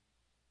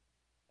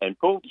and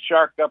pulled the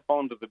shark up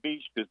onto the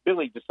beach because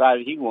Billy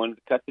decided he wanted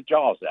to cut the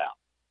jaws out.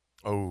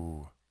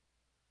 Oh.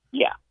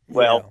 Yeah.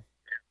 Well,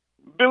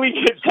 Billy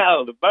gets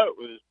out of the boat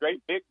with his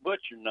great big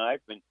butcher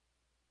knife, and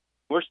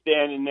we're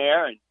standing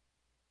there, and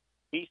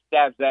he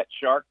stabs that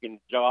shark in the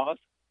jaws.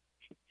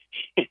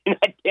 And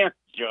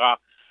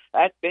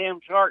that damn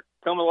shark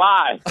come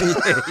alive.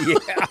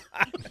 Yeah.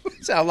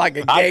 Sound like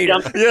a gator.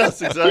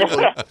 Yes,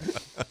 exactly. Yeah.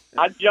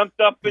 I jumped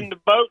up in the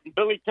boat, and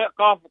Billy took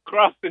off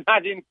across, and I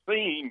didn't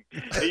see him.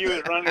 He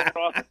was running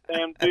across the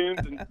damn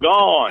dunes and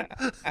gone.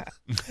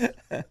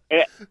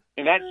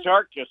 And that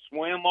shark just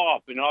swam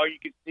off, and all you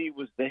could see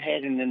was the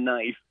head and the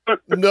knife.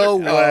 No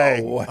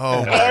way.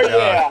 Oh, my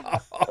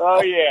God.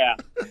 Oh, yeah.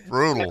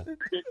 Brutal.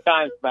 Good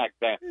times back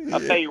then. I'll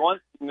tell you one,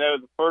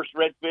 the first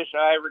redfish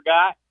I ever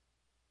got,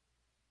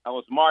 I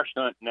was marsh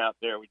hunting out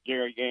there with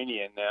Jerry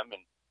Gainey and them,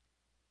 and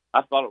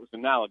I thought it was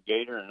an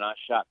alligator, and I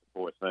shot the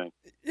poor thing.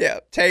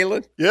 Yeah,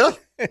 Taylor. Yeah.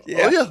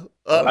 Yeah.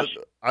 Oh,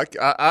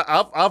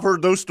 yeah. I've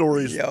heard those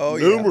stories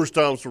numerous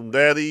times from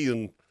Daddy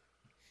and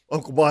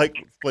Uncle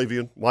Mike,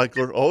 Flavian,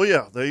 Michler. Oh,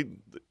 yeah.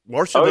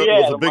 Marsh hunting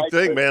was a big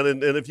thing, man.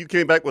 And if you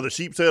came back with a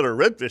sheep's head or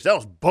a redfish, that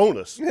was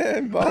bonus. Yeah,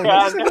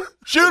 bonus.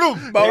 Shoot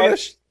him.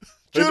 Bonus.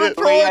 Shoot him,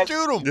 throw it,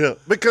 shoot him. Yeah,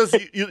 because,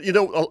 you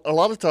know, a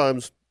lot of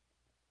times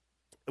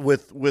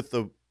with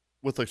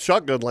a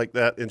shotgun like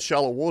that in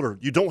shallow water,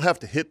 you don't have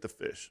to hit the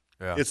fish.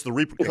 Yeah. It's the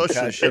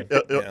repercussion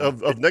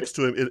of next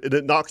to him, and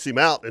it knocks him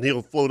out, and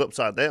he'll float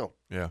upside down.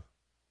 Yeah.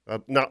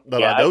 Not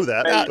that I know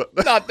that.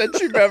 Not that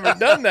you've ever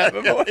done that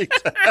before. Yeah,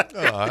 exactly.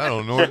 I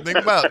don't know anything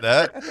about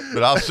that,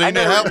 but I've seen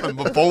it happen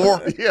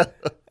before. Yeah.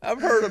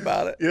 I've heard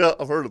about it. Yeah,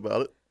 I've heard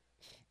about it.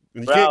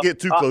 And you can't get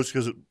too close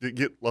because it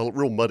get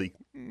real muddy.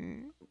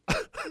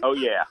 Oh,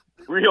 yeah.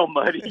 Real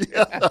muddy.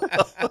 Yeah.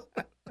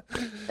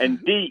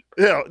 And deep.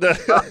 Yeah.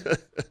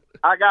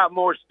 I got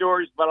more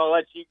stories, but I'll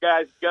let you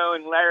guys go.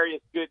 And Larry,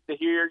 it's good to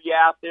hear you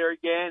out there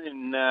again.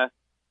 And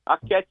I'll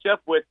catch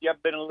up with you.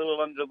 I've been a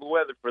little under the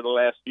weather for the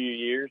last few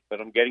years,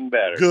 but I'm getting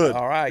better. Good.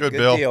 All right. Good, Good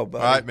Bill. deal,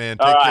 buddy. All right, man.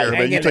 All Take right, care.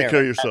 Man, you in take there.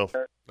 care of yourself.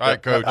 All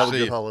right, Coach. Have a See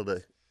good you.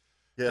 holiday.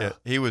 Yeah.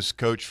 He was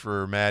coach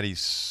for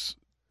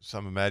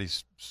some of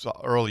Maddie's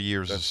early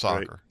years of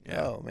soccer. Great.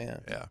 Yeah. Oh,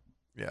 man.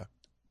 Yeah.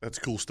 That's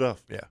cool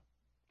stuff. Yeah.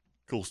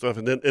 Cool stuff.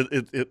 And then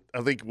it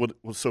I think what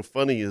was so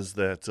funny is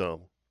that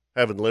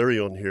having Larry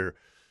on here,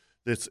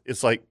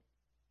 it's like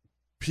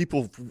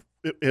people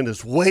and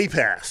it's way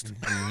past.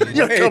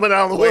 You're coming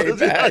out of the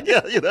woods.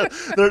 Yeah, you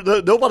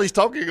know, nobody's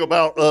talking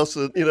about us,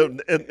 and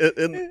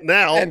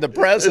now And the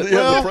present.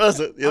 the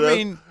present. You know? I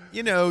mean,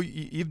 you know,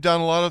 you've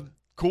done a lot of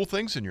cool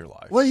things in your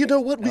life. Well, you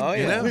know what? We've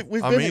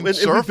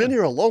surfing. been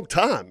here a long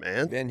time,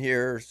 man. Been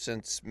here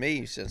since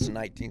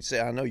 1960.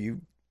 I know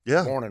you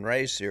Yeah. born and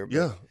raised here.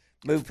 But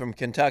moved from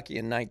Kentucky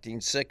in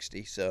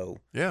 1960. So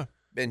Yeah.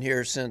 been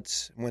here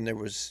since when there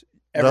was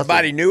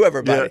everybody knew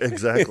everybody. Yeah,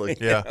 exactly.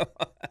 Yeah.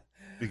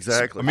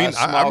 Exactly. I mean, I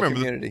small remember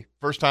community. the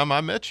first time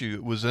I met you,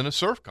 it was in a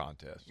surf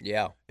contest.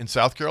 Yeah. In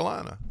South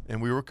Carolina,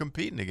 and we were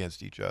competing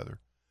against each other.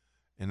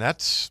 And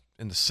that's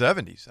in the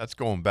 70s. That's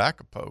going back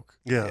a poke.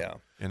 Yeah.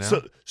 You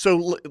know?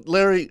 So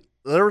Larry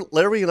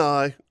and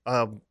I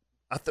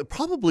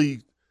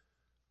probably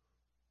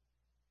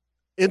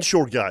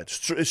inshore guides,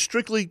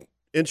 strictly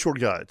inshore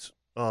guides.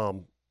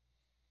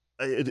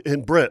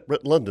 And Brett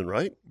London,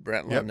 right?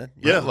 Brett London.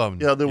 Yeah,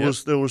 London. yeah. There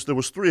was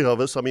 3 of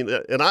us. I mean,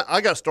 and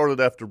I got started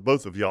after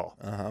both of y'all.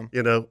 Uh-huh.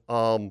 You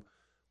know,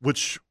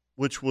 which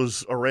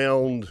was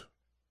around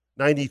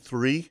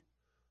 93.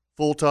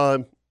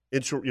 full-time,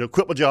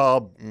 quit my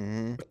job,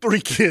 3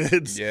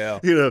 kids. Yeah.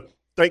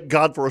 Thank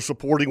God for a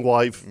supporting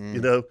wife,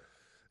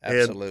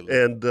 Absolutely.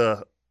 And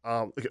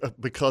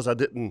because I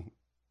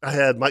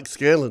had Mike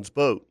Scanlon's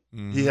boat.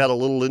 He had a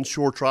little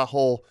inshore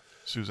tri-hull.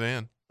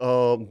 Suzanne.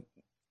 It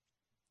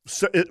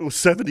was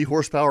 70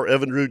 horsepower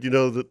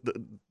Evinrude,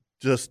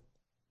 just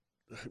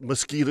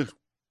mosquito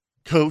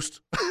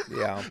coast.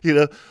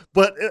 Yeah.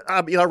 But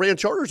I ran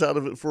charters out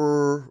of it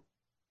for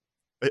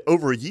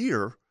over a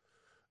year,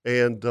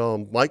 and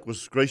Mike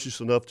was gracious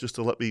enough just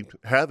to let me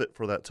have it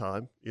for that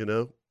time,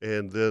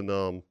 and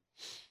then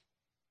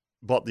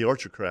bought the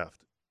Archer Craft.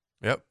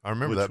 Yep, I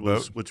remember that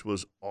boat, which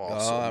was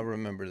awesome. Oh, I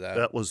remember that.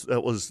 That was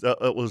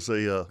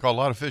a caught a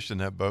lot of fish in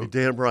that boat.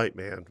 Damn right,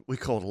 man. We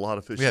caught a lot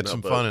of fish. We had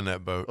some fun in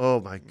that boat. Oh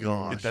my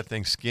gosh, get that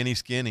thing skinny.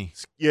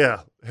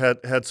 Yeah,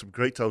 had some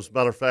great times.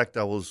 Matter of fact,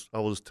 I was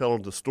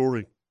telling the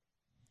story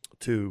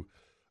to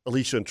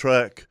Alicia and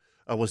Trek.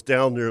 I was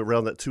down there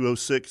around that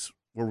 206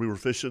 where we were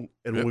fishing,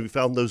 and when we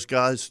found those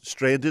guys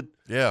stranded,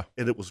 and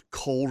it was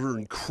colder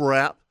and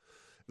crap.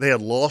 They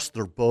had lost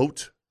their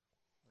boat.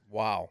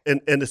 Wow. And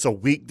it's a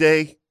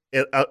weekday.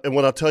 And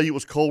when I tell you it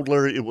was cold,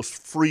 Larry, it was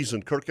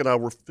freezing. Kirk and I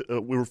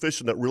we were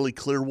fishing that really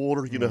clear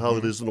water. You know how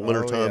it is in the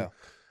wintertime.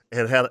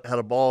 And had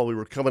a ball. We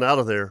were coming out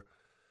of there.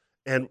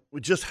 And we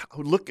just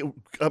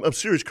I'm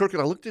serious. Kirk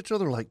and I looked at each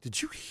other like,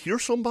 did you hear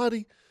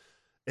somebody?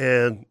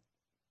 And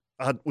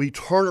we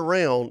turned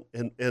around,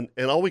 and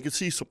all we could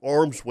see some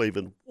arms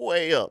waving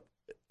way up.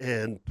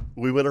 And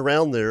we went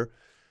around there.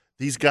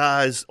 These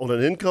guys on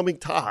an incoming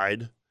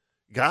tide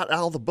got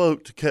out of the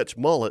boat to catch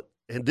mullet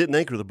and didn't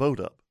anchor the boat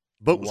up.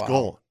 Boat was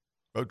gone.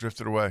 Boat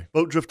drifted away.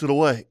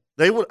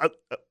 They would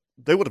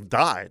have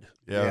died.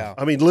 Yeah.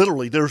 I mean,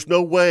 literally, there's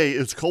no way,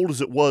 as cold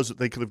as it was, that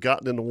they could have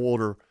gotten in the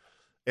water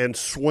and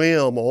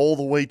swam all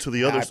the way to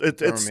the other.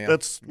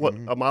 That's what,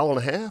 a mile and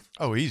a half?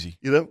 Oh, easy.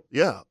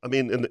 Yeah. I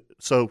mean,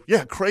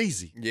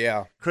 crazy.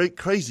 Yeah.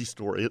 Crazy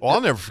story. Well,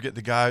 I'll never forget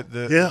the guy with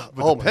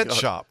the pet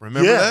shop.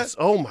 Remember that?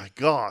 Oh my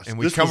gosh. And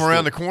we come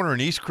around the corner in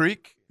East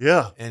Creek.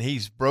 Yeah. And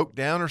he's broke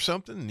down or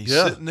something, and he's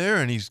sitting there,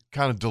 and he's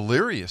kind of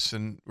delirious,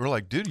 and we're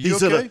like, dude, you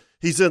okay?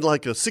 He's in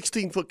like a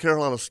 16-foot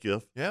Carolina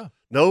skiff. Yeah.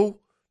 No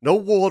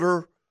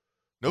water.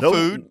 No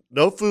food.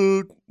 No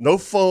food. No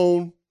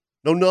phone.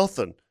 No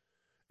nothing.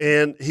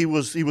 And he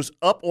was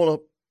up on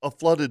a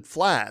flooded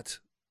flat,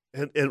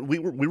 and we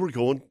were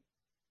going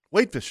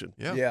wade fishing.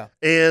 Yeah. Yeah.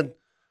 And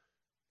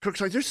Kirk's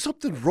like, there's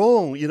something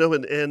wrong,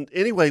 and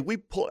anyway,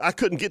 I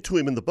couldn't get to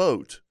him in the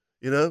boat,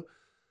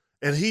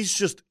 and he's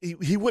just,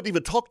 he wouldn't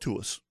even talk to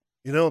us.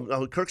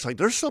 Kirk's like,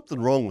 there's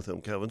something wrong with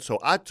him, Kevin. So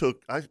I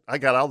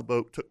got out of the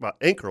boat, took my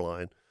anchor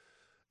line,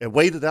 and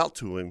waded out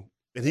to him.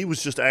 And he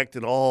was just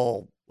acting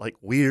all like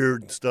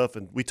weird and stuff.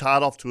 And we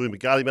tied off to him and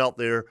got him out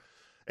there.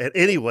 And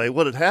anyway,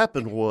 what had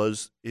happened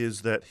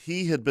is that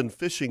he had been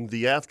fishing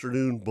the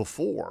afternoon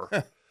before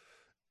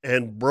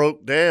and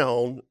broke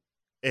down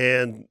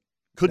and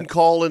couldn't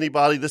call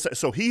anybody.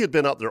 So he had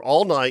been out there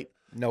all night.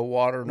 No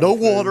water. No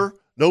water.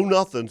 No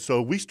nothing.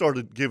 So we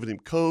started giving him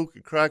Coke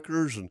and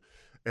crackers and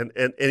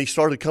he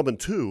started coming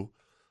to.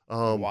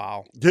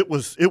 Wow. It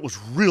was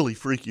really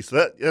freaky.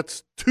 So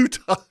that's 2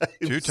 times.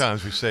 2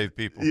 times we saved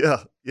people.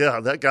 Yeah.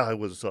 That guy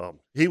was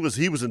he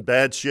was in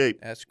bad shape.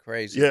 That's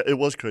crazy. Yeah, it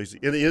was crazy.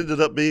 And he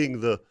ended up being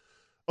the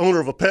owner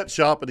of a pet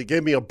shop, and he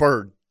gave me a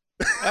bird.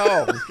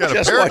 Oh,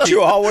 just what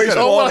you always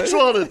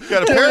wanted.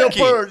 Got a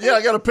parakeet. Yeah,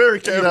 I got a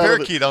parakeet. Got a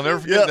parakeet. I'll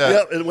never forget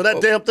that. Yeah, and when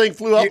that damn thing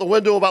flew out the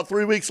window about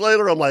 3 weeks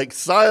later, I'm like,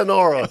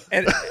 sayonara.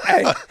 And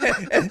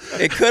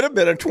it could have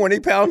been a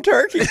 20-pound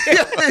turkey.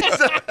 Yeah,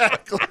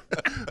 exactly.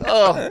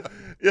 Oh,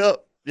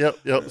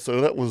 yep.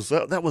 So that was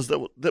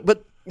that.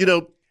 But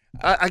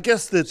I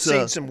guess that's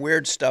seen some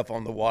weird stuff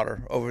on the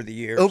water over the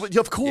years.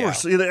 Of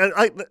course.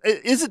 Yeah.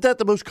 Isn't that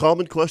the most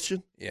common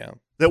question? Yeah.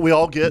 That we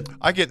all get?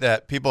 I get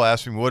that. People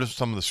ask me, what are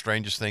some of the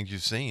strangest things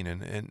you've seen?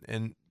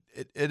 And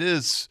it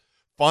is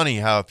funny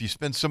how if you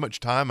spend so much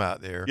time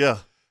out there,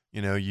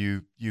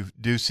 you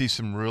do see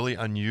some really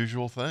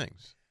unusual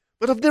things.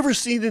 But I've never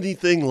seen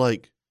anything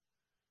like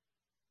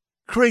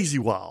crazy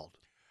wild.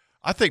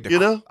 I think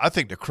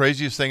the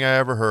craziest thing I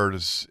ever heard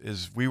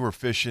is we were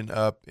fishing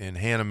up in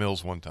Hannah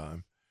Mills one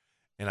time,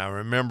 and I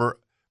remember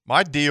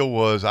my deal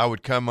was I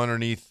would come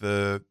underneath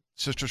the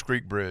Sisters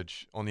Creek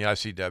Bridge on the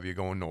ICW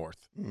going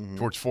north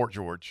towards Fort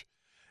George,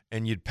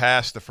 and you'd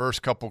pass the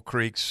first couple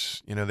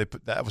creeks.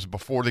 That was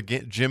before the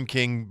Jim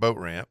King boat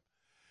ramp,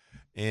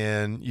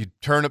 and you'd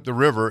turn up the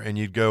river and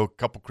you'd go a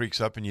couple creeks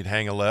up and you'd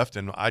hang a left,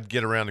 and I'd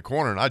get around the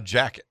corner and I'd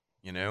jack it,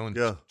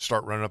 and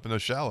start running up in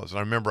those shallows. And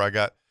I remember I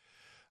got,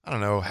 I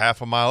don't know,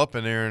 half a mile up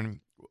in there, and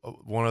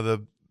one of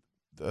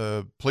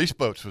the police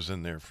boats was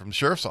in there from the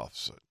sheriff's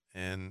office,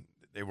 and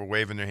they were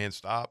waving their hands,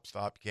 stop,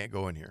 you can't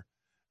go in here.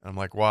 And I'm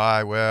like,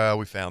 why? Well,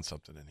 we found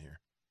something in here.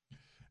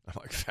 I'm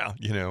like, found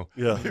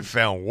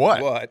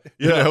what? What?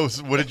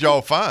 What did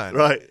y'all find?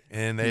 Right.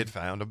 And they had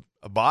found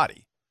a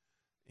body.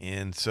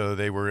 And so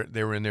they were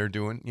in there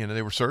doing,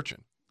 they were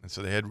searching. And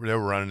so they were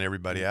running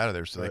everybody out of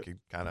there so they could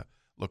kind of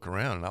look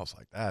around, and I was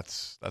like,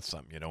 that's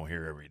something you don't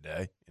hear every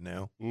day, you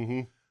know.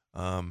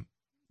 Mm-hmm.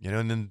 You know,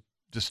 and then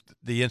just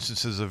the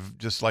instances of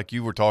just like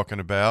you were talking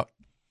about,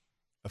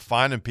 of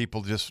finding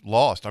people just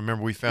lost. I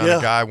remember we found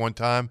a guy one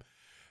time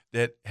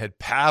that had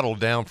paddled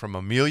down from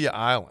Amelia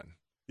Island.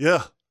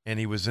 Yeah. And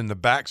he was in the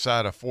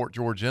backside of Fort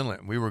George Inlet.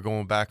 And we were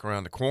going back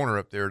around the corner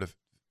up there to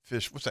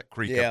fish. What's that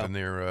creek up in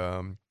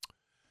there?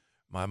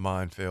 My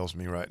mind fails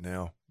me right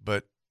now.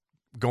 But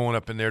going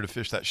up in there to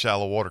fish that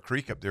shallow water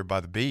creek up there by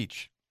the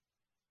beach.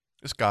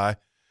 This guy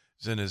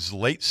is in his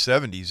late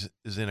 70s,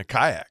 is in a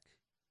kayak.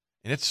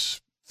 And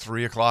it's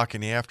 3 o'clock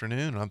in the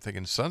afternoon. And I'm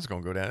thinking the sun's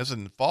going to go down. It's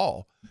in the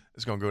fall.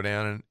 It's going to go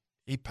down. And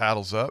he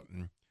paddles up.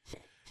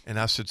 And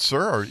I said,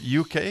 "Sir, are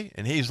you okay?"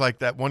 And he's like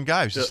that one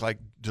guy who's just like,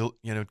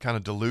 kind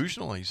of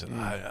delusional. He said,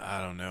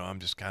 I don't know. I'm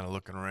just kind of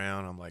looking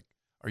around. I'm like,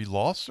 "Are you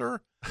lost,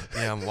 sir?"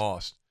 "Yeah, I'm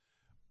lost."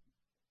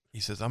 He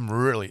says, I'm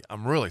really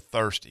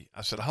thirsty.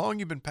 I said, "How long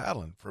you been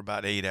paddling?" "For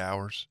about 8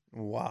 hours."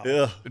 Wow.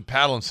 Yeah. "Been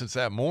paddling since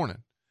that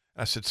morning."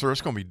 I said, "Sir,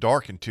 it's going to be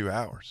dark in 2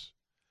 hours."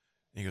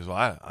 He goes,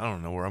 "Well, I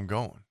don't know where I'm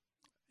going."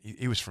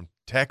 He was from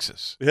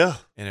Texas. Yeah.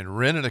 And had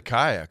rented a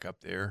kayak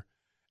up there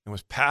and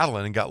was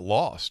paddling and got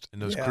lost in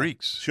those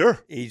creeks.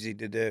 Sure. Easy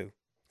to do.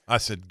 I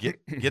said,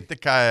 get the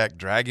kayak,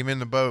 drag him in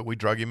the boat. We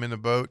drug him in the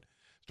boat,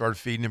 started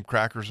feeding him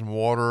crackers and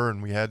water,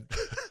 and we had,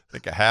 I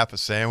think, half a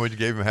sandwich,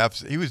 gave him half.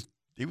 He was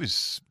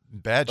in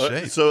bad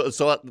shape.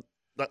 So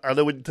I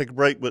know we didn't take a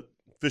break, but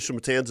fishing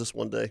Matanzas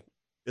one day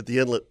at the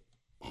inlet,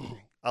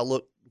 I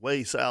looked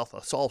way south. I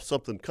saw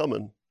something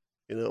coming,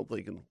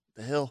 thinking,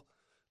 the hell?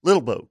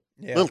 Little boat,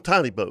 little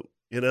tiny boat,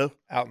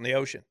 Out in the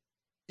ocean.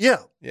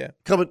 Yeah. Yeah.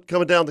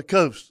 Coming down the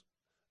coast.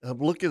 I'm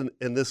looking,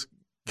 and this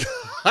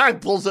guy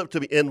pulls up to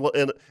me in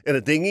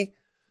a dinghy,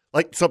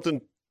 like something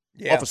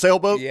off a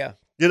sailboat. Yeah.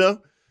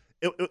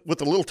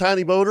 With a little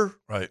tiny motor.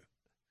 Right.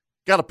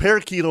 Got a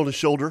parakeet on his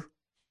shoulder.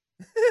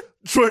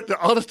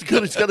 Honest to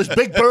goodness, he's got this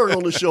big bird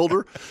on his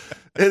shoulder.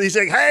 And he's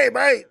saying, "Hey,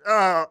 mate,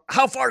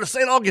 how far to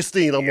St.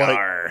 Augustine?" I'm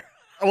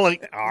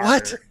like,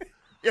 "What?"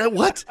 Yeah,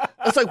 what?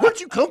 I was like, "Where'd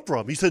you come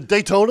from?" He said,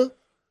 "Daytona."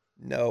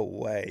 No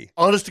way.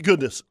 Honest to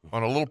goodness.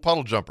 On a little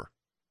puddle jumper.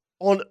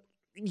 A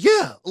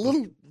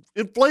little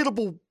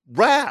inflatable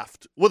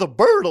raft with a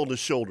bird on his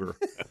shoulder.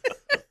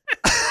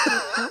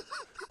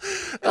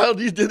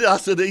 I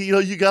said,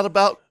 "You got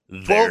about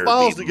 12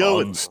 miles to go."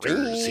 And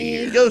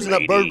he goes, and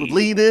that bird would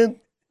lean in.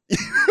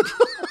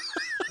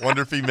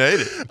 Wonder if he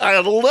made it.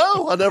 I don't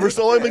know. I never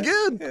saw him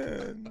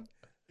again.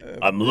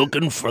 I'm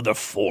looking for the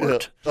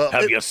fort.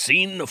 Have you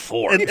seen the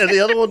fort? And the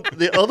other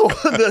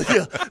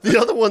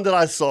one that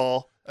I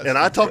saw. And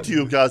I talked to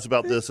you guys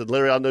about this, and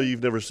Larry, I know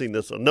you've never seen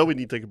this. I know we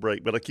need to take a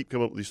break, but I keep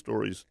coming up with these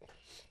stories.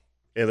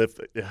 And if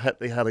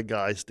they had a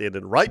guy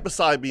standing right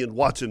beside me and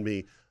watching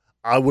me,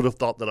 I would have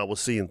thought that I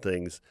was seeing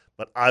things.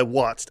 But I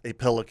watched a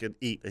pelican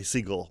eat a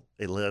seagull,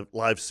 a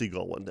live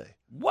seagull one day.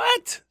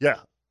 What? Yeah.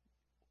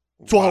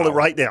 Swallowed it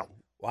right now.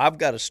 Well, I've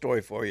got a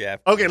story for you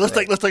after. Okay, let's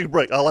take a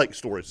break. I like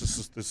stories.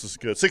 This is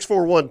good.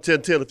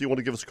 641-1010 if you want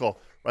to give us a call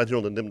right here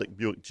on the Nimnick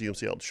Buick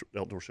GMC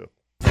Outdoor Show.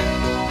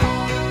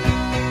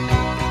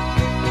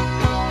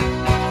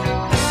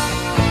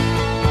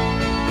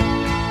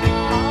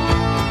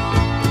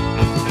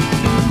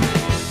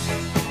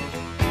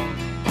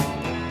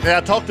 Yeah,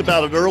 I talked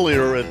about it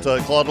earlier at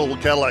Claude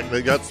Cadillac.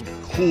 They got some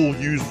cool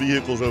used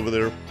vehicles over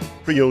there,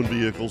 pre-owned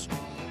vehicles.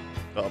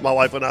 My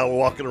wife and I were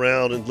walking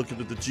around and looking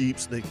at the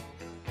Jeeps. They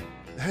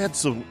had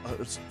some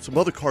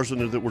other cars in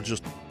there that were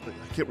just, I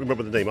can't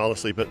remember the name,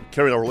 honestly, but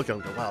Carrie and I were looking at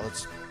them and go, wow,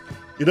 that's,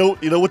 you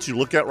know what you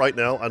look at right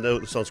now? I know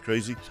it sounds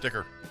crazy.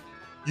 Sticker.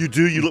 You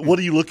do. What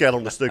do you look at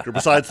on the sticker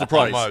besize the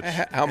price?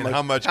 How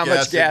much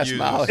gas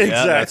miles? Exactly.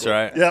 Yeah, that's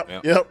right.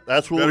 Yep.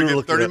 That's what Better we were get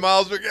looking 30 at.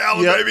 miles per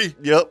gallon, baby.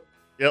 Yep.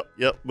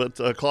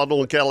 But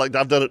Claude Cadillac,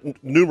 I've done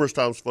it numerous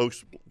times,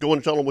 folks. Go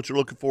and tell them what you're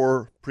looking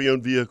for,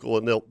 pre-owned vehicle,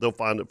 and they'll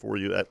find it for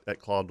you at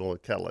Claude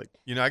Cadillac.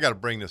 I got to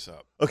bring this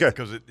up. Okay.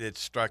 Because it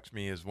strikes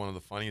me as one of the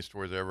funniest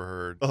stories I ever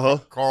heard. Uh-huh.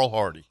 Carl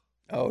Hardy.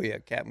 Oh, yeah,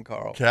 Captain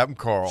Carl. Captain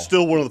Carl.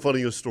 Still one of the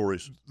funniest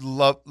stories.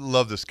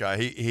 Love this guy.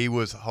 He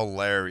was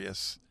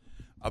hilarious.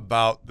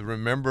 About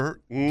remember,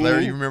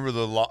 Larry, you remember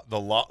the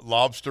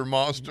lobster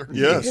monster?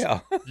 Yes. Yeah.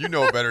 You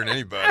know it better than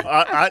anybody.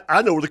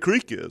 I know where the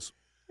creek is.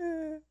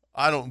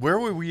 Where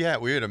were we at?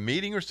 We were at a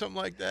meeting or something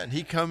like that, and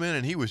he come in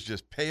and he was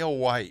just pale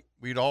white.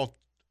 We'd all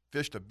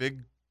fished a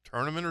big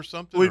tournament or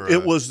something.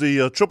 It was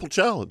the Triple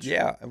Challenge.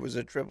 Yeah, it was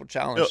a Triple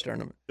Challenge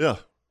tournament. Yeah.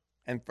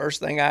 And first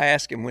thing I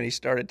asked him when he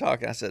started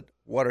talking, I said,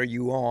 "What are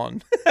you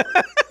on?"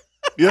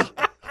 Yeah.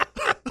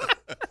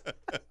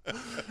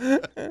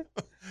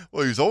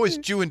 Well, he was always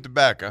chewing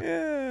tobacco.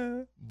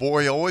 Yeah.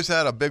 Boy, he always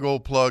had a big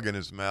old plug in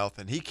his mouth,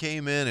 and he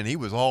came in and he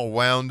was all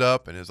wound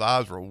up, and his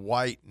eyes were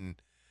white, and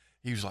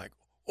he was like,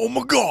 oh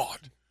my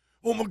God,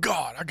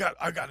 I got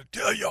to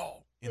tell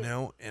y'all,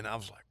 And I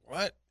was like,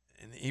 what?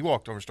 And he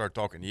walked over and started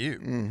talking to you.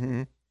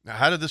 Mm-hmm. Now,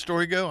 how did the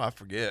story go? I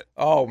forget.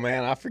 Oh,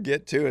 man, I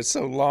forget, too. It's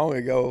so long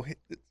ago.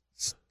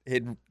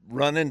 He'd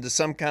run into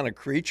some kind of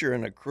creature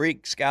in a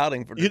creek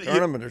scouting for the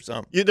tournament or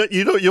something.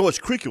 You know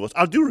what creek it was?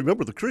 I do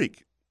remember the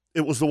creek.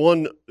 It was the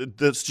one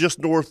that's just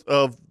north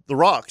of the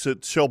rocks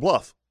at Shell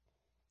Bluff.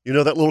 You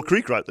know that little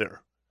creek right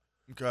there.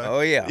 Okay.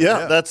 Oh yeah.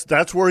 Yeah.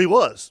 That's where he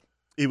was.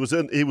 He was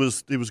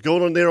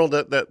going on there on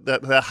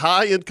that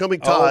high incoming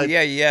tide. Oh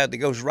yeah. That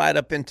goes right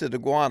up into the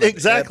Guana.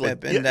 Exactly.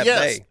 Up in that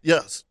bay.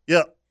 Yes.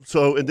 Yeah.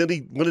 So and then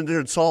he went in there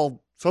and saw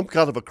some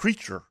kind of a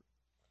creature.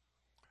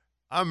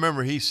 I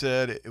remember he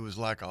said it was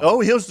like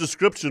his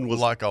description was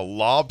like a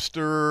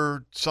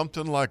lobster,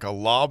 something like a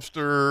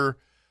lobster,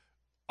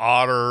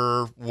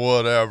 otter,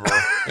 whatever.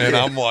 And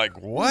I'm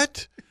like,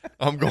 what?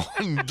 I'm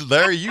going,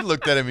 Larry, you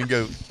looked at him and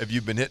go, have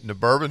you been hitting the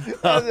bourbon?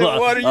 I said,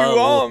 what are you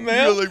on,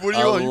 man? Like, what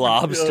are you on?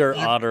 Lobster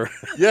otter.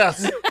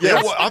 Yes. Yeah,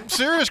 well, I'm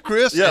serious,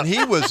 Chris. Yeah. And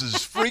he was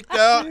as freaked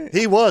out.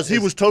 He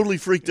was totally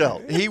freaked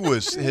out. He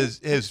was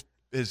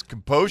his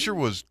composure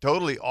was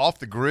totally off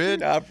the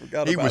grid. I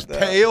forgot he about was that.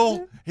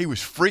 pale. He was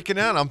freaking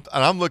out.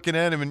 I'm looking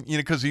at him, and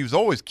because he was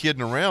always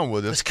kidding around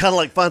with us. It's kind of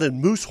like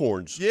finding moose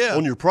horns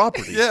on your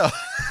property. Yeah.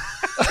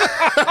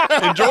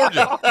 In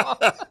Georgia.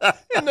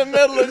 In the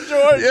middle of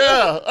Georgia.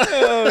 Yeah.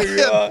 Oh,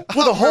 God.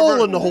 With a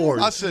hole in the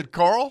horn. I said,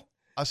 Carl,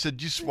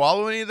 did you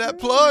swallow any of that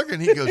plug?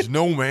 And he goes,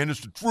 no, man,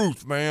 it's the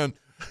truth, man.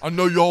 I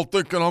know y'all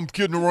thinking I'm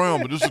kidding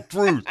around, but it's the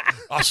truth.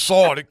 I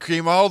saw it. It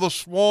came out of the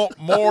swamp,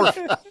 marsh,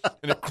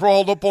 and it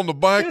crawled up on the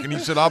bank, and he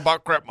said, I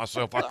about crapped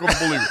myself. I couldn't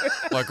believe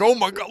it. Like, oh,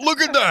 my God,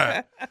 look at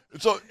that.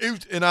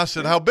 And I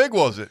said, how big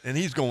was it? And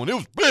he's going, it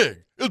was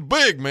big. It was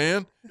big,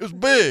 man. It was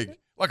big.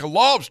 Like a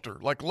lobster,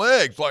 like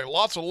legs, like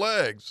lots of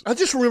legs. I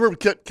just remember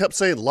kept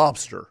saying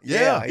lobster.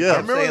 Yeah. I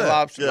remember saying that.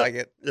 lobster Yeah. like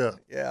it. Yeah.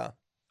 Yeah.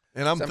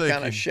 And I'm Some thinking,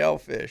 kind of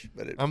shellfish,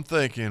 but I'm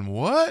thinking,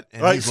 what?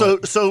 And All right, he's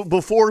so like,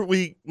 before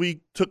we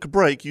took a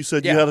break, you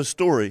said you had a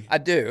story. I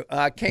do.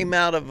 I came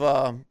out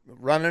of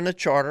running a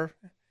charter,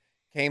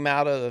 came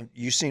out of the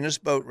Eucenas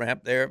boat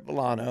ramp there at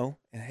Volano,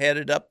 and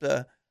headed up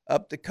the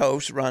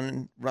coast,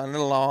 running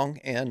along,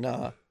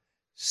 and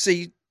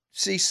see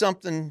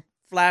something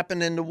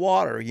flapping in the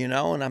water,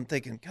 and I'm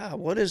thinking, God,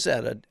 what is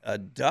that? A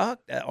duck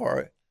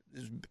or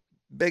is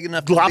big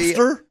enough to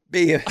Lobster?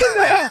 be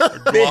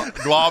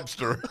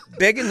lobster.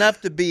 big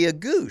enough to be a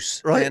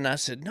goose. Right. And I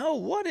said, no,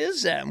 what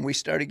is that? And we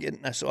started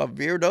getting, so I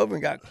veered over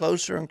and got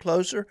closer and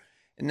closer.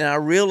 And then I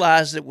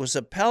realized it was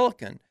a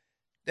pelican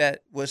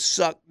that was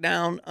sucked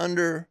down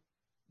under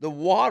the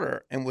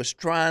water and was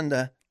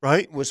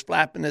was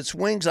flapping its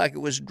wings like it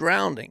was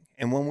drowning.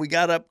 And when we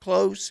got up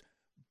close,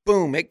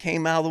 boom, it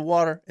came out of the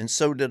water, and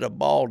so did a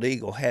bald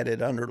eagle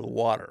headed under the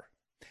water.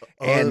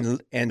 And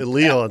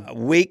Leon. A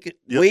week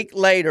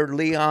later,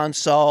 Leon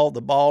saw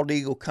the bald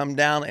eagle come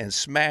down and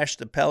smash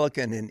the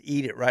pelican and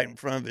eat it right in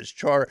front of his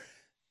charter.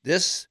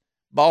 This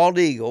bald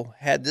eagle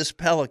had this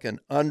pelican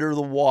under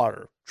the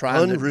water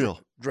trying to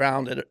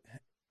drown it.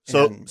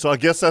 So I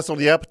guess that's on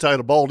the appetite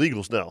of bald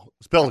eagles now.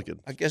 It's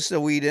pelican. I guess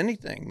they'll eat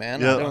anything,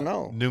 man. Yeah. I don't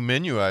know. New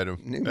menu item.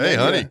 Menu.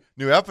 Honey,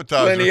 new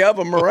appetizer. Plenty of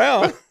them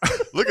around.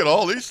 Look at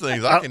all these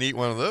things. I can eat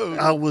one of those.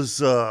 I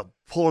was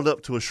pulling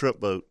up to a shrimp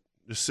boat.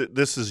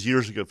 This is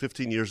years ago,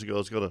 15 years ago. I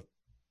was going to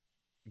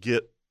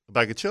get a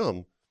bag of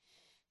chum.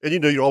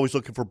 And, you're always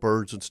looking for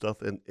birds and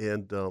stuff. And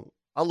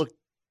I looked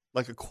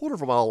like a quarter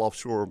of a mile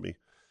offshore of me.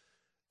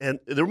 And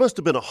there must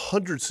have been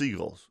 100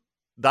 seagulls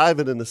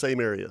diving in the same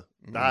area.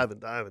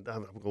 Diving.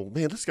 I'm going,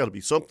 man, this got to be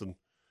something.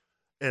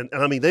 And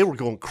I mean, they were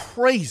going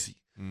crazy.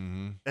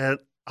 Mm-hmm. And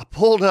I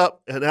pulled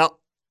up, and out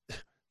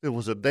there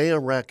was a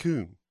damn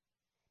raccoon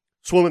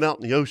swimming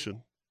out in the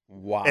ocean.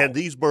 Wow. And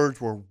these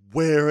birds were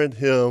wearing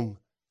him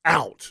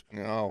out.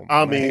 Oh,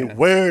 I mean,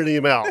 wearing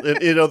him out.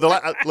 And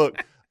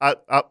look,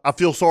 I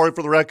feel sorry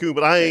for the raccoon,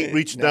 but I ain't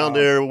reaching down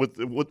there with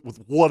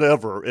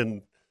whatever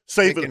and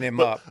saving him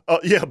up.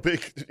 Yeah,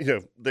 big.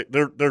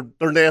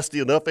 They're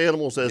nasty enough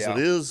animals as it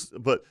is,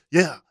 but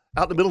yeah,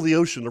 out in the middle of the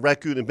ocean, the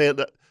raccoon, and man,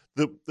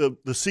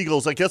 the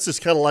seagulls. I guess it's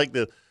kind of like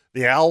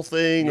the owl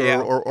thing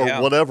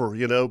or whatever,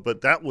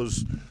 But that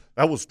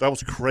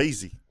was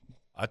crazy.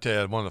 I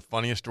tell you, one of the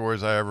funniest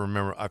stories I ever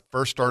remember. I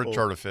first started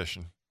charter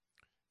fishing.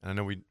 And I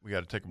know we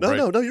got to take a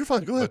break. No, you're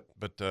fine. Go ahead.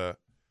 But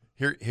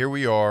here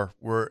we are.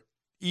 We're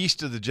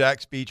east of the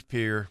Jack's Beach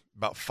Pier,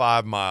 about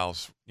 5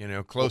 miles.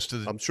 Close to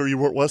the. I'm sure you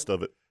weren't west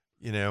of it.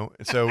 And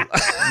so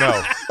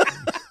no,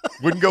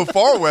 wouldn't go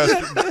far west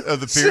of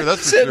the pier.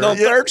 That's for sitting sure. on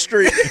 3rd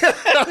Street.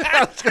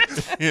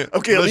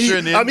 Okay,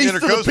 I'm east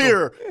of the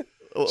pier.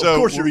 Of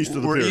course, you're east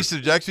of the pier. We're east of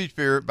the Jack's Beach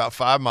Pier, about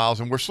 5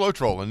 miles, and we're slow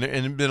trolling,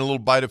 and it's been a little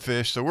bite of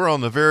fish. So we're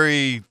on the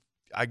very,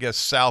 I guess,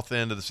 south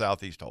end of the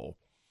southeast hole,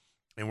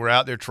 and we're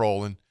out there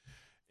trolling.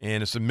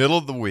 And it's the middle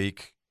of the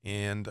week,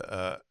 and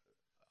I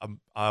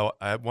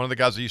one of the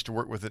guys I used to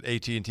work with at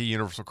AT&T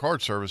Universal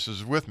Card Services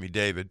is with me,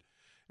 David,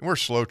 and we're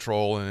slow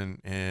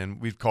trolling, and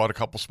we've caught a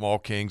couple small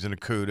kings and a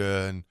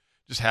cuda, and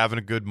just having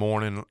a good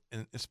morning.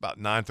 And it's about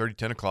 9:30,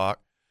 10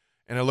 o'clock,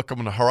 and I look up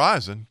on the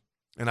horizon,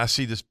 and I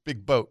see this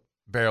big boat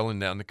barreling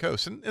down the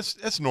coast, and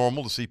it's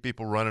normal to see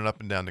people running up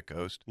and down the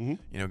coast,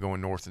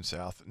 going north and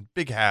south, and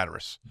big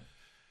Hatteras.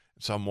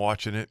 So I'm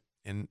watching it.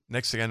 And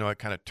next thing I know, it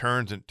kind of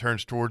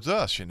turns towards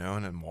us, and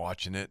I'm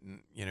watching it and,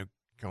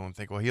 going and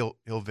think, well, he'll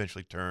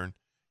eventually turn,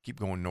 keep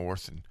going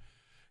north. And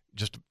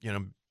just,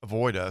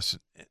 avoid us.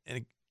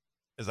 And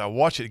as I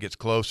watch it, it gets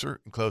closer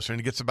and closer, and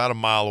it gets about a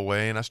mile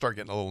away, and I start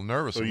getting a little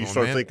nervous. So you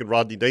start thinking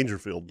Rodney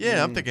Dangerfield.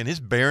 Yeah, I'm thinking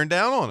he's bearing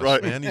down on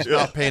us, man. He's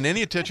not paying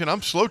any attention.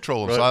 I'm slow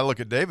trolling. Right. So I look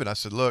at David. I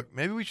said, look,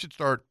 maybe we should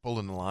start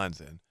pulling the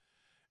lines in.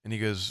 And he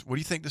goes, what do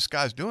you think this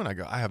guy's doing? I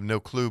go, I have no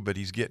clue, but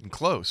he's getting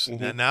close.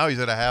 And now he's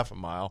at a half a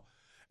mile,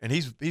 and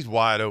he's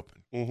wide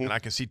open. And I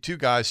can see two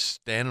guys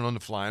standing on the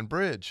flying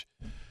bridge.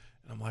 And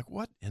I'm like,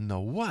 what in the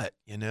what?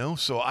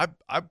 So I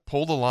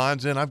pull the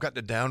lines in. I've got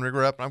the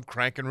downrigger up, and I'm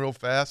cranking real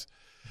fast.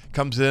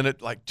 Comes in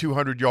at like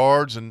 200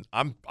 yards, and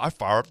I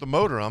fire up the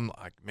motor. I'm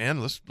like,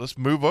 man, let's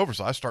move over.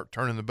 So I start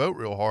turning the boat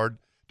real hard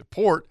to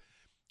port,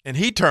 and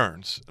he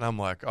turns, and I'm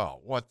like, oh,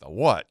 what the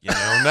what?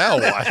 Now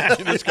what?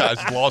 This guy's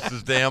lost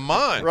his damn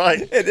mind. Right,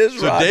 it is.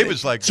 So Rodney.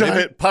 David's like,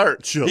 giant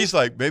pirate ship. He's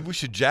like, maybe we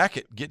should jack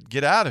it,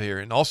 get out of here.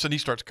 And all of a sudden he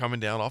starts coming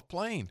down off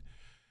plane.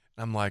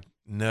 I'm like,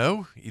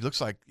 no, he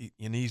looks like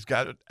he's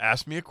got to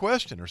ask me a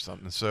question or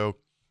something. So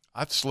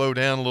I slow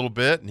down a little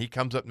bit, and he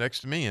comes up next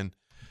to me, and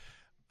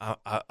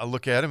I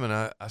look at him, and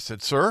I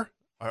said, sir,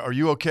 are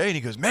you okay? And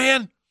he goes,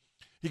 man,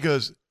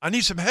 I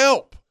need some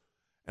help.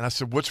 And I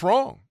said, what's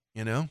wrong?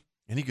 And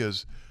he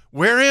goes,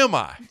 where am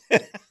I?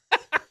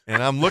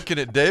 And I'm looking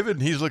at David,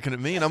 and he's looking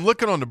at me, and I'm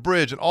looking on the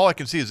bridge, and all I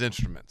can see is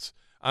instruments.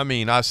 I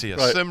mean, I see a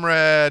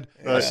SIMRAD,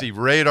 I see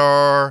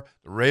radar,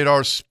 the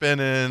radar's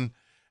spinning.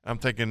 I'm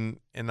thinking,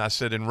 and I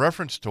said, in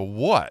reference to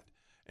what?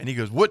 And he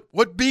goes,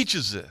 what beach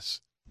is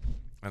this?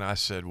 And I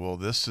said, well,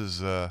 this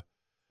is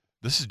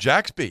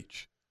Jack's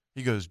Beach.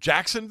 He goes,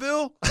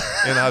 Jacksonville?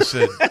 And I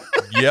said,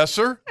 yes,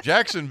 sir,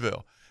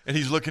 Jacksonville. And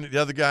he's looking at the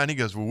other guy, and he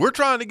goes, well, we're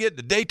trying to get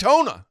to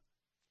Daytona.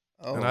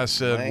 Oh, and I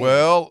said, man.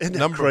 Well, isn't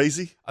that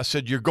crazy? I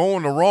said, you're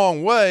going the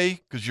wrong way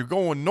because you're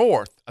going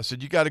north. I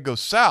said, you got to go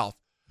south.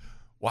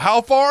 Well,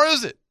 how far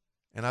is it?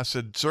 And I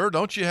said, sir,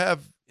 don't you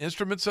have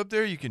instruments up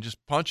there? You can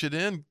just punch it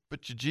in,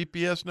 put your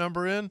GPS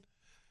number in.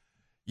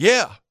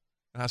 Yeah.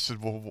 And I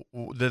said, well,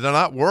 did it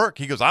not work?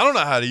 He goes, I don't know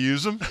how to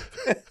use them.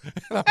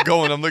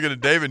 And I'm looking at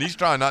David, and he's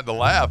trying not to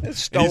laugh.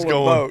 He's going,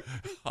 boat.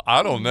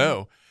 I don't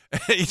know.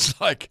 And he's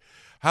like,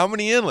 how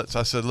many inlets?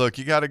 I said, look,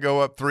 you got to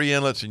go up 3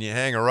 inlets, and you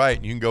hang a right,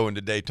 and you can go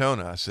into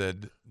Daytona. I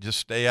said, just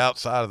stay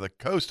outside of the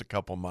coast a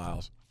couple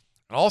miles.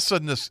 And all of a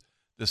sudden,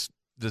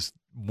 this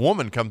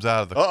woman comes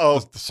out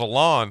of the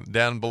salon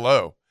down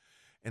below,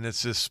 and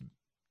it's this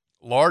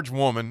large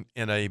woman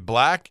in a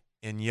black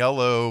and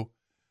yellow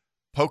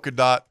polka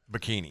dot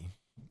bikini.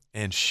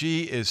 And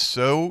she is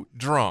so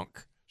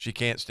drunk, she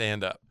can't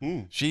stand up.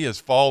 She is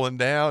falling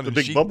down. The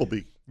big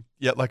bumblebee.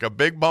 Yeah, like a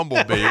big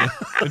bumblebee.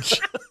 And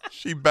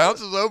she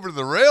bounces over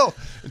the rail,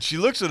 and she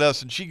looks at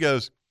us, and she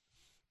goes,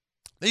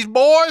 these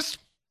boys,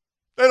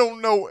 they don't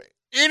know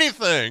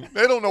anything.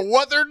 They don't know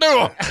what they're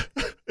doing.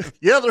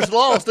 Yeah, they're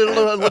lost. They don't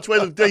know which way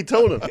to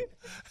Daytona.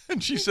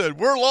 And she said,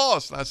 we're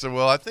lost. And I said,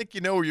 well, I think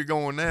you know where you're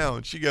going now.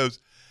 And she goes,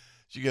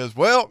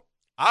 well,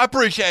 I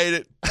appreciate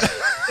it.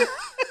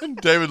 And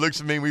David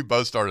looks at me, and we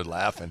both started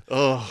laughing.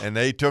 And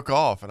they took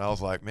off. And I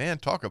was like, man,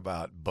 talk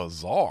about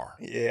bizarre.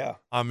 Yeah.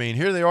 I mean,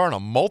 here they are in a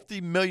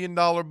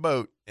multi-million-dollar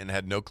boat and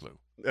had no clue.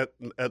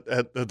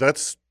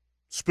 That's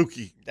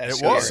spooky.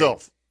 That's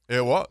itself.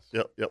 It was.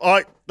 Yep. All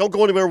right, don't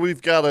go anywhere.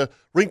 We've got a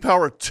Ring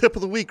Power tip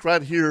of the week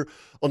right here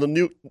on the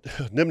new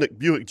Nimnik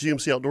Buick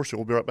GMC Outdoor Show.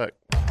 We'll be right back.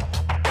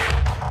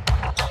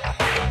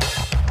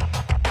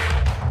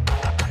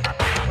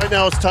 Right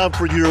now, it's time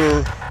for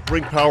your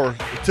Ring Power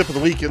tip of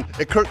the week. And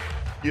Kurt,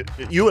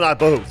 you and I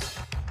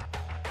both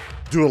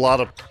do a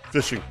lot of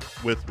fishing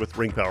with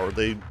Ring Power.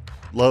 They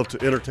love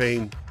to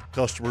entertain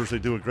customers. They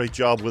do a great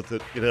job with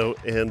it,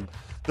 And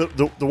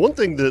the one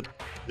thing that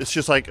it's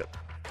just like,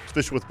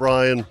 especially with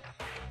Brian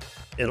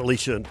and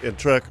Alicia and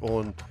Trek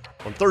on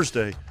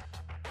Thursday,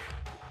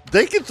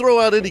 they can throw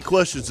out any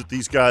questions at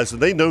these guys,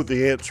 and they know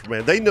the answer,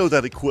 man. They know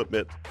that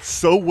equipment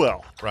so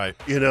well. Right.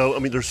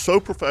 They're so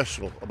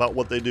professional about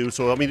what they do.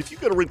 So, if you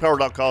go to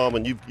ringpower.com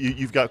and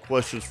you've got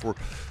questions for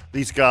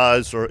these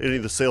guys or any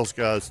of the sales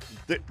guys,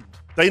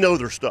 they know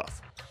their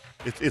stuff.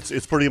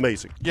 It's pretty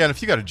amazing. Yeah, and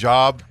if you got a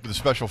job with a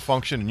special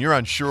function and you're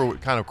unsure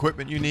what kind of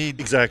equipment you need,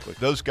 exactly,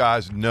 those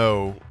guys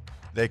know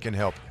they can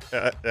help you.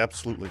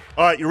 Absolutely.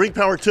 All right, your Ring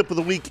Power tip of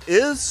the week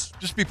is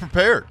just be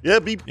prepared. Yeah,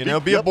 be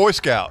a Boy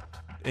Scout.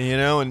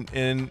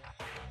 And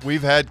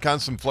we've had kind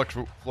of some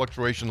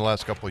fluctuation the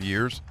last couple of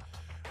years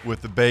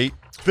with the bait.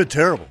 It's been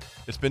terrible.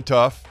 It's been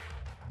tough.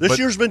 This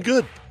year's been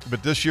good.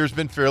 But this year's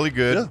been fairly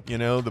good.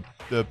 Yeah.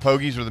 The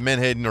pogies or the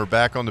menhaden are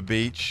back on the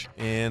beach.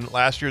 And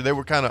last year they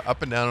were kind of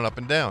up and down and up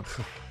and down.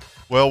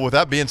 Well, with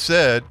that being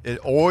said, it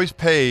always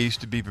pays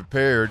to be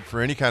prepared for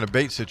any kind of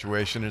bait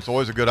situation. It's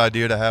always a good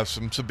idea to have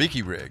some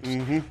sabiki rigs.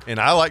 Mm-hmm. And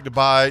I like to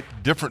buy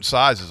different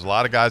sizes. A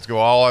lot of guys go,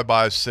 all I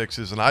buy is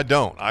 6s, and I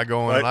don't. I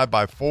go in and I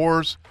buy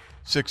 4s,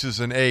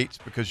 6s, and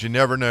 8s because you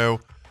never know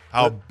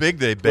how big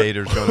the bait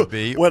is going to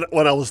be. When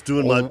I was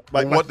doing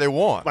what they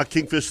want. My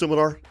Kingfish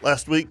seminar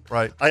last week,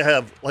 right? I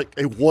have like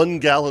a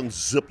 1-gallon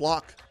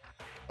Ziploc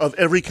of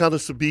every kind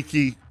of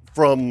sabiki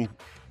from,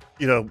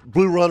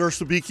 Blue Runner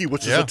sabiki,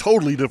 which is a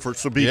totally different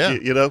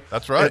sabiki,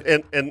 That's right.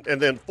 And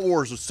then 4s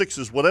or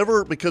 6s,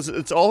 whatever, because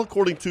it's all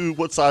according to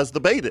what size the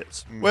bait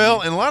is.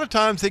 Well, and a lot of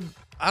times they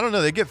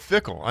get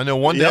fickle. I know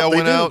one day I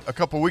went out a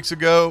couple weeks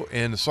ago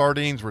and the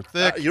sardines were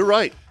thick. You're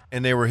right.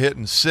 And they were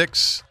hitting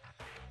sixes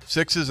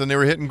and they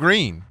were hitting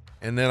green.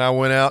 And then I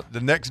went out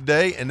the next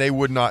day and they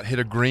would not hit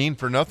a green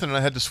for nothing. And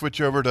I had to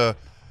switch over to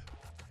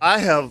I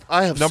have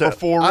number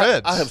 4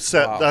 reds. I have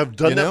sat. Wow. I've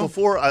done that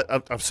before.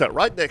 I've sat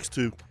right next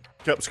to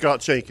Capt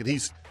Scott Shank, and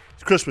he's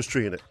Christmas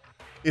treeing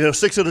it,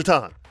 6 at a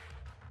time,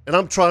 and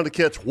I'm trying to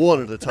catch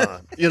 1 at a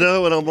time, and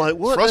I'm like,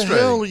 what the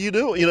hell are you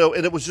doing?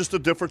 And it was just a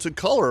difference in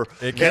color,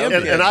 and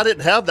I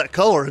didn't have that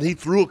color, and he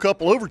threw a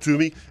couple over to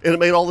me, and it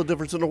made all the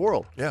difference in the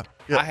world. Yeah.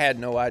 I had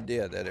no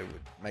idea that it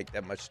would make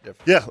that much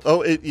difference. Yeah.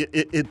 Oh,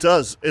 it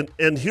does.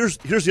 And here's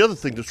the other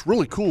thing that's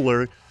really cool,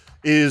 Larry,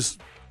 is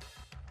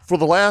for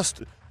the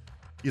last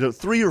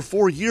 3 or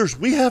 4 years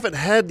we haven't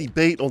had any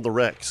bait on the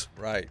wrecks.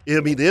 Right. I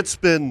mean, it's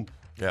been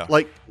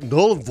like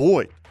null and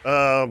void.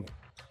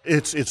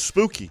 It's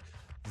spooky.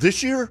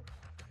 This year,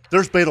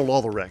 there's bait on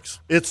all the wrecks.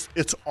 It's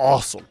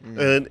awesome.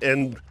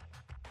 And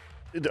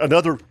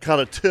another kind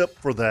of tip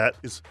for that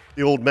is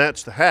the old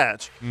match the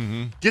hatch.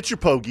 Get your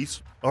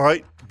pogies, all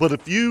right. But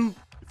if you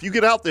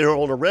get out there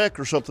on a wreck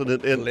or something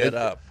and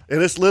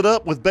it's lit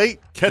up with bait,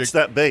 catch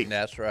that bait.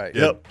 That's right.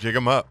 Yep. Jig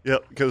them up.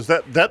 Yep. Because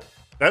that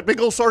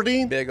big old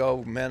sardine, big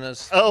old menace,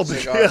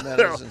 cigar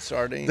menace and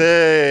sardine,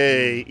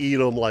 they eat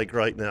them like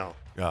right now.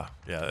 Yeah.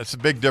 It's a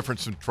big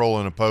difference in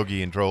trolling a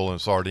pogie and trolling a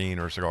sardine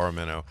or a cigar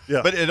minnow.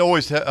 Yeah. But it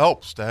always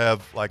helps to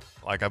have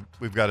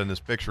we've got in this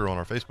picture on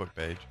our Facebook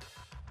page,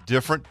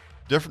 different,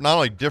 not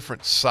only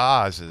different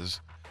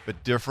sizes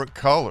but different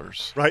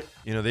colors. Right.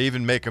 They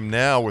even make them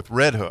now with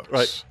red hooks.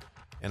 Right.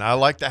 And I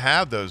like to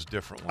have those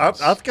different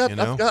ones. I've got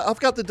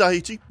the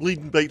Daiichi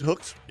bleeding bait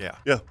hooks. Yeah.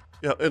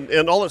 Yeah,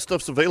 and all that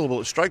stuff's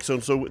available at Strike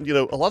Zone. So,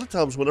 a lot of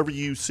times whenever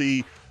you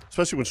see,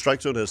 especially when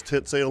Strike Zone has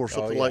tent sale or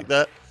something like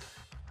that,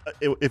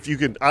 if you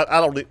can, I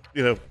don't,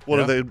 what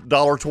are they,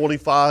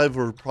 $1.25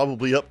 or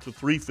probably up to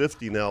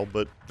 $3.50 now,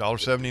 but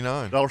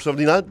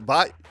 $1.79.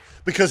 Buy,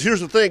 because here's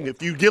the thing: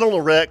 if you get on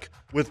a wreck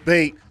with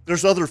bait,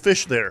 there's other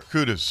fish there.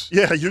 Kudos.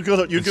 Yeah, you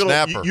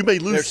may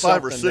lose there's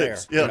 5 or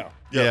 6.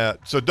 Yeah.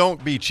 So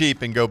don't be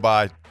cheap and go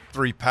buy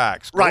 3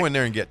 packs. Go in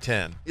there and get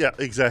 10. Yeah,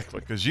 exactly.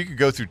 Because you could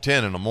go through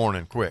 10 in the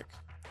morning quick.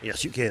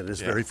 Yes, you can.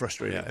 It's very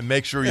frustrating. Yeah, and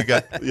make sure you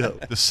got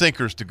the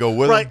sinkers to go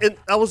with them. Right, and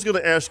I was going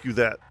to ask you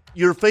that.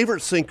 Your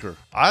favorite sinker?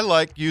 I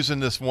like using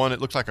this one. It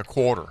looks like a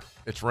quarter.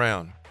 It's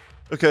round.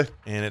 Okay.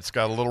 And it's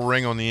got a little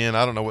ring on the end.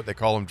 I don't know what they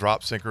call them,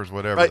 drop sinkers,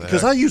 whatever. Right,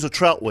 because I use a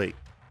trout weight.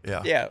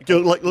 Yeah. Yeah.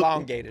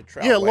 Elongated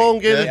trout. Yeah,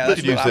 elongated. Yeah, you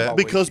could use that.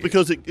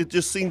 Because it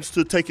just seems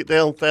to take it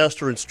down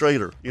faster and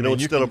straighter,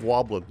 instead of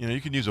wobbling.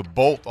 You can use a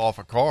bolt off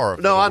a car.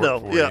 No, I know.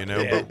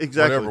 But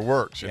exactly. Whatever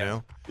works, Yeah.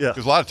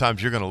 Because a lot of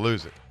times you're going to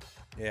lose it.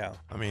 Yeah.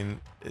 I mean,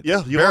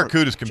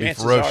 barracudas can be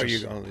ferocious. Chances are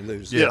you're going to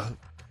lose it. Yeah.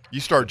 You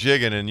start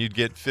jigging and you'd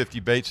get 50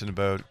 baits in the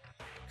boat.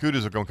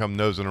 Cudas are going to come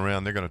nosing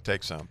around. They're going to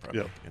take some.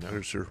 Probably,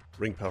 There's your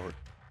ring power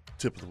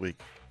tip of the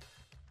week.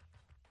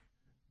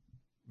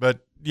 But,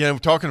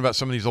 talking about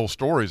some of these old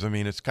stories, I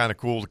mean, it's kind of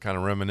cool to kind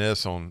of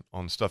reminisce on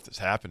stuff that's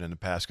happened in the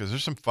past because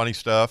there's some funny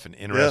stuff and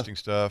interesting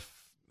stuff.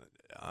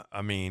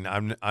 I mean,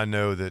 I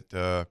know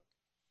that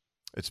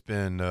it's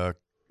been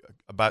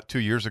about 2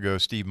 years ago,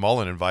 Steve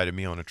Mullen invited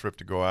me on a trip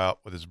to go out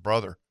with his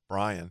brother,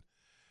 Brian.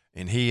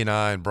 And he and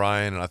I and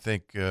Brian, and I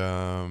think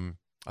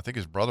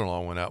his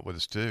brother-in-law went out with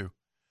us too.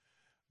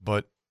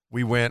 But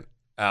we went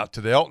out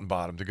to the Elton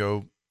Bottom to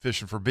go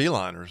fishing for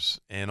beeliners.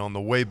 And on the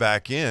way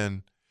back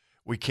in,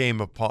 we came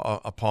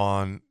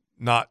upon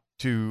not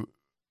 2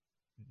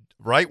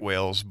 right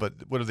whales, but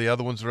what are the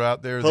other ones that are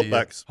out there?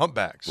 Humpbacks.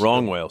 Humpbacks.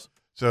 Wrong whales.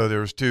 So there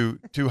was two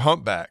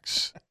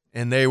humpbacks,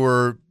 and they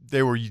were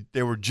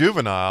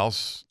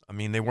juveniles. I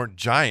mean, they weren't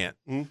giant,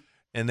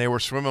 and they were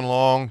swimming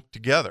along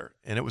together,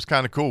 and it was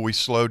kind of cool. We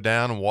slowed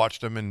down and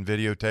watched them and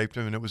videotaped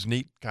them, and it was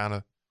neat kind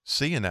of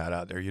seeing that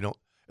out there.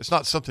 It's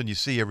not something you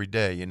see every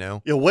day,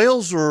 Yeah,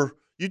 whales are.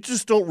 You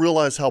just don't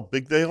realize how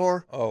big they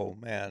are. Oh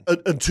man!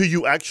 Until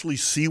you actually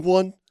see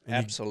one.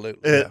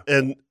 Absolutely.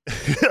 And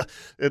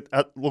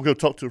we'll go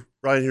talk to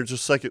Ryan here in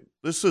just a second.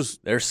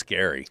 They're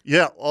scary.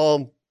 Yeah.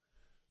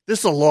 This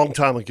is a long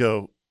time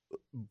ago,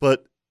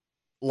 but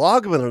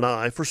Logman and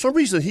I, for some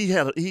reason, he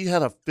had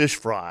a fish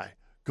fry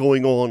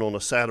going on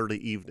a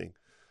Saturday evening.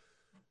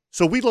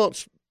 So we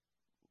launched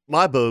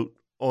my boat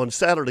on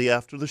Saturday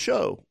after the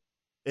show,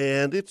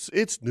 and it's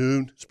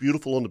noon. It's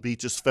beautiful on the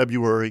beach. It's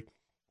February.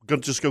 We're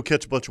going to just go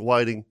catch a bunch of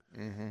whiting.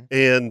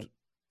 And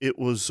it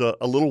was a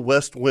little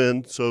west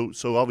wind, so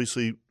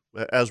obviously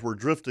as we're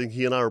drifting,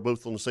 he and I are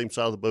both on the same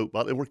side of the boat,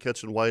 and we're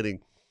catching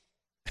whiting.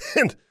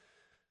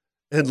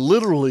 And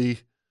literally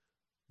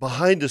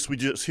behind us, we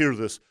just hear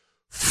this.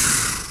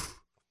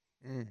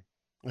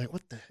 Like,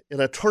 what the?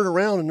 And I turn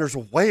around, and there's a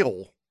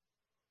whale.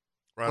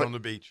 Right on the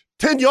beach.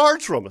 10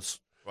 yards from us.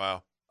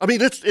 Wow. I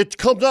mean, it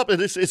comes up,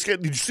 and it's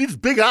you see this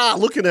big eye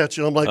looking at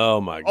you, and I'm like, oh,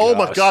 my God. Oh,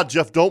 my God,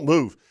 Jeff, don't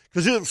move.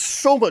 because it was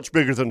so much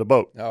bigger than the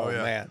boat. Oh,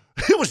 man.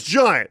 It was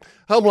giant.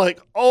 I'm like,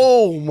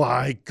 oh,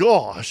 my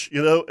gosh,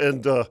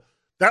 and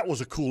that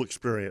was a cool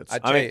experience.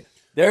 I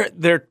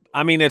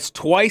mean, it's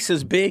twice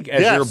as big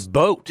as your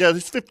boat. Yeah,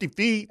 it's 50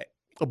 feet.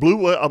 A blue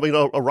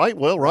well, a right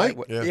well, right?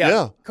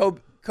 Yeah.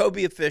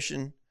 Cobia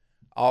fishing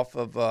off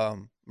of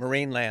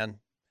Marineland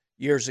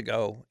years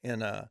ago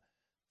in a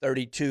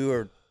 32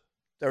 or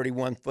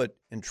 31-foot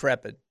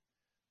Intrepid.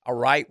 A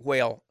right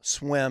whale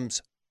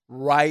swims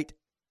right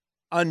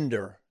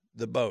under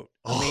the boat.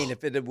 I mean,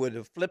 if it would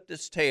have flipped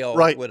its tail,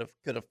 it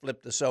could have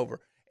flipped us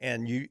over.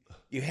 And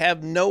you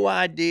have no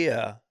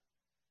idea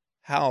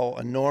how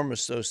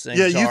enormous those things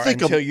are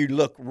until you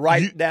look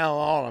down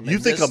on them. You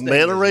think a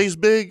manta ray's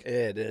big?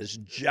 It is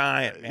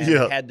giant, man.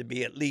 It had to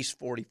be at least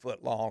 40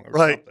 foot long or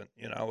something.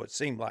 It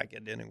seemed like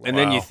it anyway. And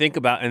then you think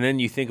about,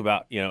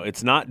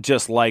 it's not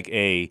just like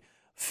a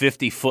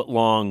 50-foot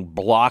long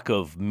block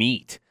of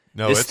meat.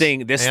 No, this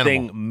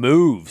thing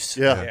moves.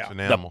 Yeah. It's an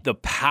animal. The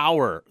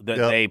power that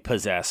they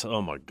possess.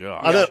 Oh my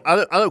God!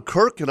 I know.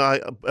 Kirk and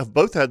I have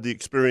both had the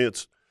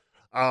experience.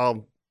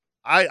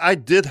 I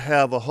did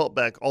have a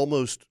humpback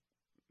almost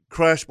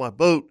crash my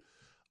boat.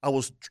 I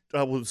was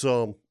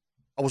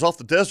off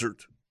the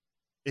desert,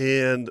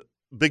 and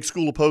big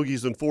school of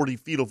pogies and 40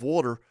 feet of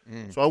water.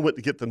 So I went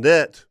to get the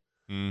net,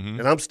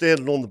 and I'm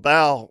standing on the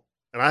bow,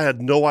 and I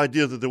had no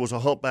idea that there was a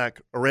humpback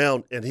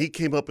around, and he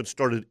came up and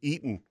started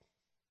eating.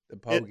 The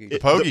pogies. The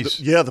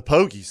pogies. The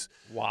pogies.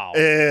 Wow.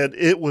 And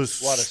it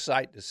was what a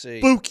sight to see.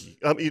 Spooky.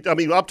 I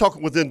mean, I'm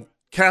talking within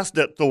cast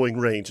net throwing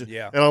range.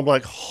 Yeah. And I'm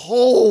like,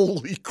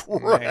 holy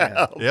crap.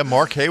 Man. Yeah,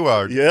 Mark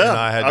Hayward and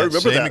I had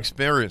that same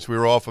experience. We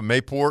were off of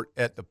Mayport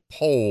at the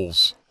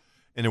Poles,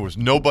 and there was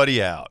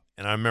nobody out.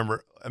 And I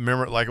remember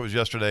it like it was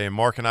yesterday, and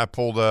Mark and I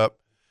pulled up,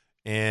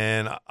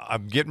 and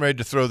I'm getting ready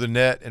to throw the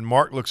net, and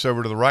Mark looks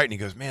over to the right, and he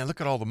goes, man,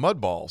 look at all the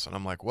mud balls. And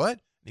I'm like, what? And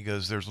he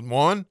goes, there's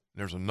one,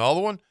 there's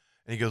another one.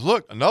 And he goes,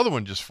 look, another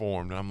one just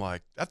formed. And I'm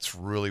like, that's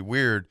really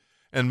weird.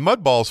 And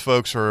mud balls,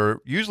 folks, are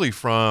usually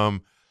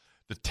from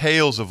the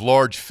tails of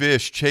large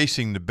fish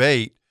chasing the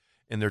bait,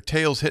 and their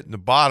tails hitting the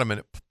bottom,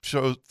 and it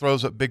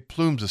throws up big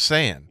plumes of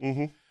sand.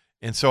 Mm-hmm.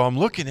 And so I'm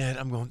looking at it,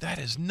 I'm going, that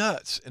is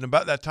nuts. And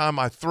about that time,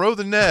 I throw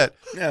the net,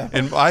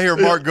 and I hear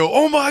Mark go,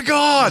 oh, my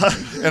God.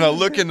 And I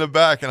look in the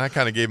back, and I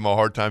kind of gave him a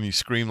hard time. You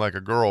scream like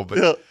a girl.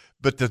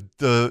 But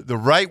the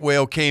right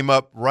whale came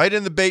up right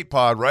in the bait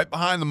pod, right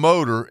behind the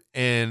motor,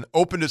 and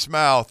opened its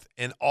mouth,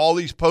 and all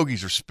these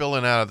pogies are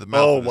spilling out of the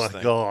mouth of this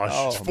thing. Oh, my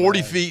gosh. It's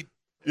 40 feet.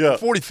 Yeah.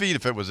 40 feet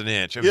if it was an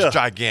inch. It was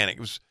gigantic.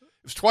 It was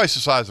twice the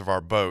size of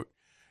our boat.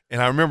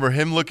 And I remember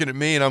him looking at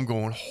me, and I'm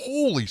going,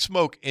 holy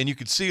smoke. And you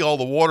could see all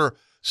the water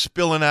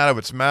spilling out of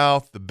its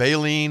mouth, the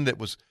baleen that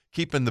was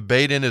keeping the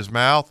bait in his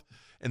mouth,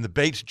 and the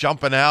bait's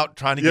jumping out,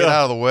 trying to get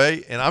out of the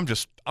way. And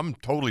I'm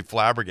totally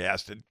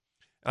flabbergasted.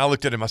 And I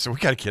looked at him. I said, we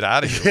got to get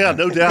out of here. Yeah,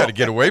 no doubt. We got to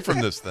get away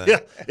from this thing.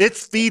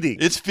 It's feeding.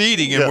 It's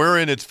feeding, and we're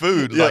in its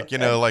food like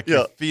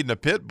you're feeding a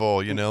pit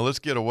bull. Let's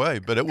get away.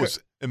 But it was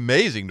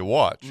amazing to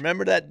watch.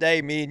 Remember that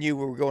day me and you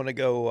were going to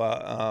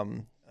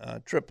go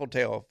triple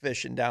tail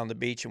fishing down the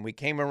beach, and we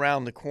came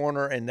around the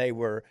corner, and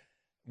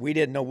we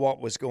didn't know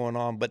what was going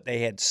on, but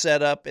they had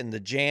set up in the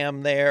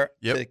jam there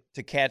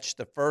to catch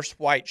the first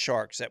white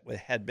sharks that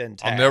had been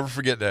tagged. I'll never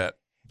forget that.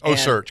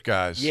 Search,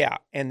 guys. Yeah,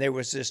 and there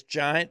was this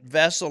giant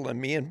vessel,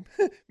 and me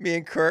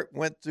and Kirk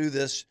went through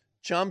this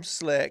chum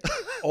slick,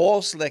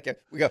 oil slick, and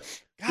we go,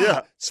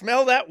 God,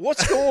 smell that?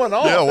 What's going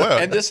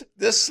on? And this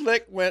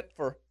slick went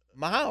for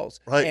miles.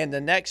 Right. And the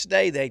next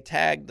day they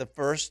tagged the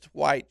first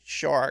white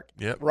shark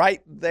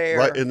right there.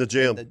 Right in the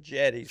jam. In the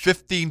jetties.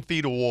 15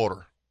 feet of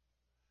water.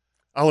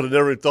 I would have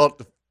never thought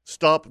to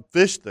stop and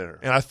fish there.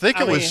 And I think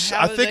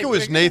it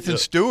was Nathan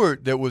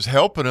Stewart that was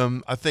helping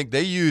them. I think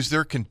they used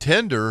their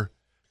contender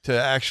to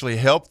actually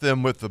help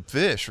them with the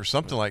fish or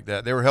something like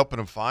that. They were helping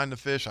them find the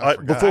fish. All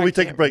right, before we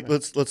take a break,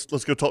 let's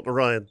go talk to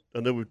Ryan.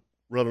 I know we're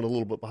running a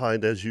little bit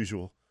behind as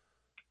usual.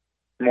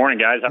 Good morning,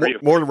 guys. How are you?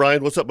 Morning,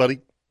 Ryan. What's up, buddy?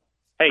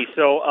 Hey,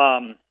 so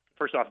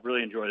first off,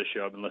 really enjoy the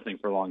show. I've been listening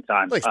for a long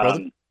time. Thanks,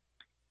 brother.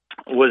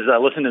 Was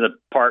listening to the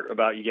part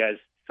about you guys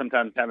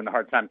sometimes having a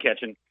hard time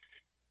catching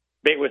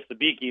bait with the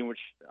beaky, which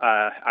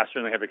I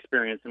certainly have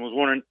experience, and was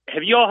wondering,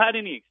 have you all had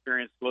any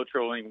experience flow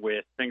trolling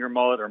with finger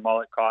mullet or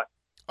mullet caught?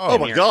 Oh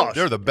my gosh,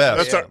 they're the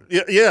best.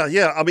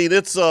 Yeah. I mean,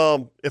 it's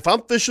if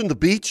I'm fishing the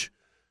beach,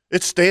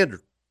 it's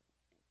standard.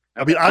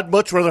 Okay. I mean, I'd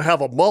much rather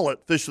have a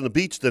mullet fishing the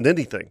beach than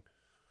anything.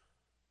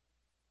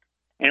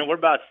 And what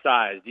about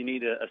size? Do you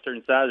need a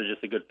certain size or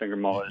just a good finger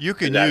mullet? You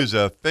can use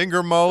a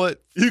finger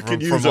mullet. You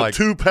can use a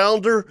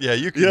 2-pounder. Yeah,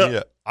 you can.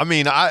 Yeah. I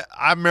mean, I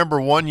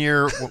remember one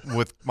year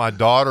with my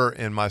daughter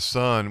and my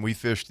son, we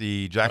fished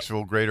the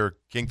Jacksonville Greater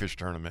Kingfish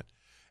Tournament.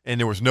 And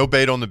there was no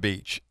bait on the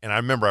beach. And I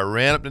remember I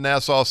ran up to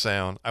Nassau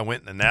Sound. I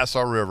went in the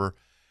Nassau River.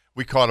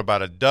 We caught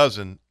about a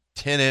dozen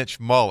 10-inch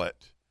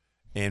mullet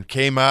and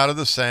came out of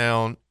the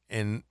sound,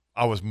 and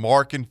I was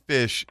marking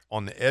fish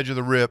on the edge of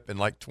the rip in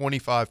like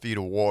 25 feet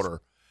of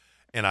water.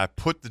 And I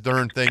put the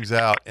darn things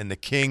out, and the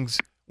kings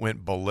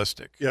went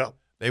ballistic. Yeah.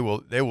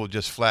 They will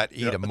just flat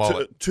eat a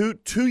mullet.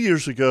 Two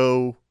years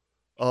ago,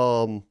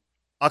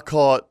 I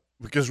caught,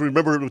 because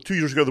remember 2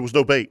 years ago there was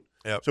no bait,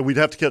 so we'd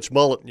have to catch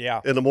mullet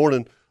in the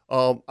morning.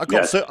 I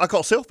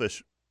caught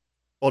sailfish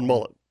on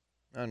mullet.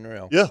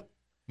 Unreal. Yeah.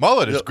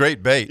 Mullet is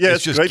great bait. Yeah,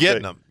 it's just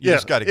getting them. You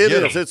just got to get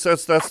them.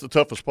 That's the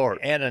toughest part.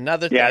 And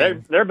another thing. Yeah,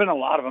 there have been a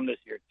lot of them this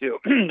year, too.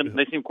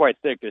 They seem quite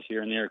thick this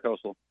year in the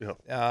intercoastal.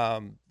 Yeah.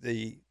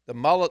 The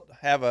mullet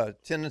have a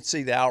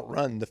tendency to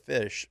outrun the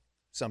fish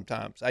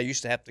sometimes. I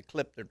used to have to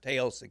clip their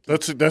tails. To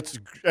keep That's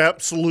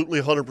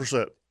absolutely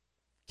 100%.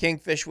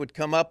 Kingfish would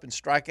come up and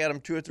strike at them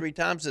 2 or 3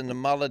 times, and the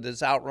mullet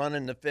is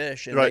outrunning the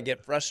fish, and they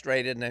get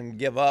frustrated and then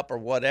give up or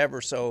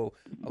whatever. So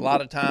a lot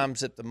of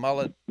times, if the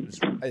mullet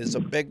is a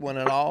big one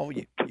and all,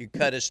 you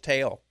cut his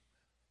tail.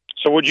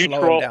 So would you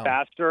troll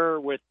faster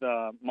with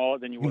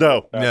mullet than you would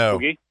with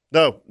boogie?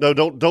 No.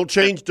 Don't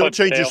change your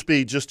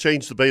speed. Just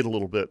change the bait a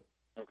little bit.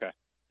 Okay.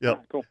 Yeah. Right,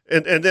 cool.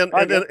 And then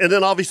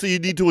obviously you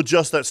need to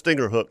adjust that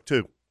stinger hook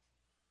too.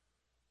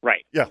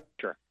 Right. Yeah.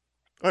 Sure.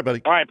 All right,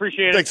 buddy. All right,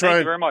 appreciate it. Thanks, Thank Ryan.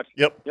 you very much.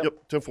 Yep.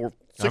 10-4.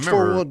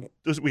 641.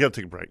 We got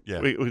to take a break.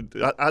 Yeah.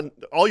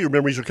 All your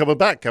memories are coming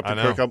back, Captain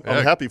Kirk.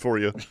 I'm happy for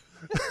you.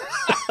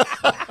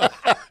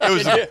 It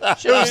was great.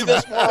 That's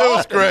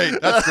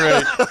great.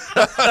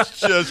 That's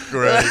just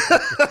great.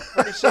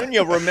 Pretty soon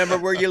you'll remember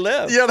where you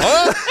live. Yeah.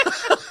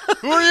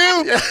 Who are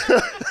you?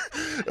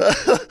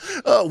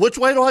 Which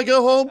way do I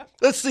go home?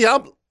 Let's see.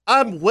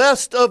 I'm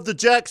west of the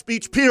Jacks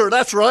Beach Pier.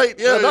 That's right.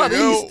 Yeah, there not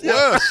you east.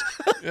 Go. West.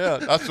 Yeah,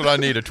 that's what I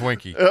need, a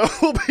Twinkie.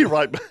 We'll be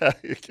right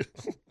back.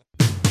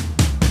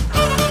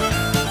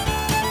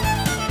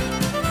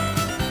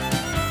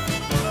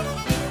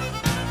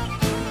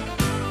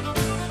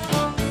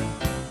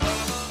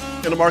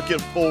 In the market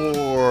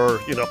for,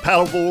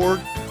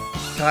 paddleboard,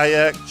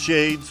 kayak,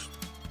 shades,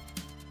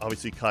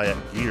 obviously kayak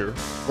gear,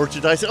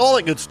 merchandise, all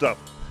that good stuff.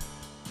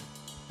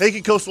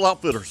 Hagen Coastal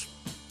Outfitters.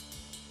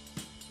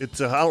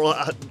 It's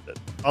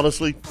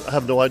honestly, I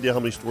have no idea how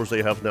many stores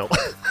they have now.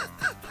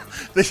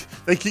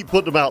 they keep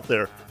putting them out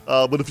there.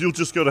 But if you'll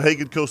just go to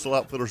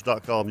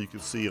HagenCoastalOutfitters.com, you can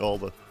see all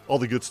the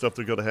good stuff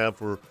they're going to have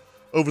for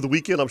over the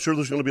weekend. I'm sure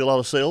there's going to be a lot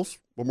of sales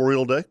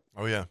Memorial Day.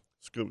 Oh yeah,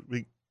 it's going to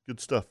be good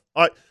stuff.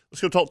 All right,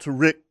 let's go talk to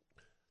Rick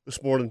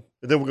this morning,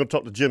 and then we're going to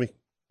talk to Jimmy.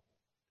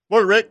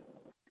 Morning, Rick.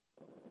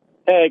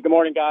 Hey, good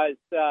morning, guys.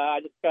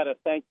 I just got to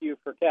thank you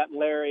for Captain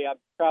Larry.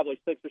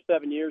 Probably 6 or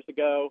 7 years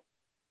ago,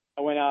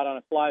 I went out on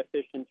a fly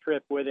fishing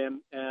trip with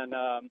him and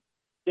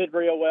did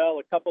real well.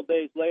 A couple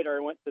days later, I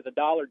went to the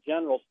Dollar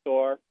General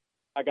store.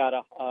 I got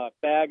a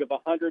bag of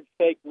 100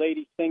 fake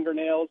lady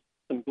fingernails,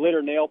 some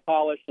glitter nail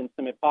polish, and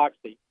some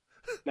epoxy.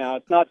 Now,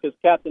 it's not because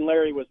Captain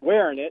Larry was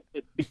wearing it.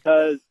 It's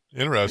because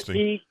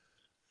interesting.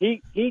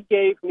 He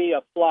gave me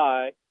a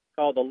fly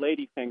called a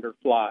ladyfinger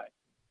fly.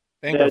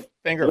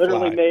 Finger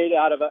literally fly. Made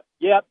out of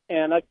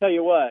and I tell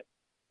you what,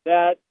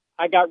 that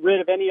I got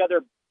rid of any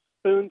other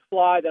spoon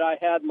fly that I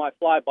had in my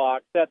fly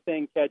box. That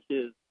thing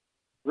catches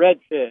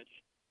redfish.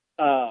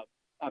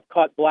 I've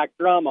caught black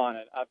drum on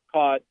it. I've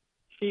caught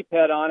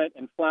sheephead on it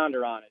and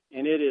flounder on it.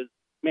 And it is,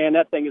 man,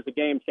 that thing is a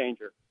game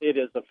changer. It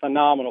is a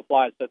phenomenal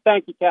fly. So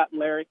thank you, Captain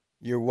Larry.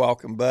 You're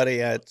welcome, buddy.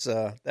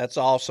 That's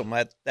awesome.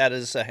 That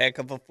is a heck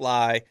of a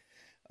fly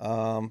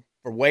for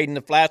wading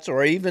the flats,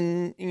 or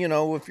even,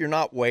 if you're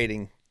not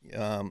wading.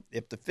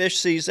 If the fish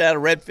sees that, a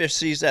redfish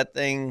sees that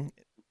thing,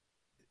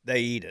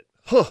 they eat it.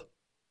 Huh.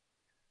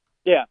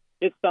 Yeah,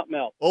 it's something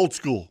else. Old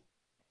school.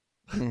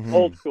 Mm-hmm.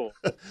 Old school.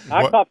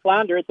 I caught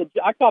flounder.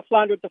 I caught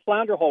flounder at the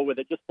flounder hole with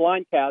it, just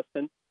blind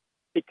casting,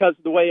 because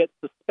of the way it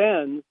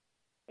suspends,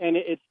 and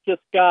it's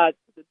just got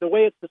the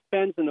way it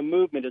suspends and the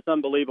movement is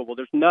unbelievable.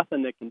 There's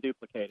nothing that can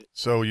duplicate it.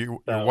 So your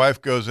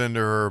wife goes into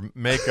her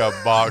makeup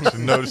box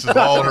and notices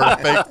all her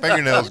fake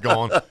fingernails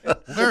gone.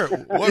 What's my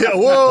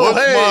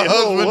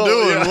husband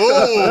doing? Yeah.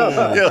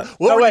 Whoa! Yeah.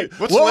 What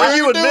were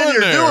you and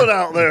Miniard doing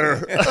out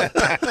there?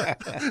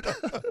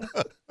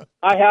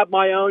 I have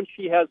my own.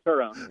 She has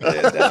her own.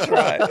 Yeah, that's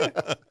right.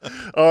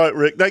 All right,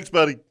 Rick. Thanks,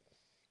 buddy.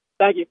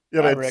 Thank you.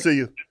 Yeah, man. Rick. See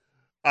you.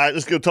 All right,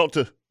 let's go talk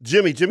to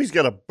Jimmy. Jimmy's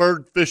got a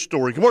birdfish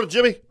story. Good morning,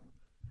 Jimmy.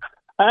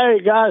 Hey,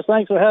 guys.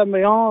 Thanks for having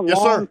me on. Yes,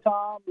 sir.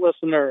 Long-time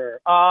listener.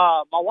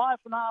 My wife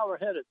and I were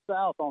headed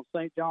south on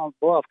St. John's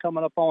Bluff,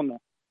 coming up on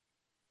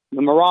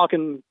the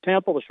Moroccan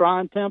temple, the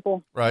Shrine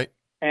Temple. Right.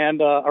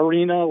 And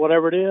arena,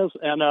 whatever it is.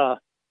 And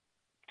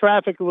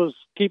traffic was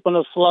keeping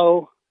us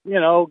slow,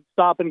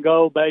 stop and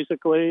go,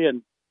 basically.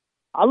 And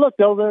I looked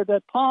over there at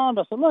that pond.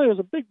 I said, look, there's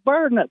a big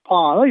bird in that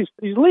pond.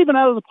 He's leaving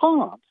out of the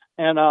pond.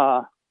 And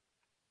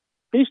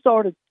he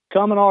started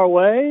coming our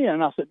way,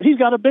 and I said, he's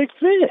got a big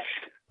fish.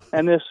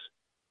 And this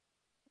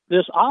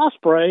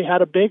osprey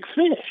had a big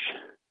fish.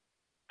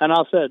 And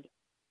I said,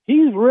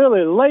 he's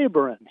really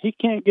laboring. He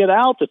can't get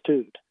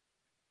altitude.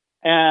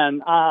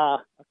 And a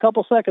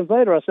couple seconds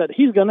later, I said,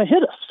 he's going to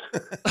hit us.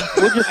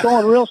 We're just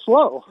going real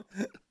slow.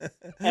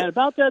 And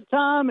about that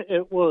time,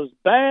 it was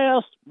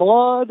bass,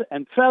 blood,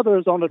 and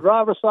feathers on the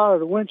driver's side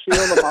of the windshield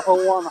of my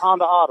 01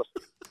 Honda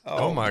Odyssey.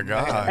 Oh my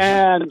gosh.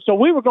 And so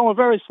we were going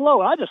very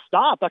slow. I just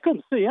stopped. I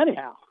couldn't see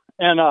anyhow.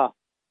 And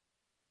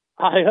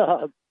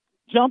I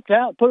jumped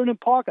out, put it in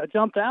park. I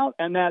jumped out,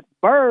 and that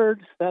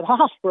bird, that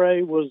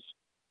osprey, was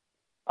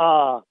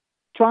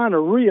trying to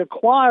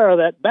reacquire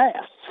that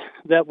bass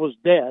that was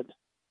dead.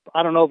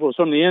 I don't know if it was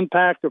from the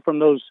impact or from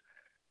those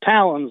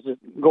talons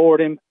that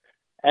gored him.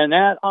 And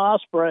that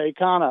osprey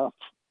kind of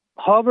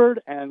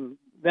hovered and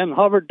then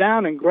hovered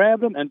down and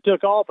grabbed him and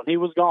took off, and he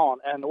was gone.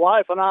 And the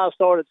wife and I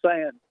started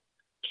saying,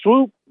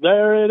 swoop,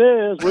 there it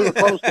is. We were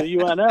close to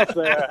UNF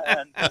there.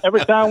 And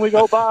every time we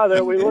go by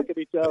there, we look at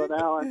each other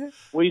now and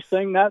we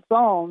sing that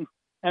song.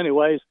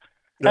 Anyways,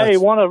 hey,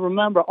 want to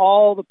remember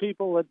all the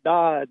people that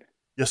died.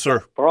 Yes,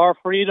 sir. For our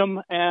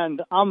freedom.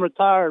 And I'm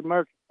retired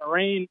merchant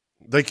marine.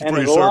 Thank you and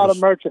for your there's service. a lot of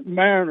merchant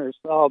mariners.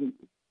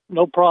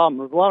 No problem.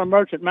 There's a lot of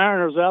merchant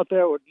mariners out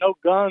there with no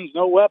guns,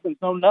 no weapons,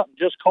 no nothing,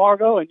 just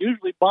cargo and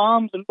usually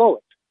bombs and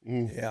bullets.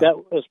 Yeah.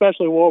 That,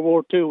 especially World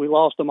War II, we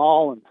lost them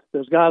all. And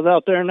there's guys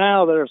out there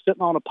now that are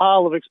sitting on a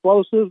pile of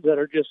explosives that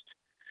are just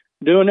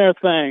doing their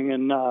thing.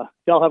 And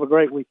y'all have a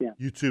great weekend.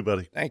 You too,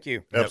 buddy. Thank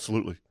you.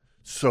 Absolutely.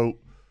 So,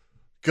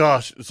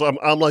 gosh, so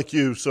I'm like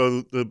you.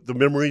 So the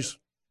memories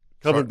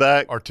coming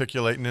back,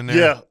 articulating in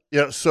there.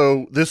 Yeah.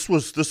 So this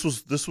was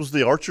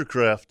the Archer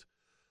Craft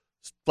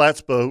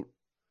flats boat.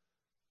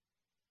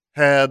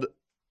 Had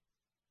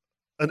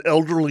an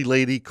elderly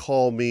lady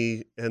call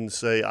me and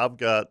say, I've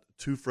got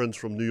 2 friends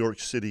from New York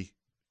City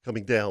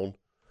coming down,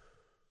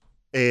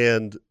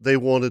 and they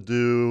want to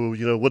do,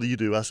 what do you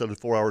do? I said a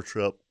 4-hour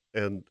trip,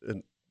 and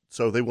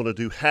so they want to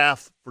do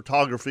half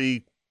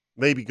photography,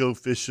 maybe go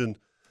fishing.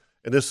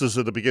 And this is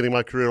at the beginning of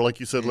my career,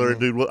 like you said, Larry,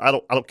 dude. I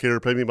don't care.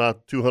 Pay me my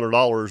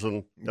 $200,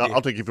 and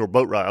I'll take you for a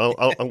boat ride.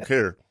 I don't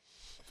care.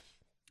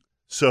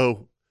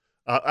 So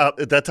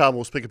at that time, I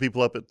was picking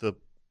people up at the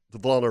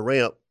Volano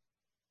ramp.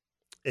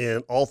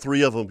 And all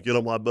 3 of them get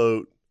on my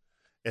boat,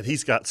 and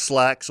he's got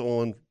slacks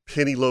on,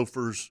 penny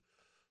loafers,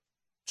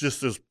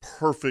 just this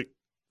perfect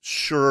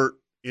shirt,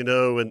 and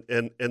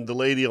the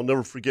lady, I'll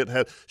never forget,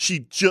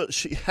 she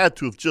had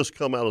to have just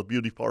come out of the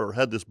beauty parlor,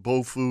 had this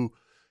bofu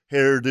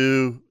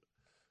hairdo,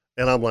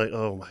 and I'm like,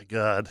 oh my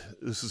God,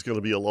 this is going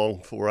to be a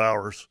long 4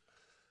 hours.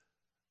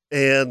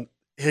 And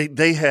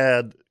they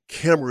had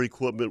camera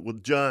equipment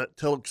with giant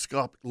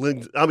telescopic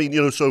lenses. I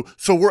mean, so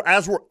we're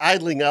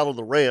idling out of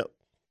the ramp.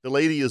 The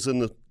lady is in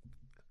the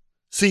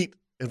seat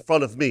in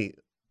front of me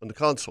on the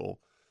console,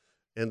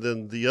 and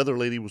then the other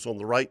lady was on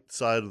the right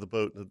side of the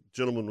boat, and the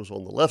gentleman was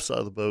on the left side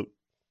of the boat,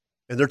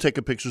 and they're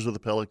taking pictures of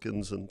the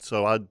pelicans. And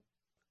so I'm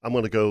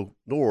going to go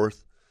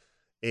north,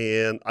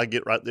 and I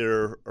get right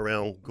there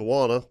around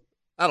Gowanna.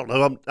 I don't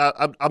know.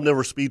 I'm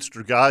never a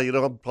speedster guy.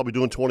 I'm probably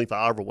doing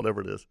 25 or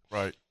whatever it is.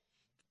 Right.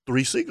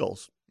 3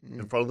 seagulls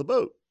in front of the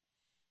boat.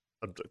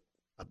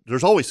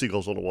 There's always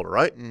seagulls on the water,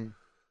 right?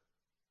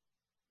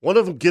 One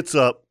of them gets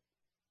up,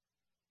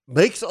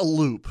 makes a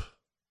loop.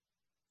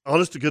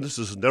 Honest to goodness,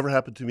 this has never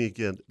happened to me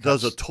again.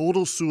 Does a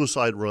total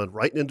suicide run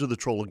right into the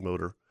trolling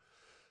motor,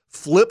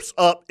 flips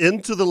up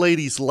into the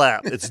lady's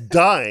lap. It's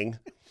dying.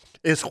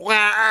 It's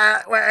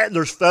wah, wah.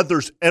 There's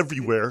feathers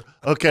everywhere.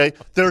 Okay,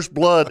 there's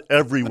blood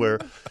everywhere,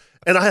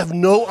 and I have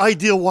no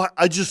idea why.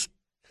 I just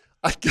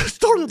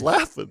started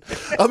laughing.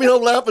 I mean,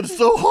 I'm laughing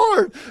so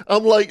hard.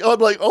 I'm like,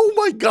 oh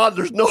my God,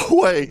 there's no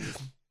way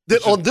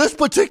that on this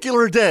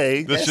particular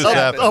day,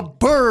 a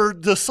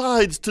bird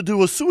decides to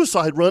do a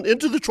suicide run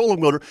into the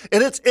trolling motor,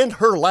 and it's in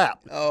her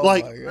lap. Oh,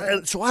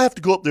 and so I have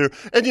to go up there,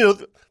 and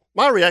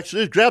my reaction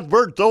is grab the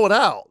bird and throw it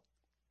out.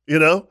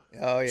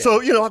 Oh, yeah.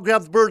 So I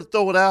grab the bird and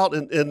throw it out,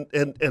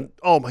 and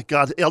oh my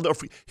God,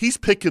 he's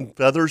picking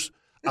feathers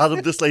out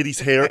of this lady's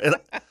hair, and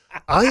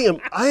I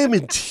am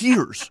in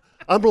tears.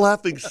 I'm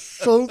laughing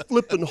so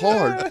flipping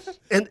hard,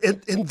 and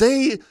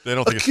they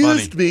don't think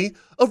accused me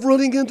of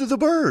running into the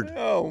bird.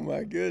 Oh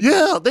my goodness!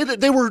 Yeah,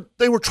 they were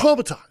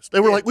traumatized.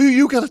 They were like, "Well,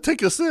 you got to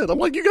take us in." I'm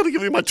like, "You got to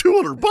give me my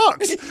 $200."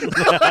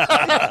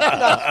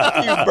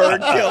 You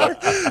bird killer!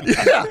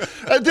 Yeah,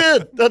 I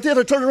did.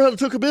 I turned around and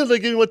took them in. They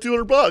gave me my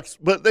 $200,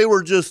 but they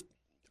were just.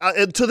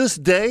 And to this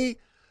day,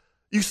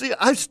 you see,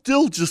 I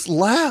still just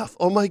laugh.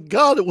 Oh my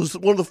God, it was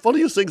one of the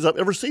funniest things I've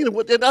ever seen. And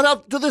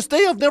to this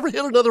day, I've never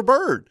hit another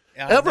bird.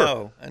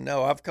 Ever. I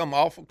know. I've come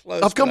awful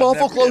close. I've come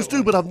awful close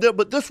too, but I've never.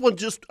 But this one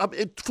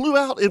it flew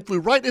out and flew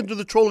right into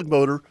the trolling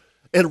motor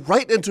and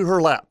right into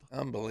her lap.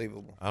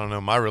 Unbelievable. I don't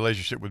know. My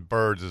relationship with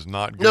birds is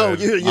not good. No, I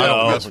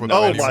don't mess with them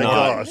oh anymore. my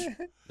gosh.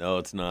 No,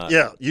 it's not.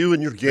 Yeah, you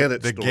and your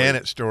gannet story. The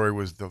gannet story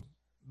was the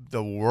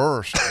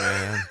worst,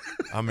 man.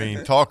 I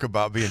mean, talk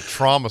about being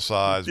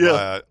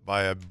traumatized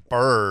by a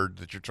bird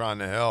that you're trying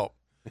to help.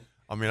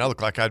 I mean, I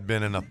looked like I'd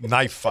been in a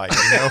knife fight,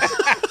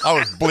 I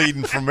was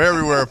bleeding from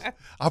everywhere.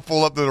 I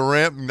pull up to the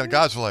ramp, and the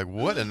guys were like,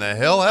 what in the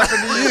hell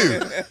happened to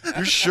you?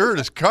 Your shirt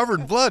is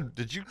covered in blood.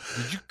 Did you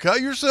cut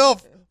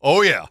yourself?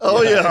 Oh, yeah.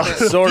 Oh, yeah.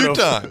 Sort of.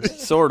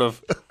 Times. Sort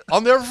of. I'll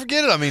never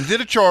forget it. I mean,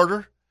 did a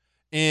charter,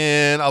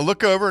 and I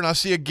look over, and I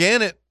see a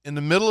gannet in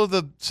the middle of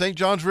the St.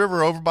 Johns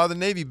River over by the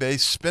Navy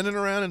base spinning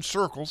around in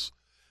circles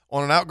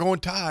on an outgoing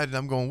tide, and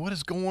I'm going, what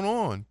is going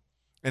on?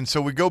 And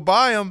so we go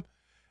by him,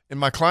 And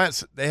my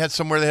clients, they had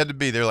somewhere they had to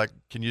be. They're like,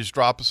 "Can you just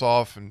drop us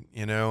off?" And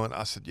and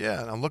I said, "Yeah."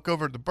 And I look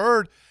over at the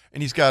bird,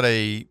 and he's got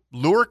a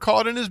lure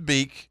caught in his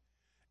beak,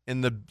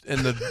 and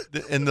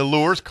the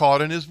lure's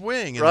caught in his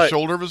wing, in the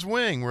shoulder of his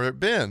wing where it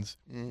bends,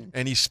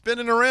 and he's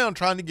spinning around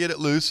trying to get it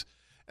loose.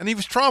 And he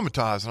was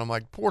traumatized, and I'm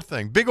like, "Poor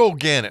thing, big old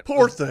gannet."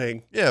 Poor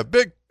thing. Yeah,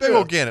 big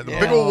old gannet, the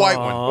big old white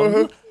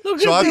one.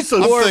 Look at this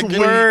poor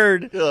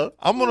bird. Yeah.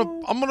 I'm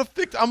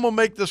gonna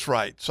make this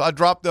right. So I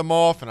dropped them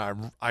off, and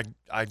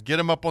I get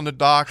them up on the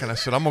dock, and I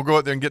said, I'm gonna go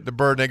out there and get the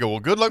bird. And they go, "Well,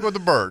 good luck with the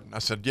bird." And I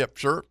said, "Yep,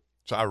 sure."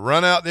 So I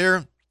run out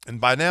there,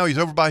 and by now he's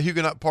over by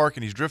Huguenot Park,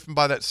 and he's drifting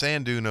by that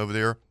sand dune over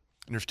there.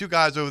 And there's two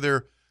guys over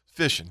there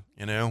fishing,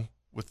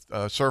 with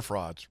surf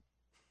rods.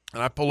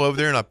 And I pull over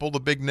there, and I pull the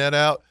big net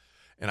out,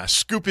 and I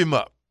scoop him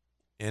up.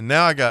 And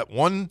now I got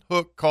one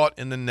hook caught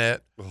in the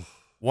net,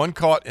 one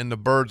caught in the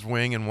bird's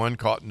wing, and one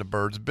caught in the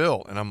bird's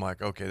bill. And I'm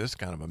like, okay, this is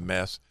kind of a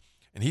mess.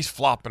 And he's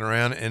flopping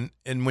around.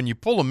 And when you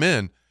pull them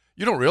in,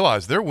 you don't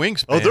realize their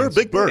wingspan. Oh, they're a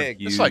big bird.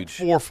 It's like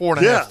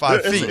 4.5,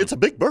 5 feet. It's a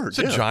big bird. It's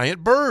a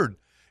giant bird.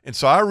 And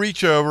so I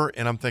reach over,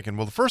 and I'm thinking,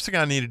 well, the first thing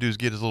I need to do is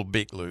get his little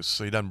beak loose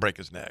so he doesn't break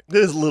his neck.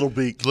 His little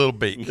beak.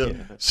 Yeah.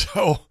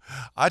 So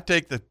I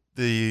take the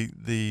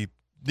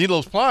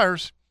needleless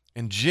pliers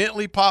and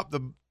gently pop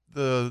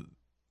the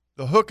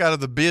hook out of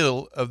the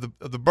bill of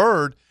the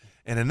bird,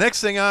 and the next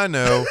thing I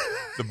know,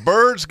 the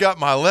bird's got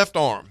my left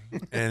arm,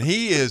 and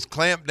he is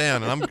clamped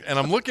down, and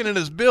I'm looking at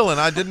his bill, and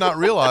I did not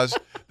realize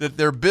that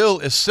their bill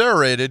is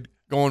serrated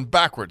going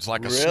backwards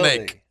like a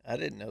snake. I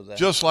didn't know that.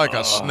 Just like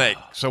a snake.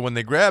 So when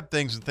they grab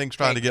things and things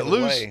trying to get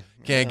loose,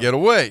 can't get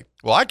away.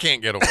 Well, I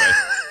can't get away.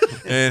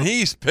 And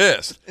he's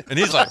pissed. And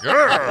he's like,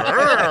 "Arr,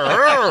 arr,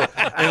 arr."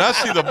 And I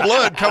see the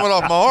blood coming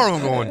off my arm.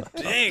 I'm going,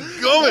 "Dang,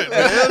 gummit,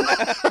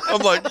 man."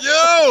 I'm like,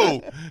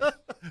 "Yo."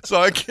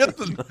 So I get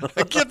the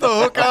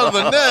hook out of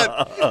the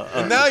net,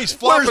 and now he's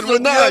flopping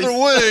with the other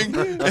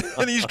wing,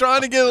 and he's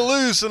trying to get it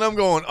loose. And I'm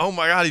going, "Oh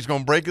my God, he's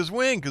going to break his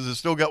wing because it's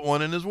still got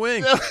one in his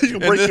wing." Yeah, he's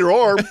going to break your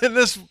arm. And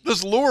this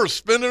lure is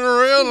spinning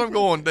around. I'm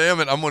going, "Damn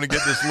it, I'm going to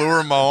get this lure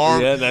in my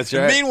arm." Yeah, that's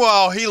right. And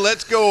meanwhile, he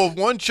lets go of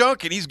one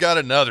chunk, and he's got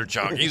another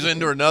chunk. He's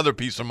into another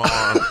piece of my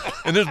arm,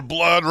 and there's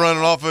blood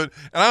running off it.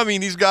 And I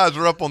mean, these guys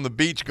are up on the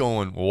beach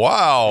going,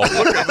 "Wow,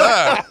 look at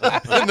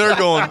that!" And they're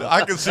going,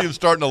 I can see them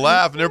starting to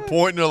laugh, and they're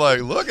pointing. They're like,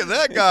 "Look at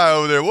that guy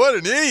over there! What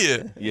an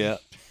idiot!" Yeah.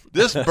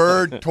 This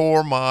bird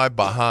tore my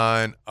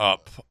behind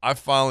up. I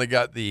finally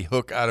got the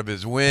hook out of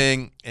his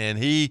wing, and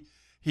he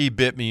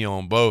bit me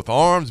on both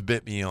arms,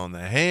 bit me on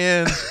the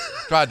hands,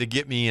 tried to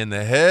get me in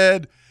the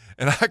head.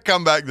 And I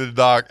come back to the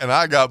dock, and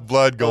I got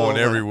blood going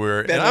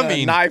everywhere. And I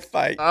mean, knife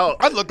fight.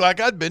 I looked like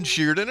I'd been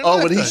sheared in a Oh,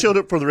 knife when he fight. showed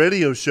up for the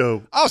radio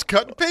show, I was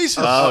cut to pieces.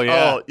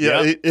 yeah.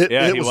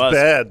 It was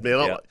bad,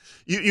 man.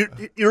 Yeah.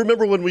 You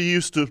remember when we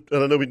used to?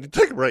 And I know we need to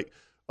take a break.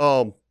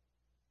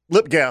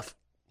 Lip gaff,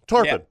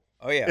 tarpon. Yeah.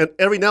 Oh yeah. And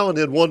every now and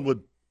then one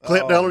would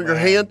clamp down on your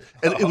hand,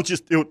 and it would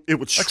just it would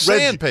Like shred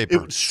sandpaper. you.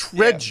 It would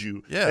shred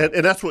you. Yeah.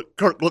 And that's what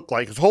Kurt looked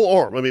like. His whole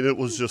arm. I mean, it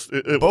was just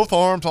Both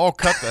arms all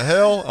cut to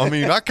hell. I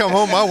mean, I come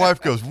home, my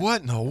wife goes,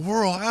 "What in the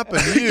world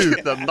happened to you?"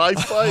 The knife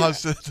fight.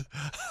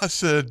 I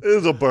said It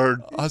was a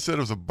bird. I said it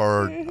was a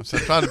bird. I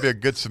said, trying to be a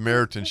good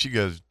Samaritan. She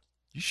goes,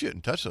 "You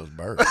shouldn't touch those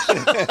birds."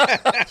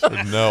 I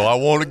said, "No, I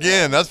won't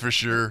again. That's for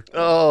sure."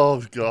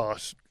 Oh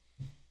gosh,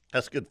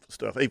 that's good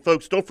stuff. Hey,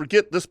 folks, don't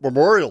forget this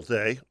Memorial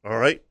Day. All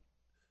right,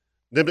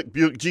 Nimnik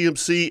Buick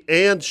GMC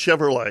and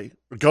Chevrolet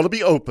are going to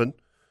be open,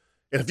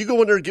 and if you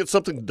go in there and get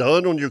something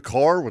done on your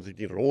car, whether you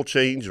need an oil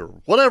change or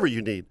whatever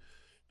you need,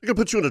 they're going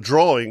to put you in a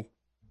drawing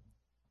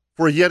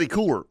for a Yeti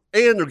cooler,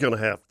 and they're going to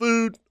have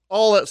food,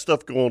 all that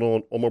stuff going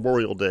on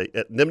Memorial Day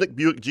at Nimnik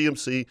Buick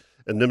GMC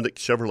and Nimnik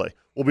Chevrolet.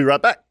 We'll be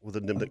right back with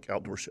the Nimnik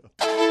Outdoor Show.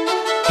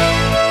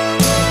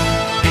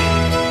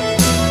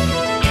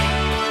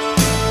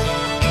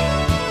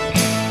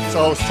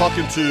 So I was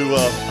talking to,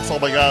 I saw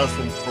my guys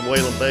from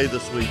Whalen Bay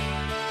this week,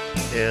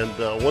 and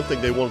one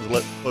thing they wanted to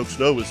let folks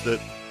know is that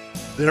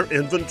their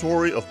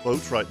inventory of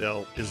boats right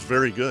now is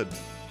very good.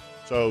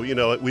 So,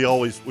 we're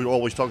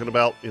always talking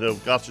about,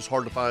 gosh, it's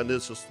hard to find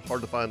this, it's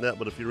hard to find that,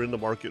 but if you're in the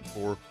market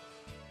for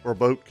a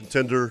boat,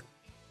 contender,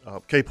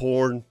 Cape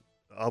Horn,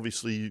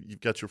 obviously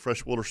you've got your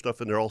freshwater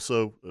stuff in there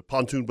also,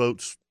 pontoon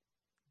boats,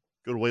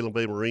 go to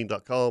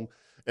WhalenBayMarine.com,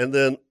 and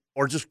then,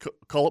 or just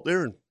call up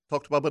there and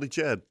talk to my buddy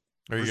Chad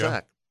or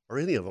Zach. Or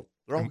any of them.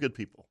 They're all good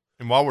people.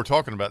 And while we're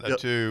talking about that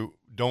too,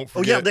 don't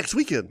forget. Oh, yeah, next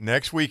weekend.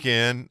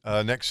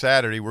 Next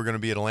Saturday, we're going to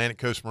be at Atlantic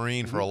Coast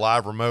Marine for a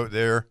live remote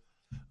there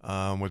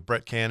with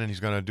Brett Cannon. He's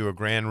going to do a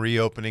grand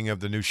reopening of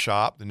the new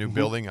shop, the new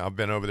building. I've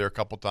been over there a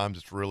couple times.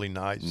 It's really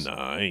nice.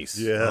 Nice.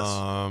 Yes.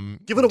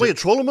 Giving away a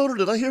trolling motor.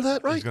 Did I hear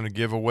that right? He's going to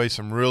give away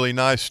some really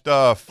nice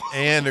stuff.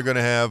 And they're going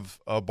to have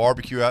a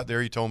barbecue out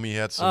there. He told me he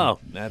had some. Oh,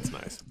 that's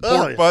nice.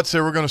 Pork butts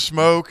they were going to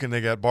smoke. And they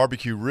got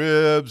barbecue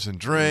ribs and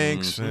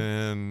drinks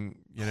and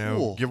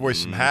cool. Give away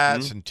some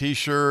hats and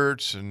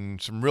T-shirts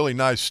and some really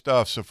nice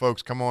stuff. So,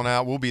 folks, come on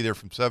out. We'll be there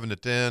from 7 to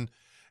 10.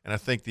 And I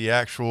think the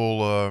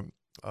actual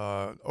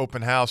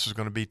open house is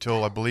going to be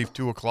till, I believe,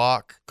 2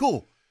 o'clock.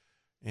 Cool.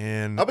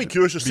 And I'll be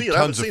curious to see it.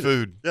 Tons of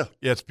food. Yeah,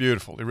 it's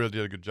beautiful. They really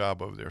did a good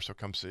job over there. So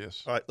come see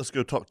us. All right, let's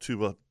go talk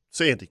to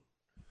Sandy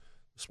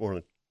this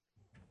morning.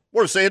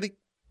 Morning, Sandy.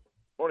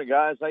 Morning,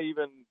 guys. How you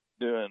been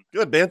doing?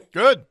 Good, man.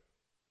 Good.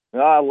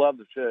 I love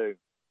the show.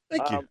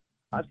 Thank you.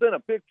 I sent a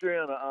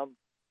picture in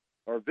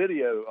or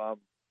video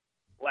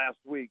last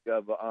week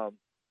of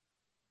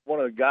one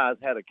of the guys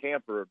had a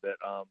camper that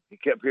he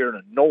kept hearing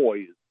a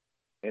noise,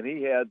 and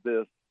he had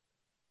this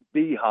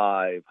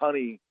beehive,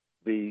 honey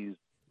bees.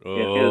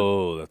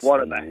 Oh, that's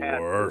one the of the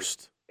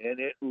worst.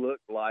 And it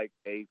looked like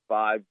a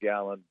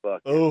 5-gallon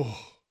bucket. Oh,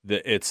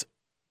 it's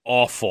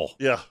awful.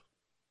 Yeah,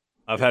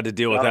 I've had to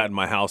deal with that in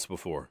my house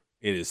before.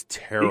 It is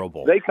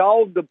terrible. They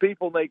called the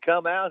people, and they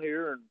come out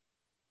here and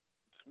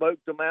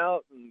smoked them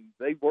out, and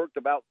they worked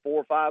about 4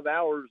 or 5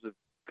 hours of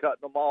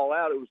cutting them all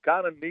out. It was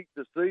kind of neat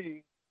to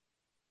see.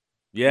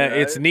 Yeah,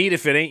 it's neat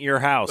if it ain't your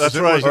house. That's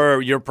right.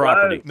 Or your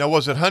property. Right. Now,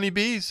 was it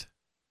honeybees?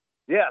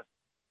 Yes.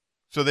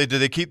 So did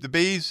they keep the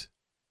bees?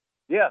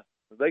 Yeah.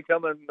 They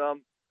come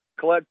and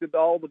collected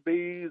all the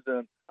bees,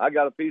 and I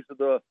got a piece of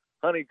the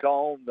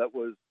honeycomb that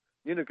was,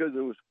 because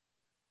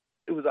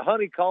it was a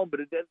honeycomb, but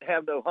it didn't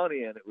have no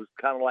honey in it. It was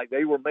kind of like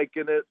they were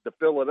making it to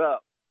fill it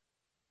up.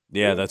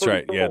 Yeah, that's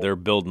right. Cool. Yeah, they're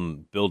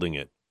building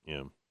it.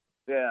 Yeah.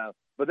 Yeah,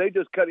 but they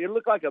just cut it. It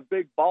looked like a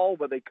big ball,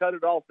 but they cut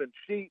it off in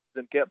sheets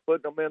and kept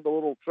putting them in the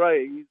little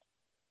trays.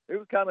 It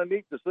was kind of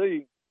neat to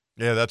see.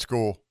 Yeah, that's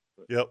cool.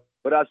 Yep.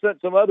 But I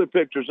sent some other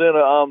pictures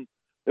in.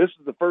 This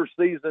is the first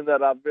season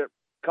that I've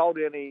caught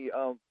any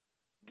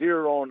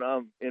deer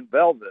on in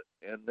velvet,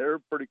 and they're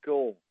pretty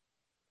cool.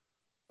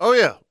 Oh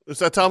yeah,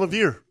 it's that time of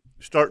year.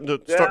 Starting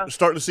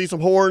to see some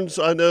horns.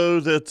 I know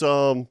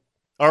that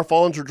our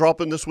fawns are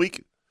dropping this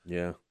week.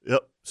 Yeah.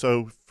 Yep.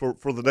 So for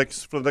the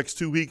next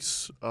 2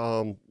 weeks,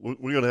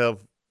 we're gonna have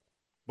a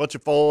bunch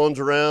of fawns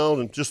around,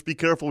 and just be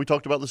careful. We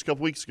talked about this a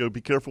couple weeks ago.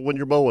 Be careful when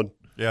you're mowing.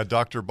 Yeah,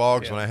 Dr.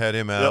 Boggs, when I had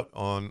him out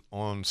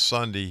on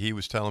Sunday, he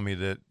was telling me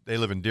that they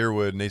live in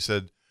Deerwood, and they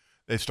said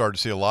they've started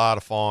to see a lot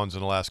of fawns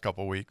in the last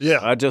couple of weeks. Yeah.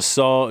 I just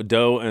saw a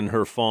doe and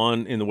her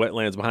fawn in the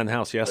wetlands behind the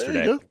house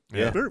yesterday. There you go.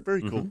 Yeah. Very,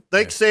 very cool.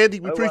 Thanks, Sandy.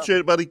 We appreciate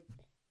it, buddy.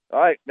 All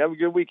right. Have a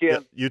good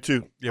weekend. Yeah, you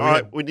too. Yeah, all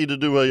right. We need to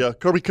do a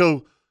Kirby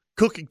Co.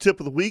 cooking tip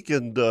of the week.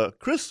 And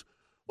Chris,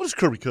 what does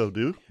Kirby Co.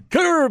 do?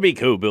 Kirby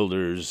Co.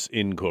 Builders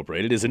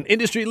Incorporated is an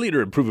industry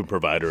leader and proven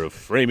provider of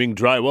framing,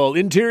 drywall,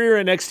 interior,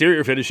 and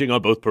exterior finishing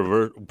on both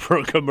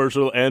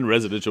commercial and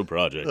residential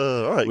projects.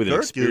 All right, with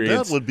Kirk,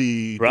 that would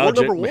be door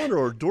number 1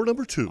 or door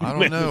number 2? I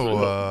don't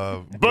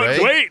know. But Ray?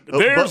 wait,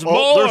 there's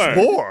more. There's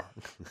more.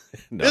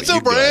 No, it's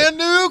a brand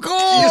new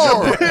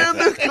car. It's a brand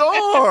new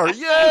car.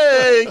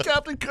 Yay,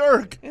 Captain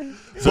Kirk.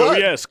 So,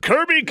 yes,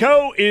 Kirby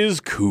Co. is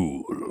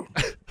cool.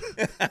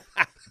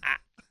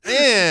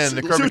 And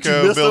the Kirby what you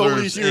Co. missed all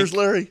Builders these years, Inc.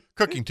 Larry?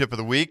 Cooking tip of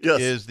the week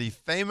is the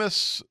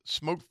famous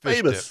smoked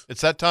fish dip.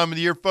 It's that time of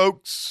the year,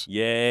 folks.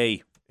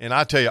 Yay. And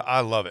I tell you, I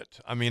love it.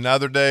 I mean, the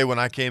other day when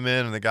I came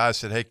in and the guy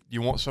said, hey,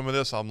 you want some of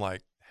this? I'm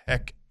like,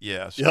 heck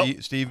yeah.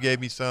 Steve gave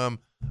me some.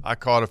 I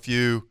caught a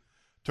few,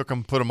 took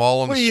them, put them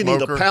all on the smoker. You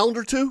need a pound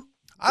or two?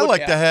 I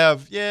like to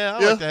have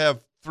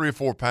 3 or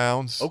 4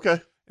 pounds.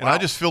 Okay. And I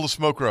just fill the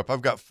smoker up.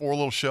 I've got 4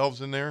 little shelves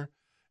in there.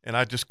 And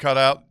I just cut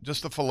out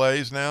just the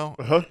fillets now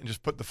and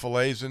just put the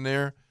fillets in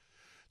there,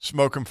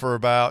 smoke them for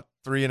about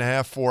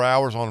 3.5, 4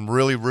 hours on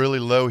really, really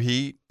low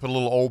heat, put a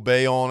little Old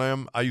Bay on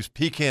them. I used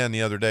pecan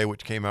the other day,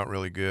 which came out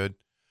really good.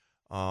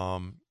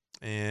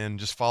 And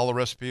just follow the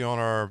recipe on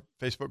our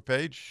Facebook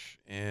page,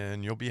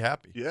 and you'll be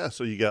happy. Yeah,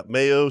 so you got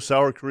mayo,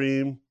 sour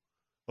cream.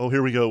 Oh,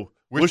 here we go.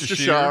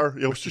 Worcestershire.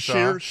 Yeah,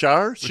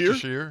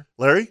 Worcestershire.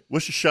 Larry,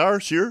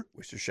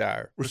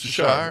 Worcestershire.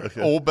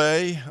 Okay. Old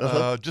Bay.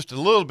 Just a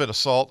little bit of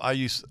salt. I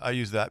use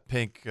that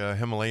pink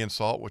Himalayan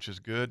salt, which is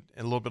good,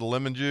 and a little bit of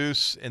lemon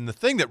juice. And the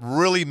thing that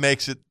really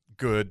makes it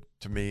good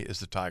to me is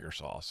the tiger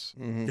sauce.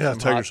 Mm-hmm. Yeah,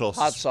 tiger sauce.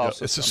 Hot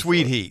sauce. It's a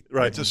sweet heat.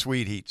 Right. It's a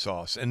sweet heat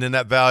sauce. And then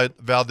that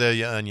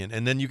Valdelia onion.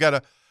 And then you got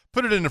to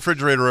put it in the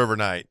refrigerator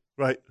overnight.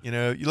 Right. You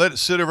let it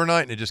sit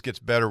overnight, and it just gets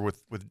better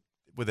with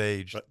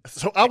age.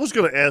 So I was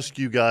going to ask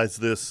you guys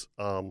this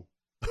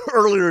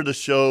earlier in the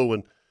show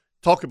and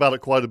talk about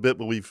it quite a bit,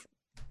 but we've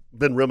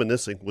been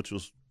reminiscing, which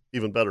was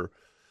even better.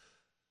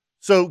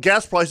 So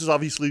gas prices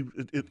obviously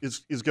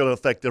is going to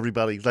affect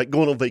everybody, like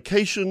going on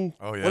vacation,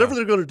 whatever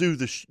they're going to do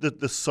this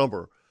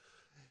summer.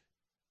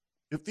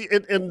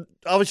 And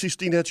obviously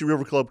Steenhatchee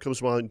River Club comes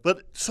to mind,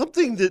 but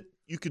something that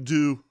you could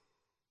do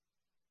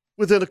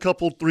within a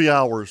couple, 3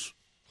 hours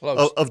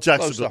of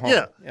Jacksonville.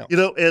 Yeah.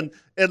 And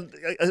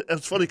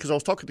it's funny because I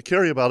was talking to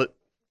Carrie about it,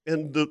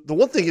 and the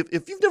one thing,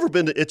 if you've never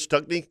been to Itch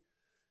Tuckney,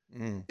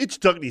 Itch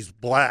Tuckney's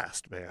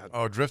blast, man.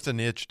 Oh, drifting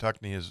the Itch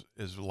Tuckney is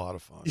a lot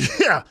of fun.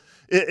 Yeah,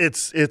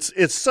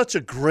 it's such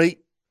a great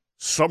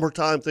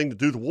summertime thing to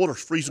do. The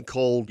water's freezing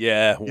cold.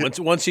 Yeah,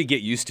 once you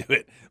get used to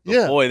it,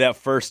 boy, that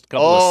first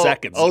couple of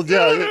seconds. Oh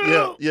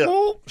yeah.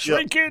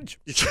 Shrinkage.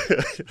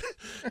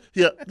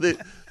 Yeah.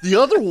 The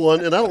other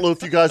one, and I don't know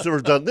if you guys have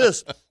ever done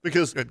this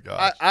because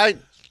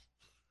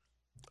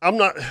I'm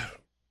not.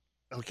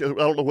 okay, I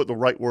don't know what the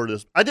right word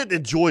is. I didn't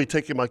enjoy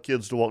taking my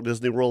kids to Walt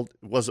Disney World.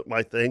 It wasn't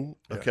my thing,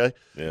 okay?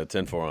 Yeah,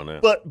 10-4 on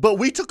that. But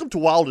we took them to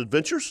Wild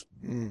Adventures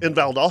in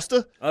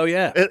Valdosta. Oh,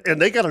 yeah.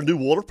 And they got a new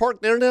water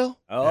park there now.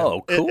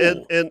 Oh,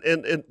 cool.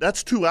 And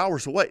that's 2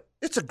 hours away.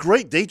 It's a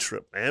great day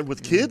trip, man,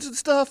 with kids and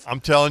stuff. I'm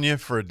telling you,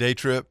 for a day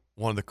trip,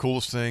 one of the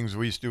coolest things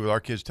we used to do with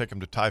our kids, take them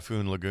to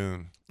Typhoon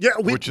Lagoon. Yeah,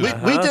 we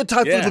did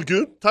Typhoon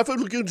Lagoon.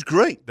 Typhoon Lagoon's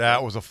great.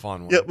 That was a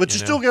fun one. Yeah, but you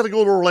still got to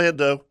go to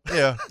Orlando.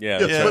 Yeah.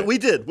 But we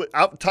did.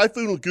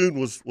 Typhoon Lagoon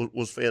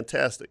was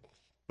fantastic.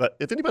 But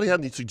if anybody had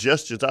any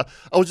suggestions, I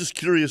was just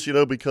curious,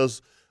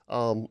 because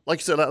like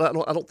I said, I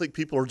don't think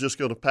people are just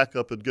going to pack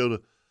up and go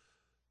to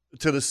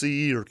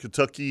Tennessee or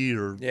Kentucky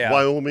or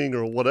Wyoming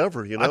or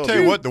whatever. I tell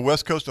you what, the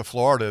west coast of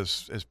Florida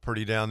is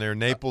pretty down there.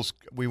 Naples,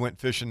 we went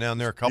fishing down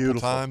there a couple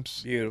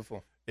times.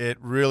 Beautiful. It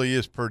really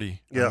is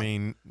pretty. Yeah. I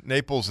mean,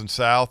 Naples and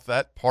South,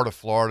 that part of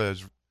Florida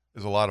is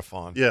a lot of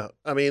fun. Yeah,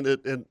 I mean,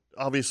 and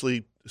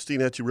obviously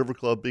Steenhatchee River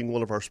Club being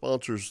one of our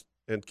sponsors,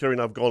 and Carrie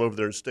and I have gone over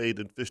there and stayed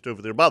and fished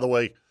over there. By the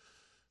way,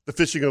 the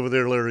fishing over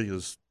there, Larry,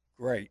 is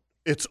great.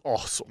 It's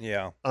awesome.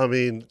 Yeah, I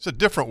mean, it's a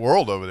different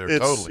world over there.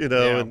 Totally,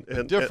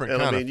 and different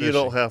and kind I mean, of you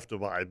don't have to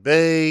buy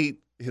bait.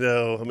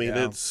 I mean,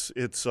 it's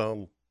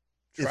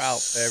trout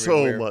so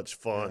everywhere. much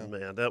fun,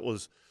 man. That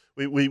was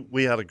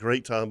we had a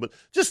great time, but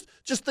just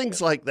things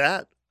like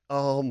that.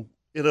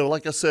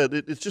 Like I said,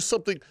 it's just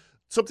something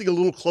a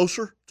little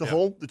closer to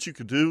home that you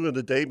could do in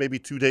a day, maybe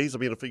 2 days. I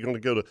mean, if you're going to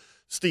go to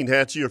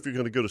Steenhatchee or if you're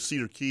going to go to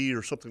Cedar Key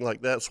or something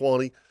like that,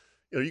 Swanee,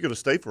 you're going to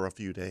stay for a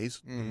few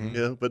days. Mm-hmm.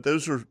 Yeah, but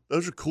those are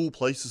cool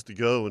places to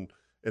go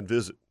and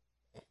visit.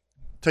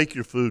 Take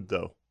your food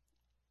though.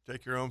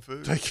 Take your own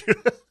food.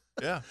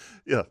 Yeah.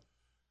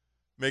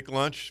 Make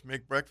lunch,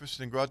 make breakfast,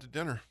 and go out to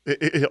dinner.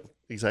 Yeah,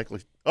 exactly.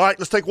 All right,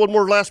 let's take one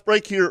more last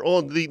break here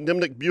on the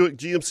Nimnick Buick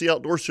GMC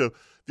Outdoor Show.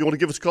 If you want to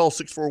give us a call,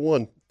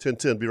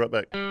 641-1010. Be right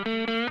back.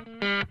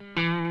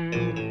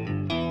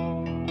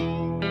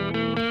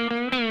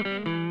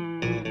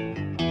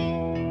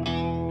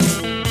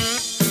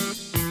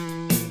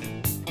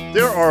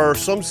 There are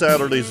some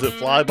Saturdays that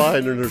fly by,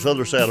 and then there's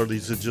other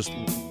Saturdays that just,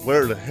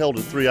 where the hell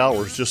did 3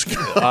 hours just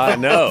go? I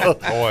know.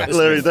 Boy,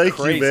 Larry, thank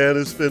you, man.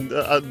 It's been,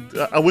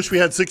 I wish we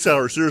had 6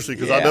 hours, seriously,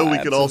 because I know we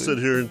could all sit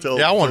here and tell.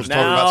 Yeah, I wanted to talk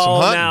about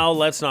some hunting. Now,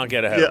 let's not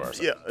get ahead of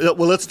ourselves. Yeah.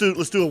 Well, let's do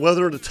a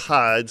weather and the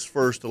tides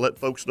first to let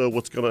folks know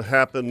what's going to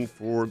happen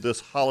for this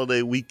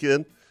holiday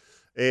weekend.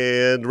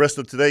 And the rest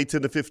of today,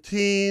 10 to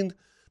 15,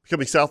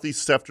 becoming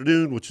southeast this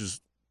afternoon, which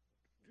is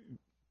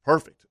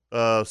perfect.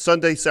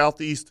 Sunday,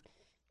 southeast,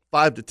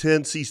 5 to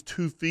 10, seas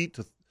 2 feet.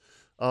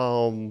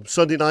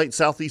 Sunday night,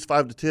 southeast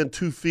 5 to 10,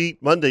 2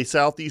 feet. Monday,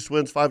 southeast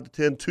winds 5 to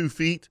 10, 2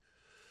 feet.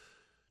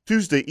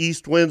 Tuesday,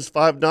 east winds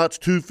 5 knots,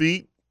 2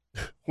 feet.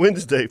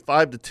 Wednesday,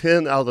 5 to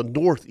 10 out of the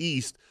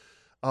northeast,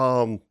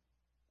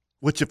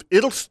 which if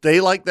it'll stay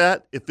like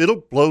that, if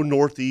it'll blow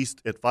northeast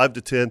at 5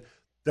 to 10,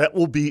 that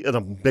will be an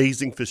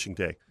amazing fishing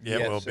day. Yeah,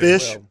 it will be.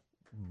 Fish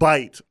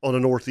bite on a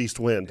northeast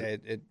wind.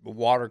 The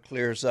water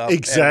clears up.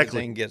 Exactly.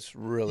 Everything gets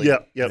really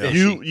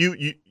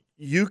fishy.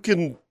 You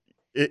can,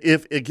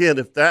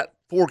 if that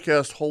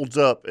forecast holds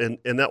up and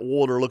that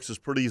water looks as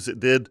pretty as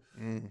it did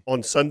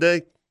on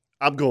Sunday,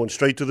 I'm going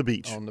straight to the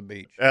beach. On the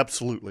beach.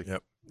 Absolutely.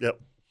 Yep.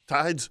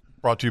 Tides.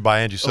 Brought to you by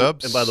Angie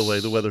Subs. And by the way,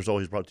 the weather's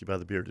always brought to you by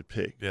the Bearded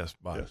Pig. Yes,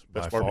 by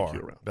best far. barbecue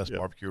around. Best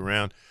barbecue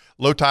around.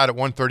 Low tide at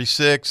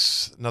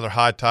 1:36. Another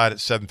high tide at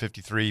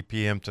 7:53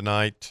 p.m.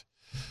 tonight.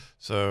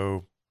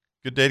 So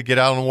good day to get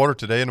out on the water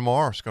today and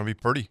tomorrow. It's going to be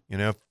pretty.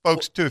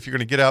 Folks, too, if you're going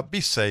to get out,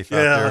 be safe out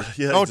there.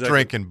 Yeah, Don't exactly.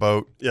 drink and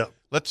boat. Yeah.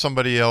 Let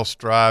somebody else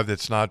drive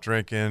that's not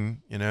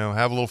drinking.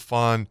 Have a little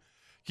fun.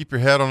 Keep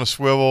your head on a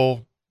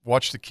swivel.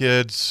 Watch the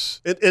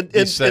kids.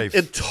 Be safe.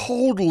 And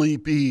totally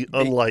be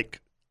unlike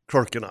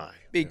Kirk and I.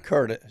 Be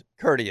courteous.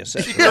 Courteous.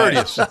 Be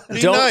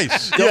Don't-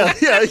 nice.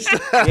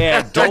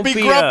 Don't be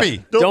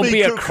grumpy. Don't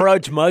be a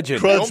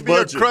crudge-mudgeon. Don't be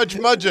a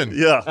crudge-mudgeon.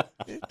 Yeah.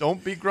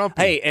 Don't be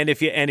grumpy. Hey, and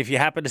if you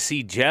happen to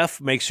see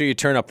Jeff, make sure you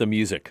turn up the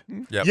music.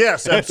 Yep.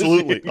 Yes,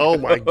 absolutely. Oh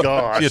my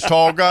gosh. See a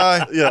tall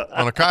guy Yeah.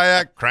 on a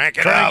kayak, crank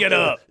it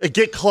up. And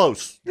get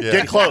close. Yeah.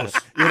 Get close.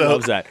 He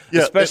loves that,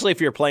 Yeah. especially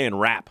if you're playing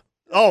rap.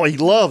 Oh, he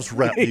loves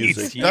rap He's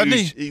music. Doesn't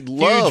he? He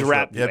loves Huge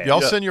rap Yep, fan.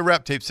 y'all send your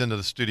rap tapes into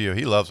the studio.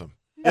 He loves them.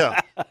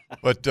 Yeah.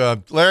 But,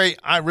 Larry,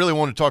 I really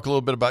want to talk a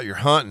little bit about your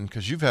hunting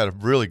because you've had a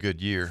really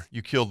good year.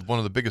 You killed one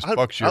of the biggest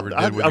bucks you ever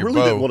did with I your really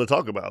bow. didn't want to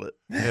talk about it.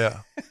 Yeah.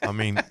 I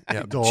mean,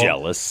 yeah.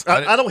 Jealous.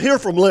 I don't hear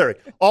from Larry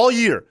all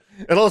year.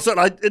 And all of a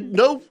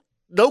sudden,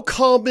 no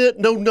comment,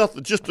 no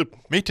nothing. Just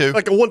Me too.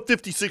 like a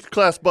 156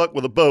 class buck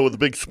with a bow with a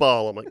big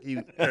smile. I'm like,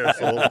 you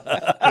asshole.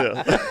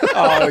 Yeah.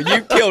 Oh,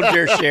 you killed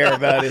your share,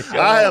 buddy.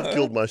 I have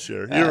killed my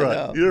share. You're right.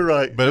 know. You're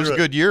right. But it was You're a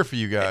good year for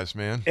you guys,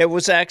 man. It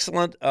was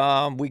excellent.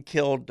 We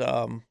killed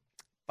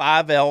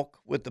 5 elk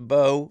with the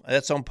bow.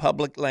 That's on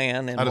public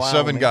land in Out of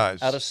Wyoming. 7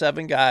 guys. Out of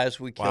 7 guys,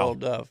 we Wow.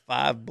 killed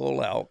 5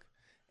 bull elk,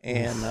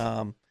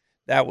 and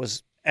that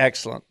was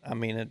excellent. I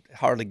mean, it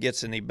hardly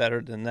gets any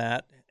better than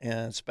that,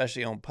 and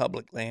especially on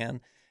public land.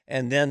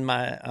 And then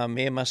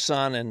me and my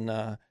son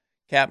and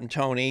Captain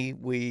Tony,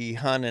 we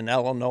hunt in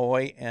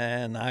Illinois,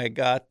 and I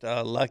got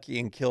lucky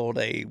and killed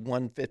a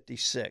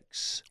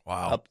 156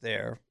 up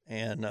there,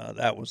 and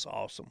that was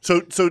awesome.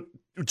 So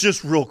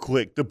just real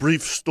quick, the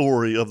brief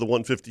story of the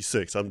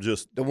 156. The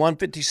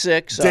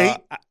 156. Date?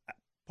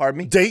 Pardon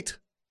me? Date?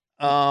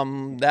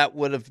 That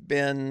would have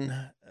been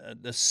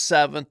the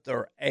 7th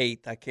or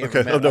 8th. I can't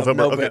remember. Of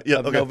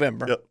November.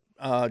 November.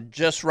 Yep.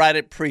 Just right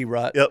at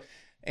pre-rut. Yep.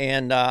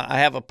 And I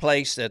have a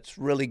place that's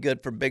really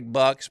good for big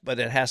bucks, but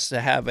it has to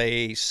have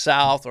a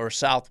south or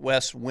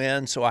southwest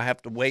wind, so I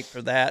have to wait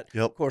for that.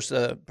 Yep. Of course,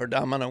 the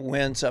predominant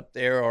winds up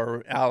there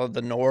are out of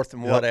the north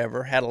and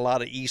whatever. Had a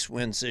lot of east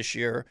winds this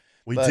year.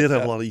 We did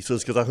have a lot of east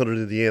winds because I hunted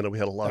in Indiana. We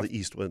had a lot of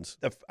east winds.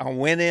 I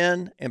went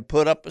in and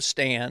put up a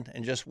stand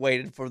and just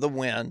waited for the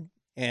wind.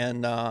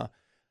 And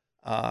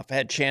I've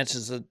had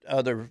chances of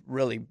other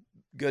really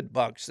good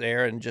bucks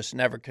there and just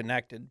never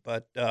connected.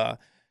 But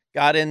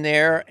got in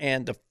there,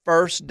 and the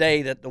first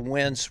day that the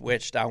wind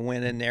switched, I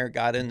went in there,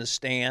 got in the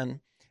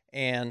stand,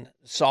 and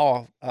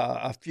saw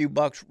a few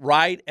bucks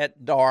right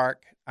at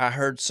dark. I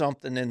heard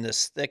something in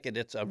this thicket.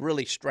 It's a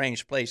really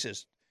strange place.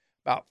 It's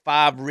about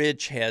 5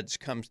 ridge heads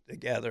comes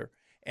together,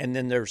 and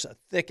then there's a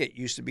thicket.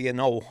 Used to be an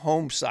old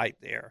home site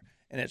there,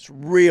 and it's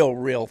real,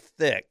 real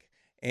thick.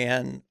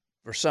 And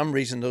for some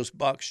reason, those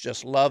bucks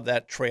just love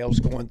that trails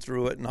going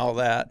through it and all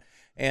that.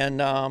 And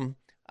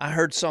I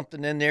heard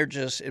something in there,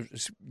 it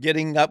was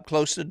getting up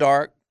close to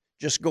dark,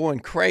 just going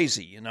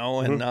crazy, you know.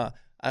 And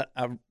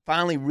I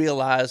finally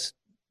realized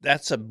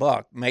that's a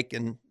buck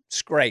making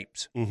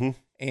scrapes. Mm-hmm.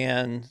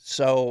 And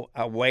so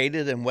I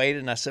waited and waited,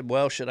 and I said,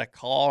 well, should I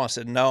call? I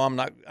said, no, I'm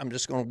not. I'm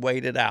just going to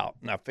wait it out.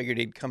 And I figured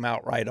he'd come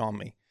out right on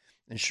me.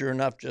 And sure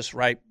enough, just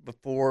right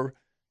before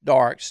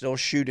dark, still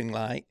shooting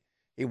light,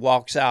 he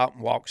walks out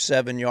and walks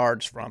 7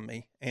 yards from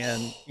me.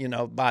 And, you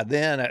know, by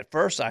then, at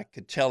first, I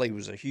could tell he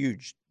was a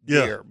huge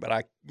deer,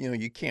 but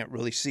you can't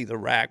really see the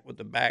rack with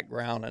the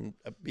background and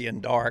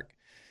being dark.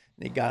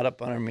 And he got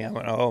up under me. I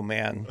went, oh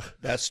man,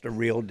 that's the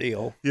real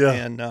deal. Yeah.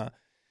 And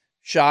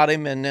shot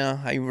him, and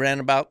I ran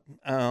about,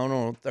 I don't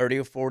know, 30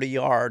 or 40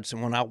 yards.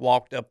 And when I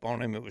walked up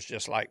on him, it was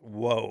just like,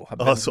 whoa, I've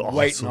been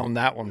waiting on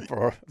that one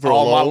for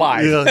all my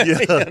life. Yeah,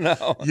 yeah. You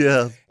know?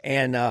 Yeah.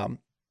 And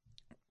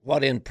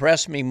what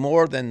impressed me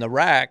more than the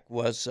rack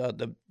was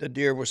the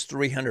deer was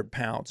 300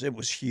 pounds. It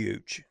was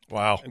huge.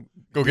 Wow.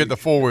 Go get the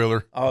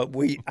four-wheeler.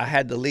 I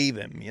had to leave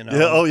him, you know.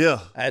 Yeah, oh, yeah.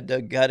 I had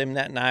to gut him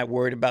that night,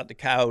 worried about the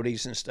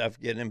coyotes and stuff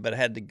getting him, but I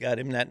had to gut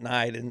him that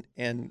night,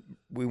 and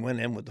we went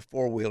in with the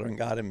four-wheeler and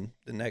got him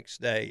the next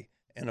day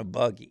in a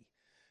buggy.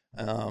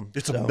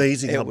 It's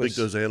amazing how big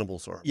those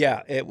animals are.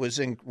 Yeah, it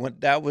was.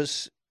 That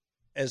was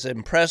as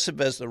impressive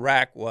as the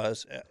rack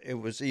was. It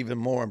was even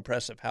more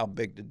impressive how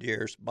big the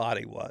deer's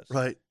body was.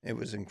 Right. It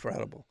was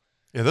incredible.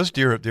 Yeah, those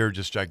deer up there are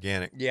just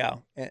gigantic. Yeah,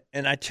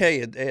 and I tell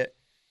you,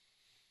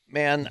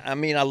 man, I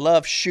mean, I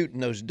love shooting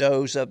those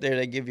does up there.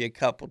 They give you a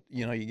couple,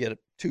 you know, you get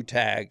 2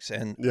 tags,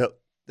 and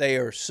they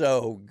are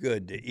so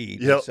good to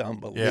eat. It's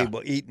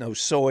unbelievable. Eating those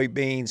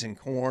soybeans and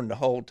corn the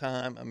whole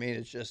time. I mean,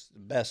 it's just the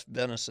best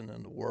venison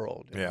in the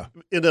world. Yeah.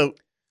 You know,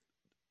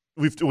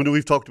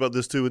 we've talked about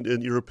this too,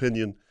 in your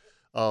opinion.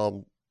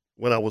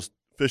 When I was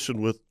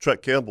fishing with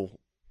Trek Campbell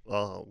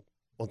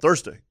on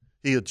Thursday,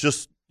 he's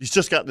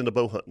just gotten into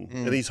bow hunting,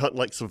 and he's hunting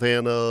like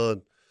Savannah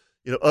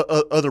and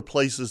other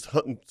places,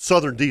 hunting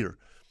southern deer.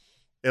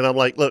 And I'm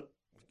like, look,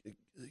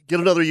 get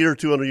another year or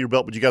 2 under your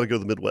belt, but you got to go to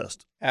the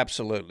Midwest.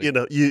 Absolutely. You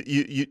know,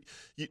 you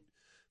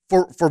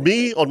for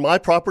me on my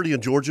property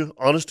in Georgia,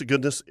 honest to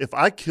goodness, if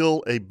I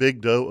kill a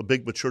big doe, a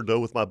big mature doe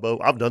with my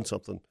bow, I've done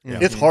something. Yeah.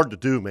 It's hard to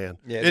do, man.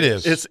 Yeah, it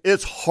is.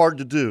 It's hard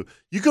to do.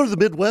 You go to the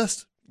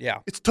Midwest. Yeah.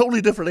 It's a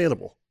totally different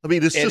animal. I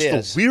mean, it's just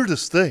the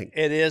weirdest thing.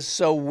 It is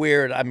so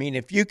weird. I mean,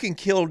 if you can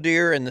kill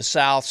deer in the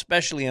South,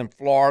 especially in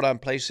Florida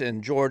and places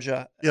in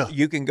Georgia,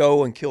 you can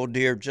go and kill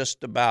deer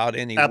just about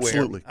anywhere.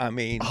 Absolutely. I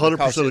mean, 100%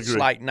 because it's agree.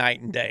 Like night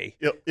and day.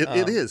 Yeah,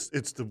 it is.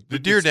 It's the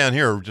deer down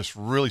here are just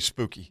really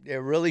spooky.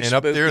 They're really and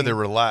spooky. up there they're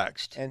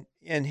relaxed.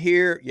 And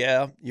here,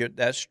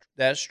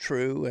 that's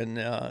true.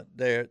 And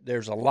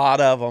there's a lot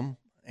of them.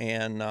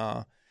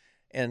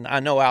 And I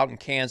know out in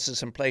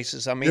Kansas and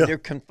places, I mean, they're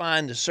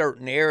confined to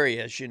certain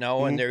areas, you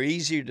know, and they're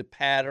easier to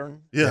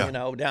pattern. Yeah. You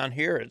know, down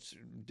here it's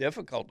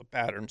difficult to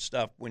pattern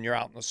stuff when you're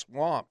out in the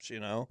swamps, you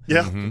know.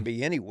 Yeah. It can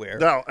be anywhere.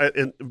 Now,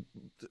 and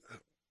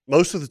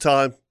most of the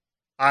time,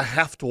 I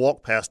have to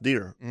walk past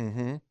deer,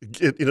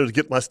 to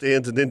get my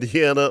stands in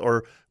Indiana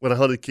or when I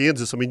hunted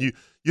Kansas. I mean,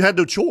 you had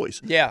no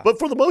choice. Yeah. But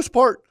for the most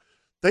part,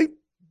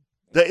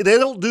 they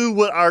don't do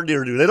what our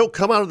deer do. They don't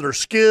come out of their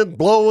skin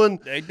blowing.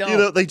 They don't. You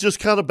know, they just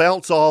kind of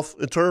bounce off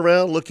and turn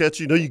around, look at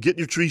you. You know, you get in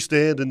your tree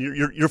stand and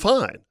you're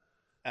fine.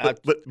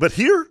 But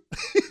here,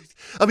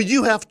 I mean,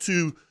 you have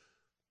to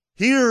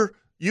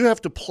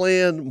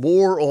plan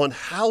more on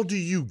how do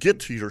you get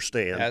to your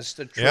stand. That's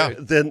the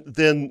truth.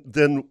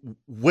 Than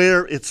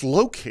where it's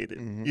located.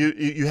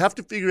 You have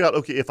to figure out,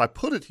 okay, if I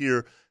put it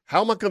here,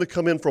 how am I going to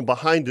come in from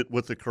behind it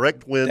with the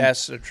correct wind?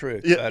 That's the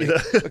truth, Yeah, buddy. you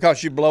know?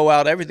 Because you blow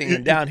out everything.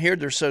 And down here,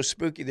 they're so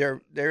spooky.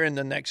 They're in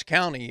the next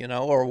county,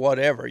 or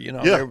whatever,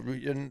 Yeah. They're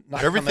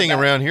not Everything coming back.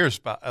 around here is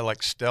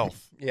like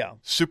stealth. Yeah.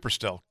 Super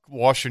stealth.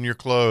 Washing your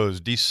clothes,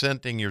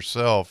 descenting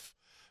yourself,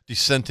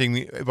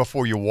 descenting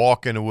before you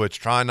walk in the woods,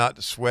 trying not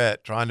to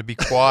sweat, trying to be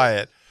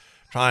quiet.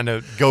 Trying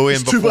to go in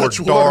It's too before much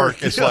dark.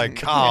 work. It's Yeah.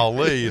 like,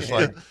 golly. It's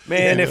like,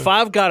 Man, if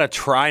I've got to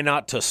try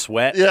not to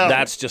sweat,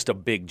 that's just a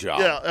big job.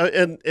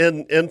 Yeah,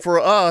 and for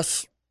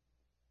us,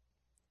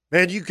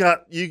 man, you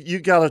got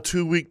a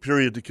 2-week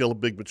period to kill a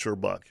big mature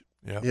buck.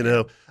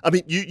 Yeah. I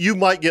mean, you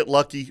might get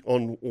lucky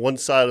on one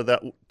side of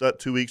that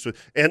 2 weeks,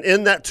 and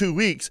in that 2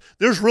 weeks,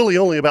 there's really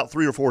only about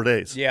 3 or 4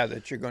 days. Yeah,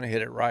 that you're going to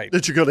hit it right.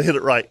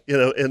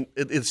 And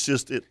it's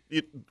just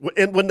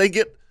and when they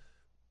get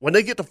to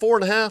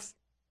 4.5.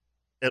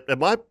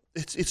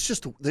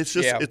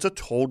 It's a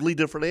totally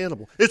different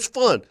animal. It's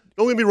fun.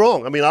 Don't get me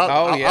wrong. I mean,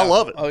 I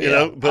love it.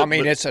 But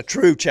it's a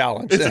true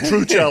challenge. It's a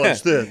true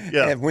challenge then.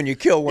 Yeah. And when you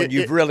kill one,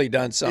 you've really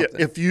done something.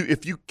 Yeah,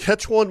 if you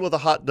catch one with a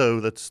hot doe,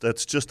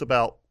 that's just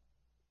about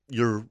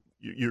your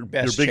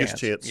biggest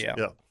chance. Yeah.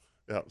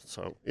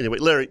 So anyway,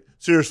 Larry,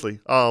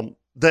 seriously,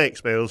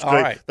 thanks, man. It was All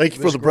great. right. Thank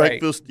you It was for the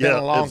great. breakfast. Been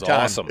a long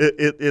time. Awesome.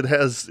 It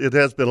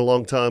has been a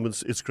long time.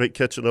 It's great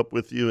catching up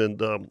with you,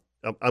 and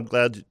I'm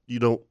glad you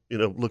don't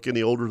look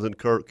any older than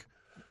Kirk.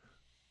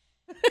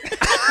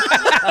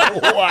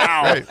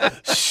 Wow. Right.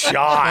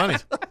 Shot. Funny.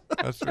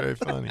 That's very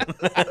funny.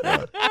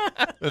 Yeah.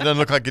 It doesn't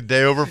look like a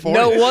day over 40.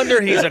 No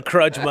wonder he's a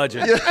crudge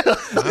mudgeon.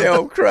 The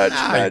old crutch.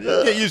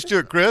 Get used to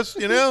it, Chris.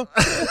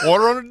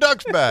 Water on a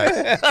duck's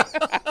back.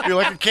 You're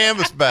like a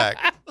canvas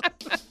back.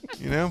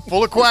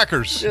 Full of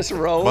quackers. Just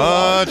roll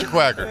Bunch of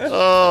quackers.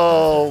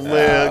 Oh,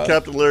 man.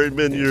 Captain Larry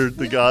Miniard,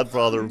 the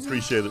Godfather.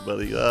 Appreciate it,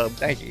 buddy.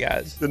 Thank you,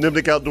 guys. The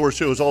Nimnik Outdoor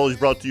Show is always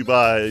brought to you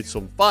by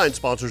some fine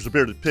sponsors: The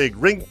Bearded Pig,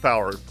 Ring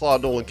Power,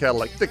 Claude Nolan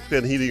Cadillac, Thick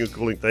Fin Heating and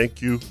Cooling.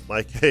 Thank you,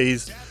 Mike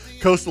Hayes.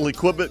 Coastal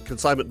Equipment,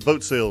 Consignment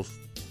Boat Sales.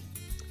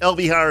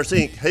 LV Hires,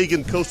 Inc.,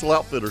 Hagen Coastal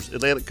Outfitters,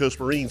 Atlantic Coast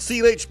Marine,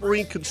 C&H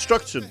Marine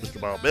Construction,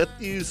 Mr. Bob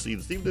Matthews, see you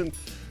this evening.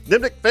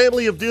 Nimnik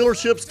Family of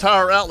Dealerships,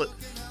 Tire Outlet,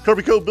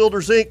 Kirby Co.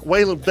 Builders, Inc.,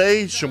 Wayland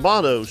Bay,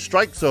 Shimano,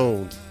 Strike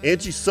Zone,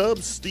 Angie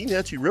Subs,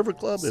 Steenhatchee River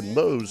Club, and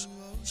Moe's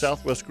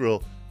Southwest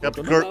Grill.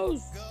 Captain Kirk.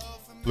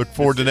 Look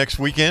forward to next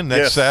weekend.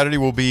 Next Saturday,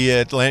 we'll be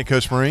at Atlantic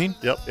Coast Marine.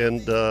 Yep,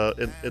 and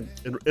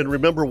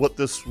remember what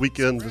this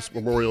weekend, this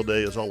Memorial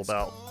Day, is all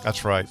about.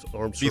 That's right.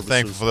 Armed Be services.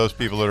 thankful for those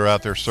people that are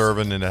out there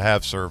serving and that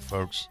have served,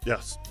 folks.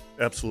 Yes,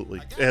 absolutely.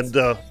 And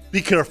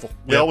be careful.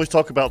 We always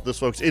talk about this,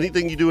 folks.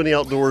 Anything you do in the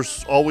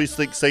outdoors, always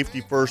think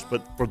safety first.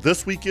 But for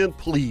this weekend,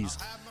 please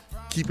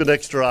keep an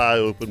extra eye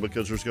open,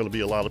 because there's going to be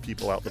a lot of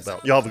people out and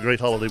about. Y'all have a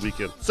great holiday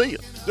weekend. See ya.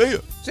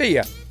 See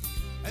ya.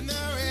 And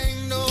there